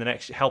least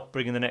help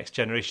bringing the next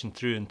generation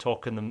through and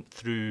talking them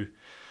through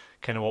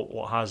kind of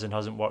what has and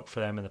hasn't worked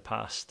for them in the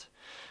past.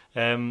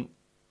 We're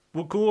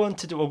going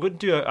to do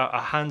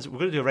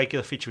a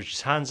regular feature, which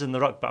is Hands in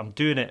the Ruck, but I'm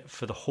doing it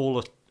for the whole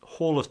of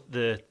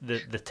the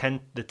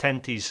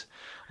tenties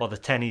or the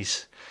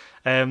tennies.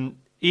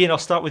 Ian, I'll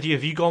start with you.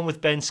 Have you gone with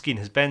Ben Skeen?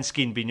 Has Ben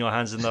Skeen been your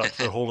Hands in the Ruck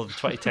for the whole of the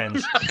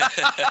 2010s?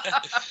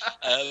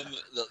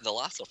 The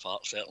latter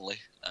part, certainly.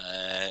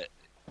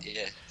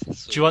 Yeah.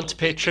 So, do you want to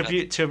pay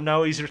tribute to him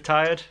now he's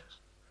retired?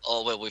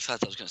 Oh, well, we've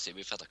had a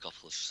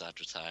couple of sad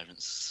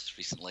retirements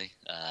recently.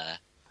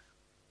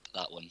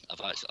 That one,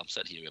 I'm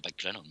sitting here with a big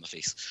grin on my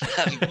face.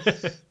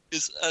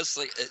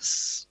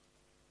 It's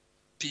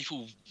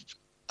people.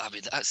 I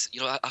mean, that's,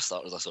 you know, I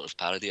started with a sort of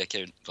parody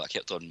account, but I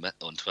kept on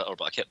Twitter,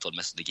 but I kept on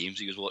missing the games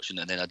he was watching,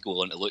 and then I'd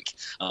go on to look,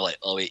 and I'm like,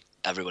 oh wait,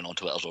 everyone on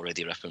Twitter's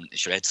already ripping him to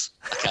shreds.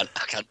 I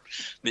can't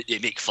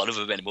make fun of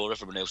him anymore.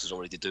 Everyone else is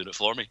already doing it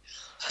for me.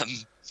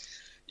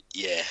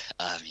 Yeah,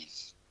 I mean,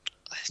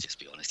 let's just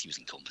be honest, he was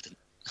incompetent.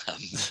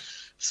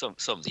 Some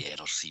of the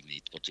errors he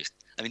made were just.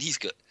 I mean, he's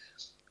got.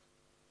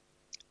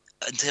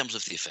 In terms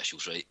of the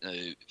officials, right now,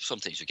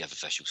 sometimes we give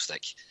officials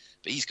stick,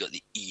 but he's got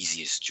the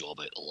easiest job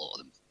out of a lot of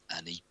them,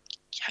 and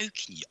how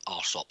can you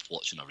arse up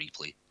watching a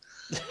replay?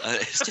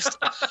 It's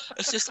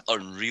just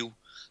unreal.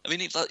 I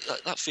mean,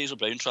 that Fraser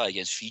Brown try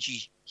against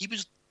Fiji, he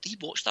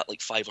watched that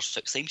like 5 or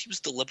 6 times. He was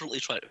deliberately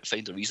trying to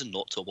find a reason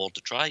not to award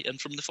the try, and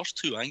from the first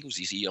 2 angles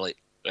you see, you're like,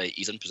 right,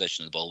 he's in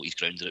possession of the ball, he's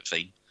grounded it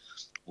fine.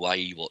 Why are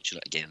you watching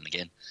it again and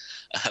again?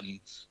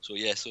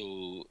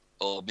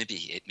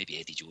 Maybe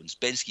Eddie Jones,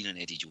 Ben Skeen and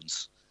Eddie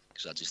Jones,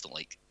 because I just don't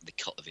like the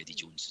cut of Eddie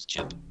Jones'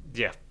 jib.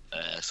 Yeah.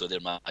 So they're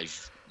my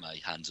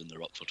Hands in the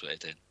Ruck for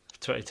 2010.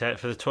 2010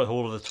 for the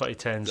whole of the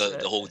 2010s.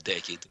 The whole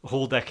decade.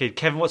 Whole decade.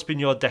 Kevin, what's been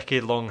your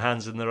decade-long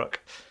Hands in the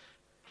Ruck?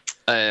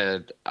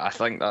 I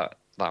think that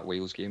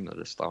Wales game at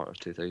the start of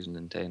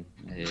 2010.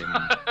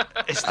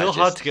 It's still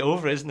hard to get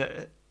over, isn't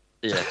it?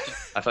 Yeah,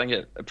 I think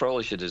it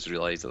probably should have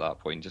realised at that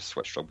point, just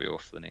switched rugby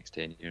off for the next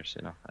 10 years.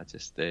 You know,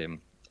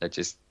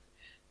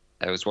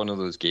 it was one of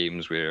those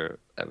games where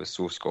it was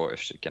so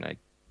Scottish to kind of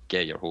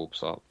get your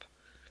hopes up,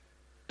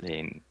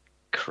 then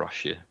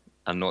crush you,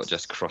 and not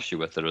just crush you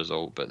with the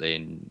result, but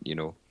then, you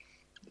know,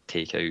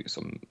 take out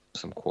some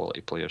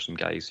quality players, some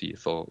guys who you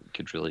thought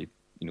could really,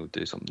 you know,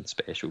 do something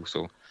special.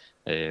 So,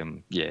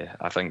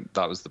 I think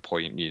that was the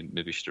point. You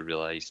maybe should have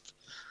realised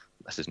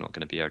this is not going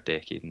to be our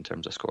decade in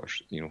terms of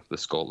Scottish, you know, the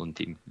Scotland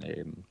team.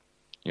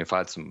 I've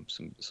had some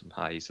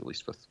highs, at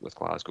least with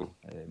Glasgow,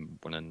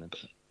 winning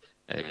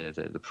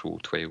the Pro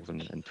 12 in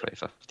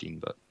 2015,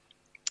 but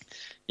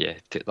yeah,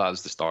 that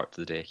was the start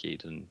to the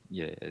decade, and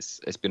yeah,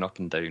 it's been up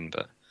and down,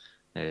 but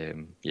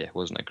it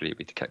wasn't a great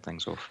way to kick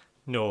things off.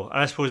 No, and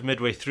I suppose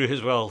midway through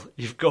as well,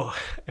 you've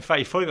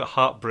probably got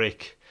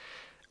heartbreak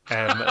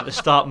at the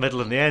start,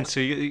 middle, and the end.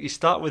 So you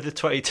start with the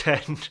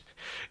 2010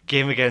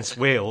 game against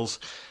Wales.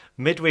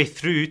 Midway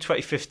through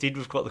 2015,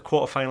 we've got the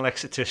quarter-final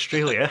exit to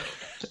Australia,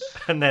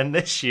 and then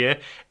this year,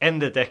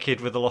 end the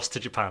decade with a loss to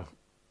Japan.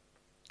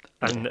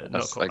 And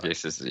I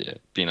guess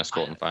being a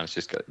Scotland fan, it's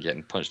just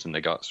getting punched in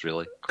the guts,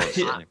 really.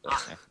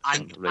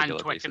 And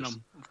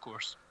Twickenham, of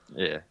course.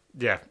 Yeah.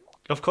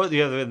 Of course,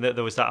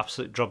 there was that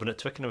absolute drubbing at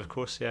Twickenham, of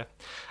course, yeah.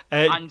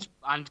 And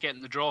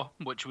getting the draw,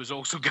 which was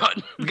also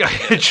good.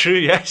 True,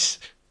 yes.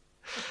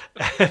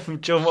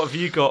 John, what have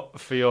you got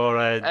for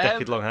your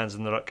decade-long Hands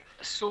in the Ruck?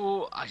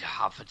 So I've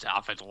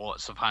had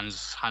lots of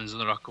hands in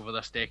the ruck over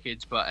this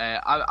decade, but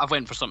I've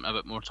went for something a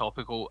bit more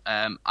topical.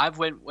 I've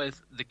went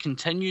with the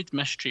continued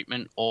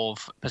mistreatment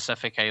of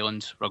Pacific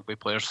Island rugby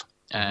players.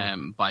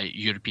 by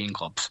European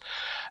clubs.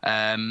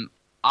 I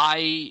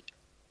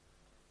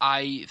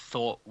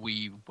thought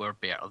we were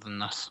better than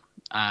this,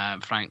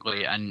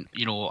 frankly, and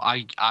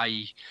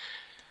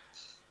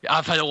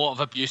I've had a lot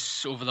of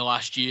abuse over the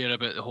last year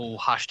about the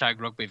whole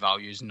 #rugby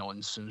values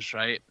nonsense,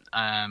 right?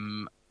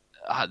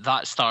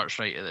 That starts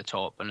right at the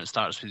top, and it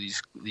starts with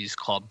these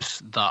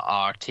clubs that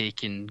are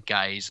taking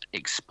guys,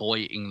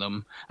 exploiting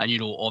them, and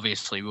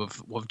obviously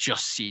we've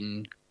just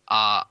seen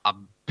a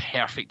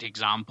perfect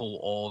example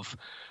of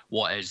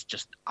what is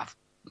just a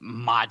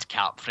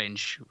madcap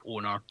French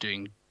owner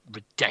doing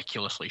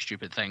ridiculously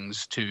stupid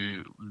things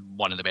to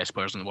one of the best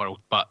players in the world.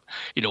 But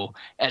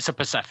it's a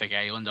Pacific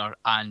Islander,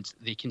 and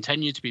they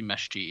continue to be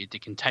mistreated. They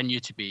continue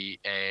to be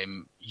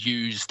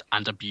used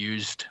and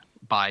abused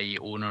by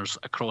owners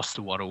across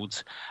the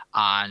world,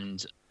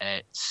 and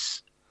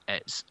it's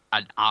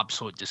an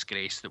absolute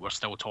disgrace that we're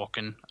still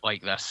talking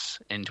like this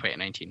in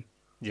 2019.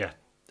 Yeah.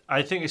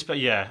 I think I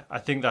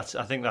think that's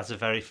a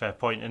very fair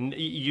point. And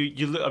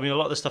you look, I mean, a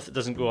lot of the stuff that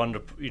doesn't go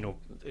under,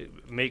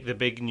 make the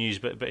big news,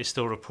 but it's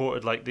still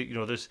reported. Like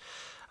there's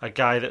a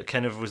guy that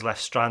kind of was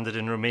left stranded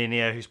in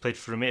Romania who's played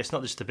for Romania. It's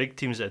not just the big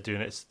teams that are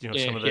doing it.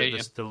 It's some of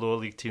the lower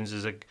league teams.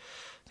 There's I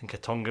think a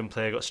Tongan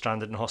player got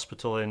stranded in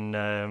hospital in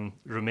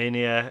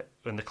Romania,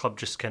 and the club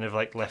just kind of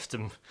like left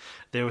him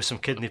there with some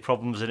kidney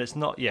problems. And it's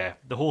not,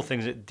 the whole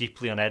thing's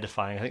deeply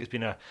unedifying. I think there's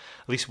been at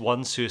least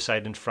one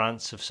suicide in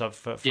France for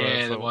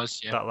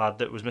that lad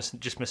that was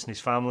missing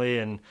his family.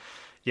 And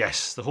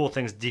yes, the whole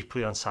thing's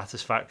deeply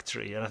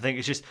unsatisfactory. And I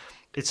think it's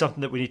something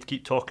that we need to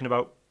keep talking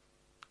about.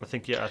 I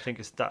think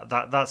it's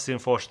that's the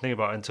unfortunate thing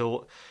about it.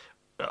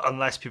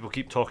 Unless people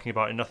keep talking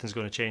about it, nothing's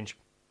going to change.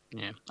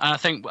 Yeah, and I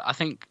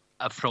think.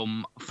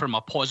 From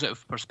a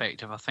positive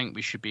perspective, I think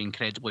we should be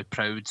incredibly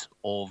proud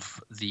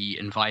of the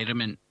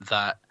environment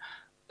that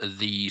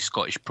the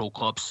Scottish pro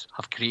clubs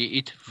have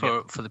created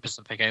for the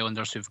Pacific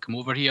Islanders who've come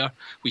over here.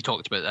 We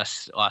talked about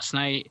this last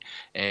night.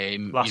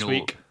 Last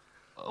week.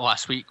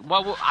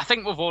 Well, I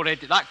think we've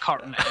already... That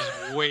curtain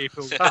is way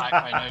pulled back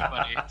by now,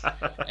 buddy.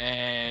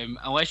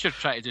 Unless you're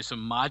trying to do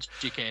some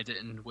magic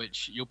editing,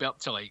 which you'll be up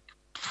to like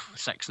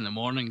 6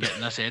 a.m.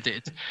 getting this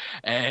edited.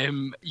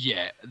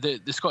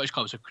 The Scottish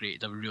clubs have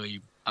created a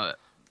really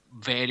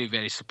very,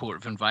 very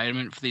supportive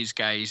environment for these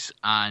guys,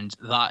 and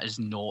that is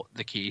not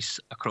the case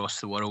across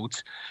the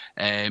world,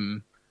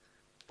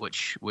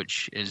 which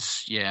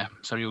is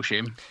it's a real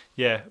shame.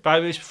 Yeah, but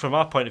at least from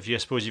our point of view, I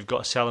suppose you've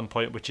got a selling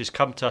point, which is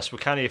come to us. We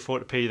can't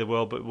afford to pay you the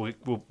world, but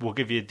we'll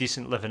give you a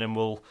decent living, and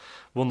we'll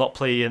not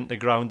play you in the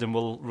ground, and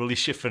we'll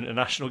release you for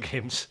international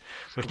games.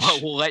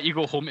 We'll let you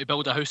go home to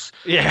build a house.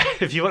 Yeah,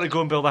 if you want to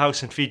go and build a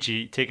house in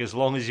Fiji, take as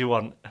long as you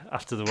want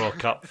after the World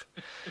Cup.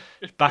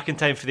 Back in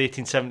time for the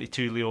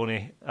 1872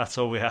 Leone, that's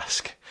all we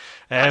ask.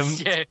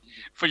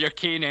 For your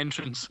Kane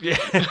entrance. Yeah.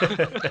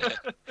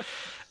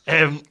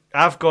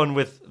 I've gone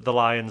with the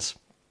Lions.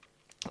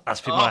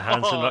 That's been my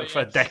hands in the ruck for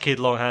a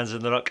decade-long hands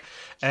in the ruck.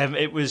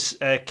 It was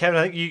Kevin.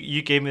 I think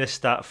you gave me this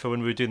stat for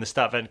when we were doing the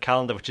stat event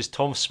calendar, which is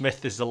Tom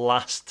Smith is the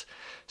last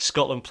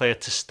Scotland player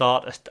to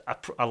start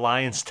a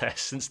Lions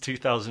test since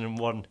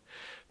 2001,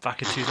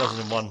 back in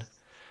 2001.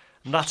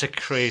 And that's a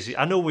crazy.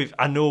 I know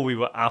we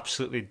were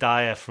absolutely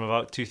dire from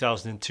about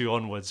 2002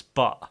 onwards,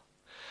 but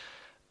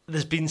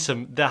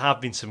there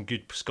have been some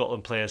good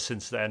Scotland players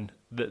since then.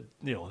 That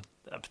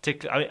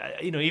particularly,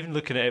 even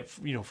looking at it,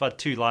 we've had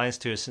 2 Lions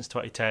tours since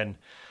 2010.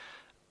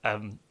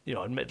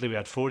 Admittedly we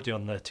had 40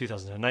 on the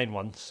 2009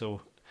 one.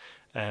 So,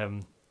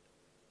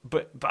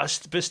 but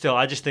still,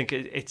 I just think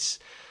it's.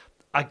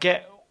 I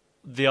get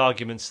the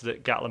arguments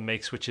that Gatland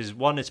makes, which is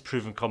one, it's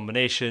proven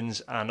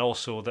combinations, and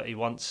also that he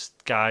wants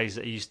guys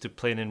that are used to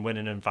playing in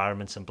winning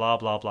environments and blah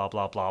blah blah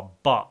blah blah.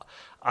 But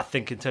I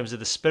think in terms of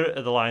the spirit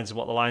of the Lions and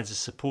what the Lions are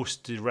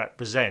supposed to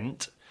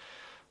represent,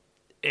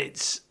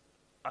 it's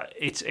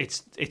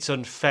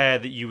unfair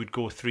that you would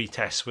go 3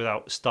 tests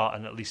without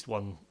starting at least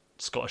one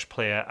Scottish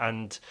player,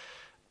 and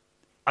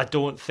I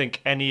don't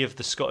think any of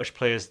the Scottish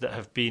players that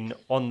have been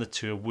on the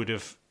tour would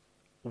have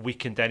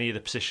weakened any of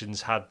the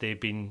positions had they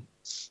been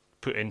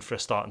put in for a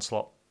starting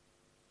slot.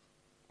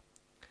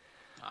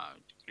 I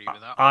agree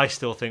with that. I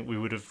still think we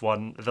would have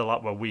won the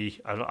lot. Well,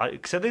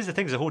 so these are the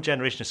things. The whole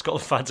generation of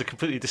Scotland fans are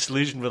completely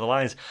disillusioned with the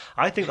Lions.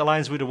 I think the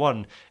Lions would have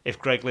won if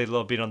Greg Laidlaw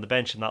had been on the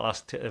bench in that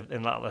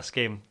last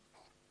game.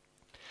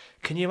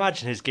 Can you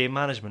imagine his game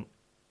management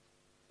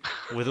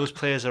with those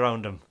players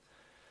around him?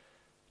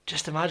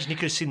 Just imagine he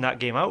could have seen that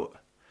game out.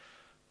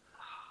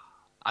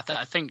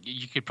 I think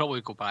you could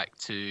probably go back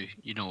to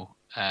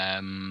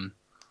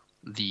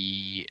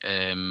the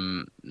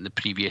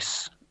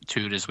previous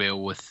tour as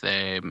well with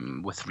Reid.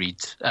 With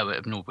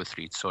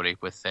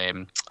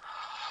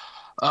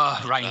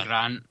Ryan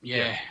Grant,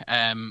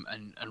 and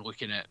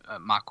looking at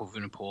Mako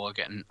Vunipola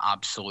getting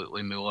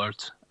absolutely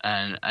mullered,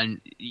 and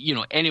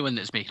anyone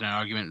that's making an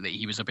argument that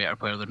he was a better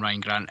player than Ryan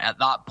Grant at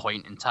that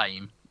point in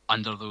time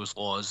under those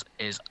laws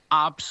is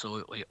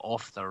absolutely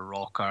off their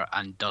rocker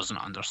and doesn't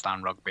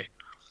understand rugby.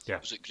 Yeah.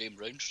 Was it Graham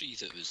Rowntree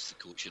that was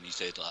the coach, and he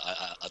said,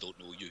 I don't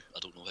know you, I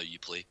don't know how you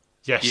play?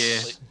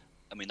 Yes.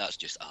 I mean, that's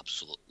just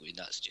absolute. I mean,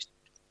 that's just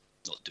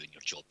not doing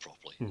your job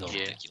properly. That's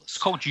Yeah. ridiculous. It's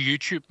called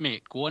YouTube,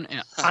 mate. Go on to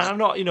it. And I'm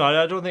not,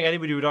 I don't think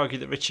anybody would argue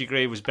that Richie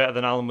Gray was better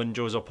than Alan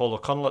Munros or Paul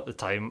O'Connell at the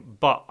time,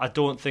 but I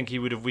don't think he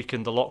would have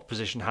weakened the lock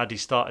position had he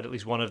started at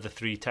least one of the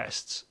 3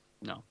 tests.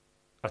 No.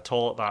 At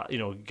all at that,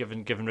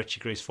 given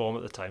Richie Gray's form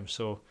at the time.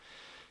 So,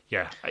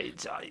 yeah,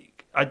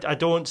 I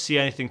don't see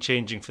anything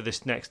changing for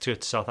this next tour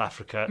to South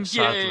Africa,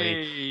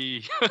 sadly.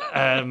 Yay!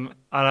 And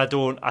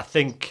I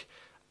think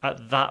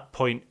at that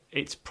point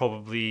it's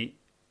probably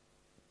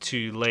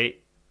too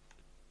late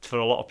for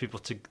a lot of people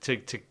to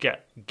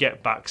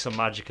get back some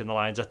magic in the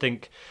lines. I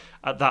think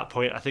at that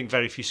point,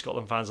 very few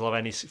Scotland fans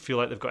will feel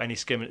like they've got any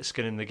skin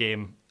in the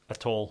game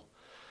at all.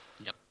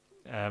 Yep.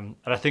 And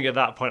I think at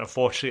that point,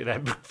 unfortunately,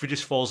 then it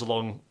just falls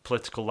along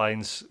political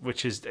lines,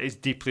 which is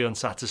deeply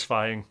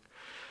unsatisfying.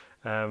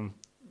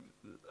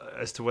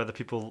 As to whether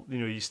people,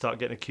 you start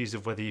getting accused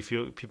of whether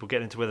people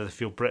get into whether they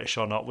feel British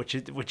or not, which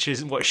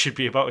isn't what it should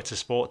be about. It's a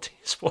sports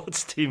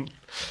team.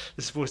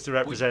 It's supposed to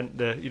represent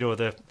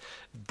the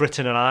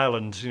Britain and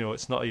Ireland.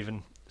 It's not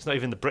even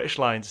the British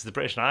lines. It's the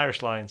British and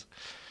Irish lines.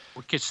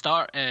 We could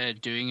start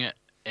doing it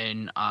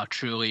in a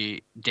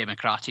truly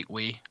democratic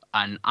way,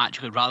 and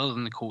actually, rather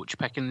than the coach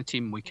picking the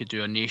team, we could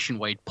do a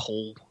nationwide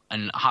poll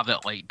and have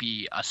it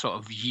be a sort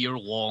of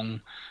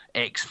year-long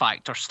X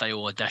Factor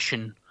style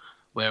edition,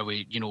 where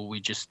we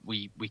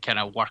kind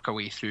of work our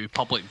way through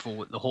public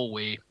vote the whole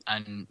way,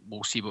 and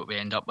we'll see what we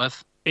end up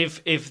with.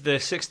 If the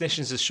Six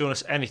Nations has shown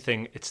us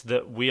anything, it's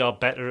that we are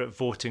better at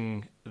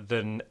voting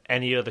than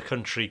any other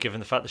country, given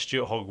the fact that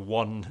Stuart Hogg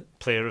won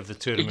Player of the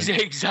Tournament.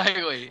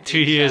 Exactly. 2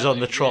 years on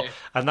the trot, yeah.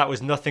 and that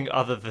was nothing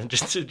other than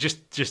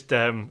just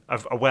a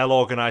well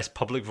organised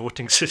public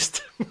voting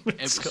system.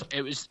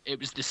 It was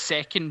the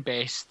second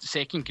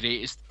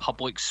greatest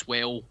public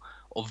swell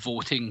of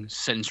voting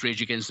since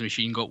Rage Against the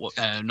Machine got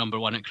number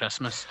 1 at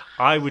Christmas.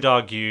 I would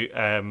argue,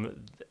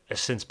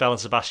 since Belle and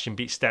Sebastian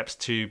beat Steps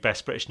to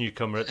Best British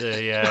Newcomer at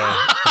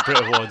the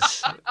Brit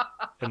Awards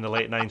in the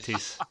late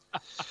 90s.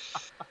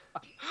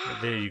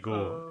 There you go.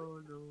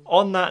 Oh, no.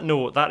 On that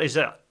note, that is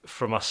it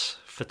from us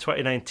for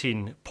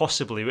 2019,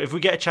 possibly. If we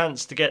get a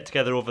chance to get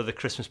together over the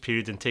Christmas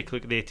period and take a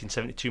look at the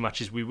 1872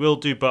 matches, we will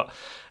do, but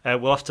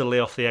we'll have to lay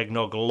off the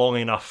eggnog long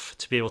enough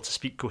to be able to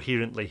speak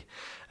coherently.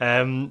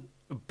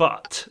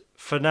 But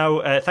for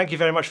now, thank you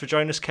very much for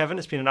joining us, Kevin.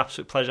 It's been an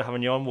absolute pleasure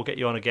having you on. We'll get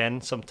you on again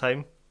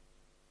sometime.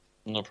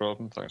 No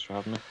problem. Thanks for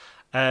having me.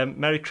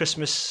 Merry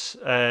Christmas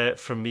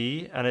from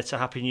me, and it's a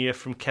Happy New Year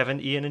from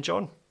Kevin, Ian and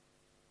John.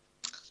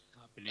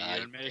 Happy New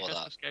Year and Merry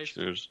Christmas, guys.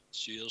 Cheers.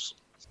 Cheers.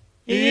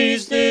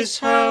 Is this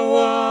how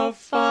our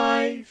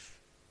 5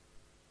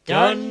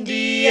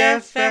 Dundee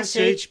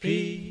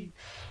FSHP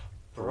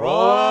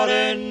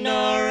Broughton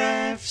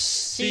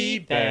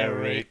RFC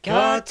Berwick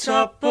are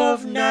top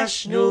of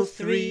National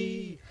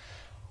 3?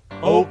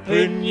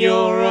 Open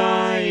your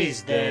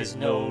eyes, there's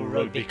no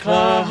rugby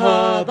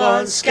club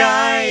on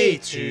Sky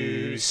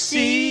to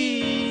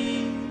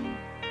see.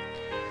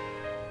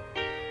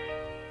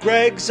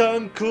 Greg's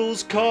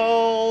uncle's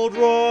called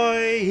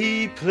Roy,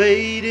 he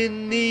played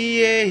in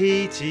the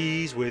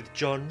 80s with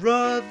John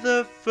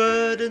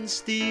Rutherford and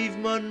Steve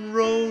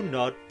Munro,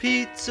 not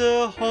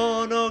Peter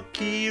Horn or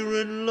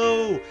Kieran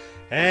Lowe.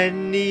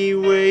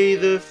 Anyway,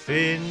 the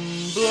Finn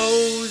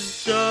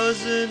blows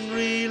doesn't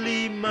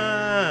really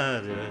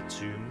matter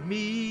to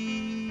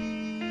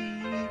me,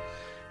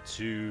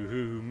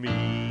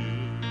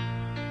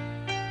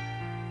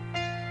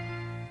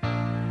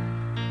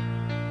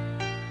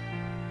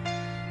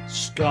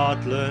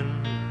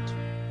 Scotland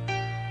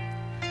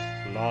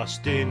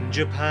lost in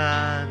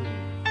Japan,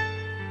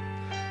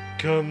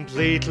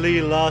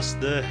 completely lost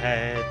the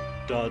head.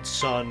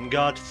 Dodson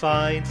got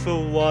fined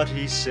for what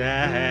he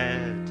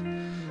said.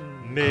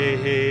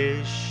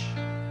 Mish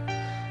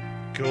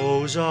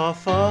goes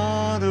off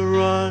on a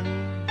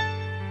run,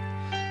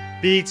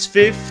 beats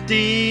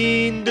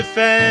 15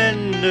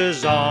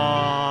 defenders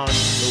on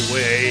the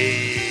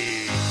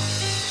way.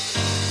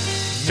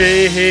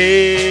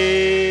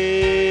 Mish,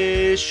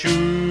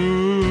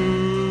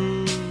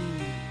 ooh,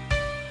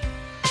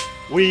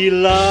 we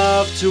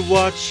love to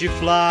watch you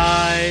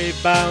fly,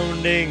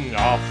 bounding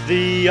off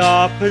the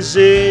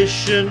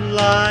opposition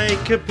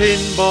like a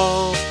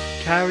pinball.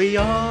 Carry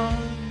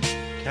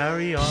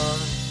on,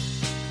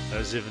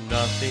 as if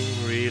nothing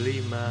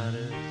really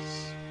matters.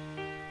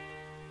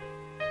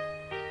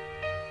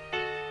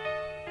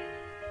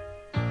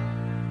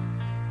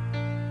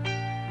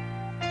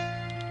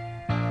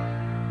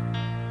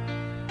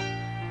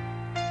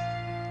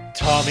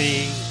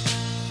 Tommy,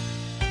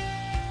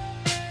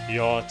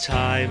 your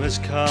time has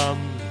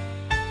come.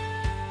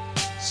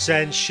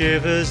 Sent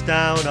shivers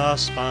down our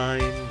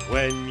spine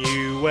when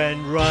you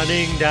went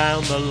running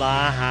down the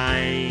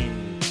line.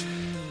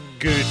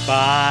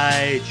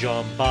 Goodbye,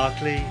 John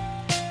Barclay,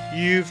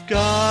 you've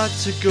got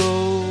to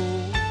go.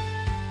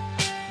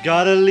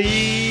 Gotta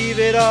leave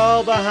it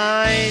all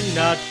behind,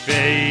 not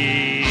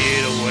fade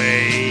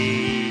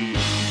away.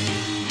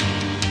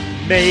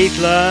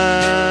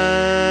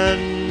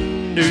 Maitland,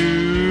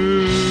 ooh,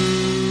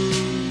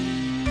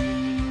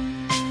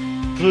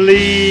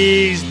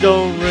 please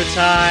don't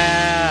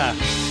retire.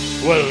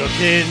 We're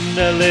looking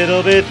a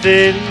little bit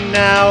thin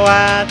now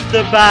at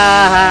the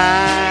back.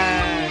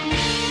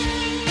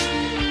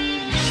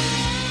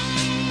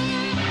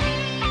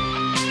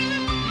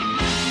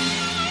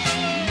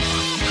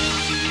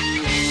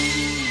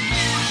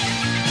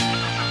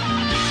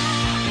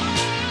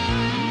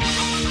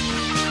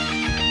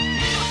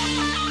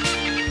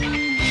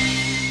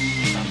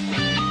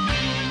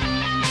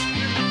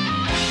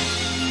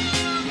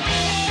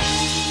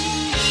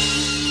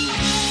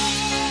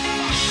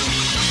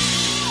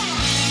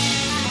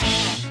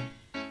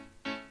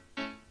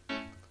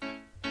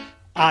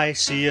 I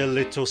see a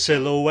little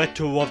silhouette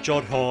of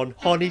John Horn.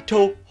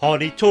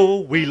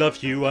 Honey-toe, we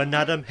love you and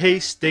Adam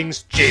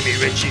Hastings. Jamie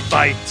Ritchie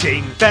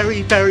fighting,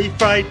 very, very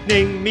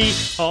frightening me.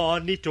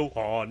 Honey-toe,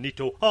 on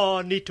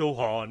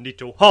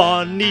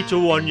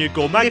you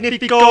go,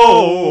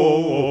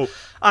 Magnifico.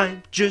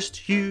 I'm just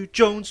Hugh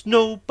Jones,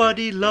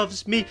 nobody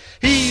loves me.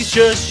 He's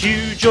just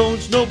Hugh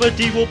Jones,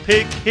 nobody will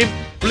pick him.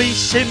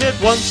 Release him at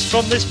once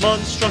from this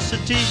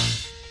monstrosity.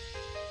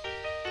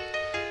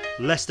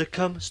 Leicester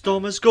come,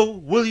 Stormers go,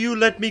 will you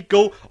let me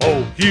go?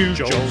 Oh, Hugh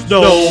Jones,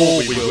 no,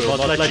 we will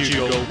not let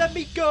you go. Let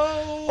me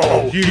go.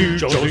 Oh, Hugh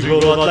Jones, we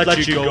will not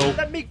let you go.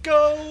 Let me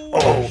go.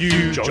 Oh,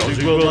 Hugh Jones,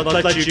 we will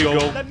not let you go.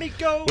 Let me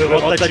go. We will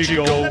not let you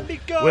go. Let me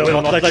go. We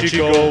will not let you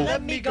go.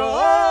 Let me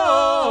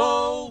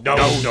go. No.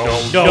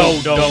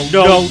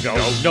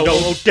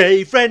 Oh,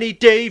 Dave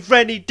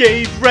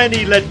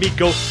Rennie, let me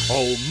go.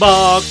 Oh,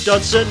 Mark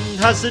Dodson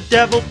has the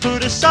devil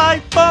put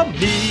aside for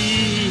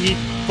me.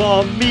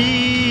 For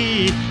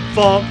me.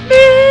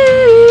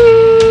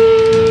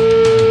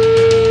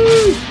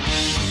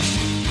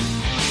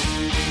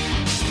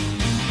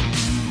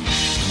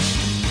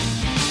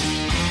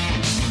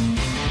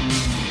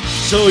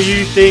 So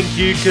you think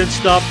you can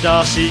stop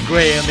Darcy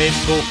Graham in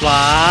full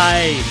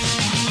flight?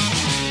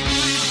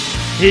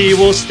 He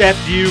will step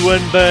you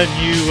and burn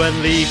you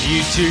and leave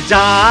you to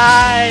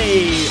die.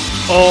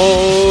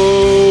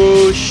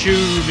 Oh,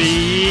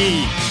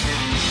 Shumi,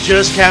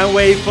 just can't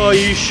wait for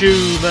you,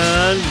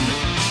 Schumann.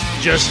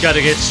 Just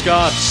gotta get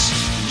Scots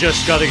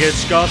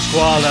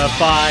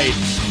qualified.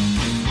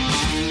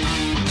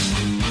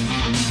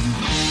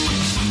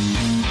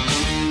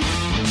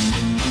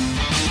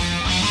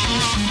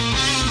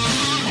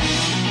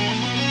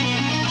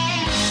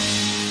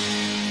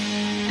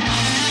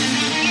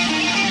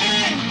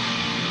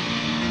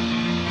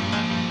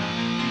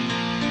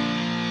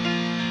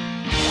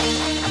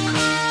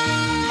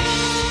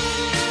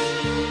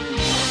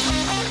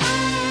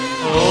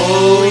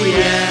 Oh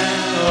yeah.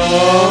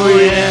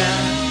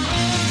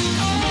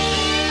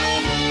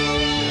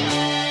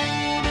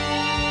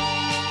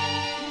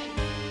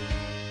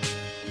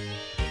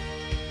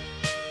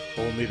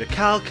 Only the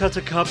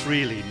Calcutta Cup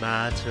really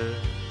matters.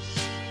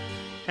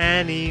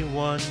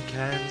 Anyone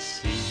can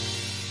see.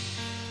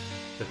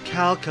 The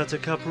Calcutta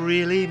Cup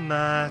really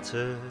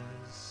matters.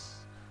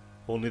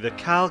 Only the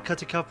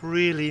Calcutta Cup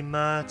really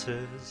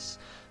matters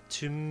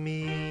to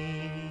me.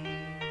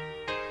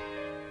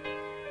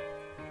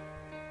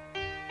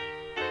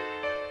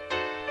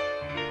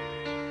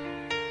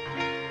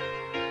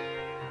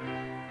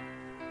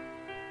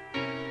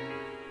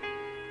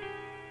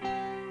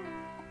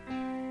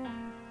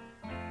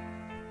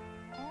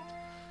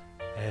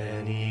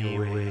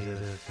 Anyway the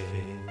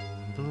wind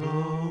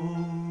blows,